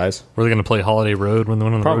straightforward guys. Were they going to play Holiday Road when they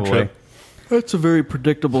went on the road Probably. trip? That's a very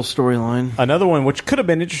predictable storyline. Another one, which could have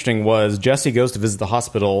been interesting, was Jesse goes to visit the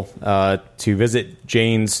hospital to visit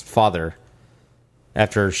Jane's father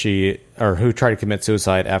who tried to commit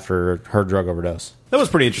suicide after her drug overdose. That was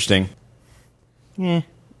pretty interesting. Yeah.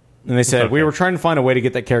 And they said, we were trying to find a way to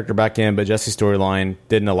get that character back in, but Jesse's storyline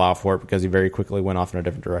didn't allow for it because he very quickly went off in a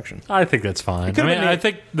different direction. I think that's fine. I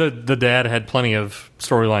think the dad had plenty of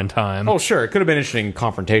storyline time. Oh, sure. It could have been an interesting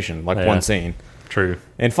confrontation, like one scene. True.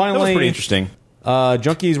 And finally, That was pretty interesting.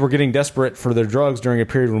 Junkies were getting desperate for their drugs during a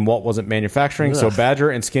period when Walt wasn't manufacturing, so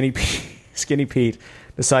Badger and Skinny Pete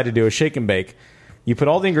decided to do a shake and bake. You put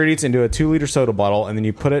all the ingredients into a 2-liter soda bottle, and then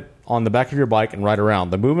you put it on the back of your bike and ride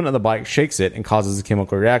around. The movement of the bike shakes it and causes a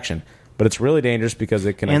chemical reaction. But it's really dangerous because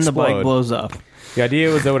it can explode. And the bike blows up. The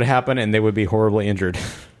idea was that would happen, and they would be horribly injured.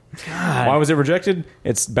 God. Why was it rejected?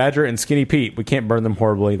 It's Badger and Skinny Pete. We can't burn them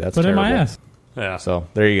horribly. That's Put it in terrible. my ass. Yeah. So,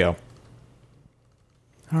 there you go.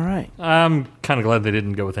 All right. I'm kind of glad they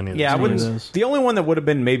didn't go with any of Yeah, I those. wouldn't. The only one that would have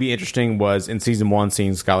been maybe interesting was in season 1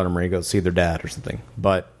 seeing Skylar and Marie go see their dad or something.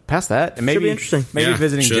 But past that, and maybe Should be interesting. Maybe Yeah,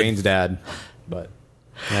 visiting should. Jane's dad. But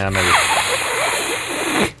yeah,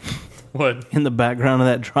 maybe. What? In the background of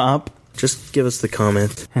that drop. Just give us the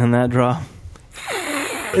comment. And that drop.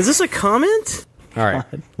 Is this a comment? All right.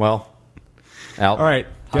 Well, out. All right.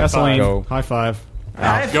 High Gasoline. five. Go. High five.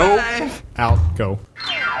 Out. High Go. five. Out. Go.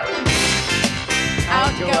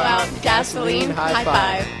 Out, go out, gasoline, high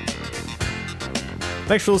five.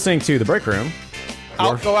 Thanks for listening to The Break Room. Out,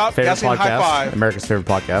 Your go out, favorite gasoline, high podcast, five. America's favorite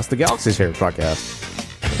podcast, the galaxy's favorite podcast.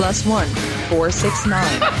 +1 469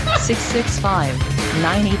 665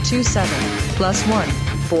 9827 +1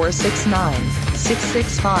 469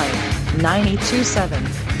 665 9827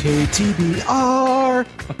 KTBR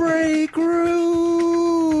Break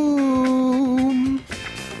Room.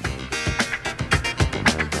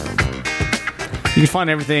 You can find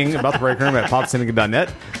everything about The Break Room at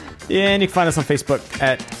popsyndicate.net. And you can find us on Facebook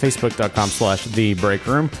at facebook.com/The Break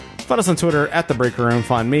Room. Find us on Twitter at The Break Room.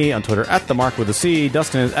 Find me on Twitter at The Mark with a C.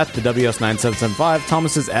 Dustin is at the WS9775.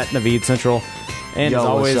 Thomas is at Naveed Central. And Yo, as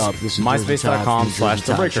always, what's up? This is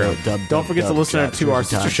myspace.com/The Break Room. Don't forget to listen to our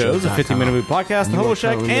sister shows, the 15-Minute Movie Podcast, The Hobo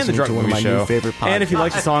Shack, and the Drunk Movie Show. And if you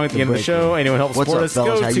like the song at the end of the show and you want to help support us,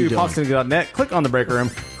 go to popsyndicate.net, click on The Break Room,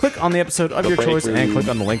 click on the episode of your choice, and click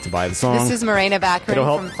on the link to buy the song. This is Morena It'll Backroom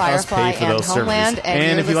help from us Firefly pay for and those Homeland. services.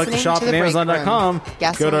 And you're if you like to listening shop to at The Break Amazon.com, Room.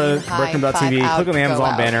 go to Gasoline, breakroom.tv, high click on the five, Amazon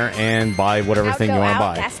out, banner, and buy whatever thing you want to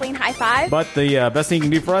buy. Gasoline high five. But the best thing you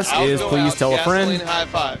can do for us is please tell a friend,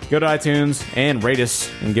 go to iTunes, and rate us,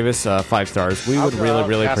 and give us 5 stars. We would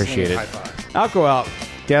really appreciate it. Out, go out,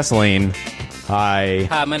 gasoline. Hi.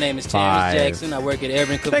 Hi, my name is Terrence Jackson. I work at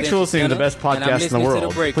Everett Convention Thanks for listening to the best Center, and I'm podcast in the listening to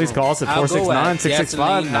world. Break Please Room. call us at I'll go out,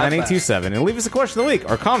 469-665-9827 and leave us a question of the week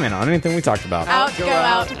or comment on anything we talked about. Out, go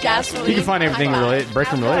out, gasoline. You can find everything related,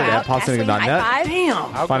 Breakroom related at popsyndicate.net.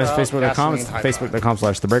 Damn. Find us at facebook.com. It's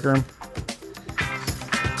facebook.com/The Break Room.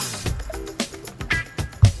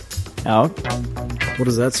 Out. What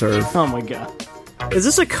does that serve? Oh my god. Is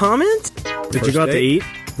this a comment? Did you go out to eat?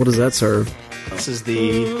 What does that serve? This is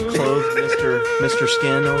the clothed Mr.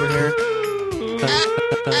 Skin over here.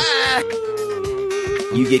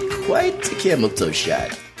 You get quite a camel toe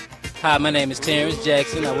shot. Hi, my name is Terrence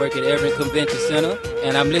Jackson. I work at Everett Convention Center,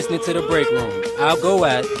 and I'm listening to The Break Room. I'll go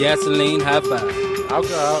out, gasoline, high five. I'll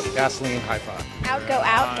go out, gasoline, high five. Out, go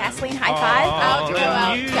out, gasoline high five. Out, go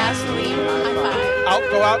out, gasoline, high five. Out,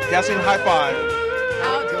 go out, gasoline, high five.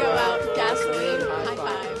 Out, go out, gasoline, high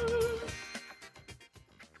five.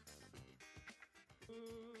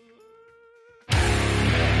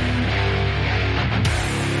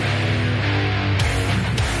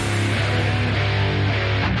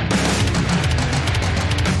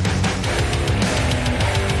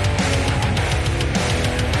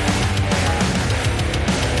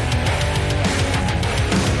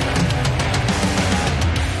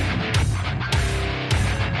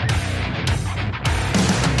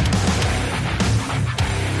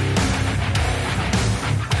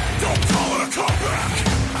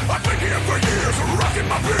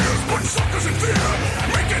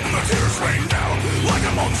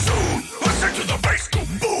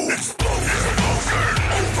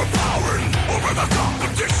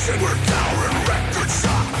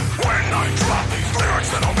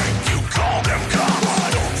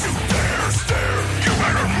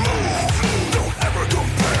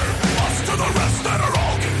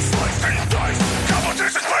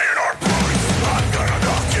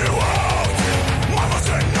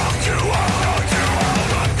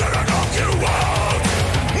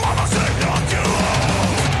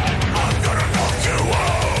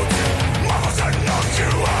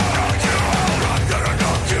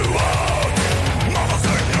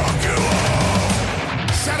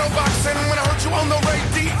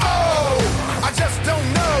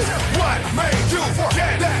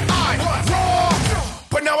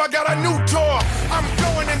 got a new tour. I'm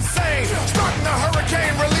going insane. Starting a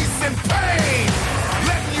hurricane, releasing pain.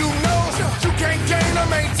 Letting you know you can't gain or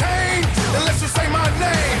maintain unless you say my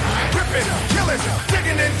name. Ripping, killing,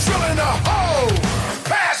 digging and drilling a hole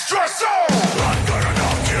past your soul. I'm gonna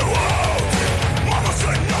knock you out. Mama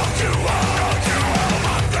said knock you out.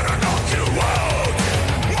 I'm gonna knock you out.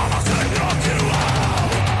 Mama said knock you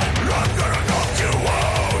out. I'm gonna knock you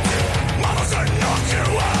out. Mama said knock you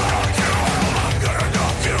out. I'm gonna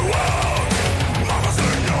knock you out. Mama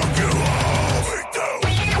said knock you out.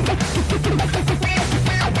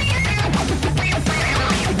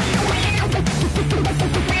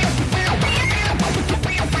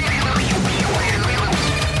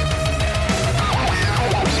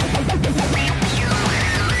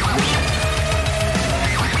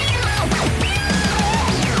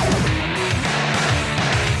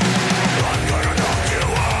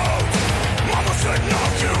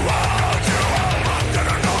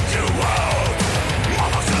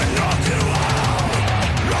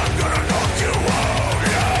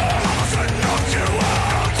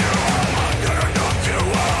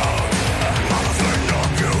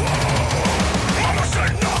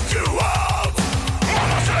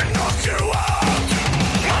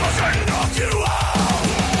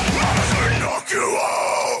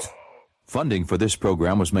 Funding for this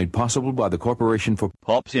program was made possible by the Corporation for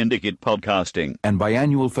Pop Syndicate Podcasting and by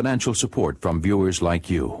annual financial support from viewers like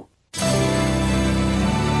you.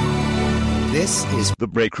 This is The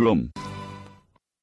Break Room.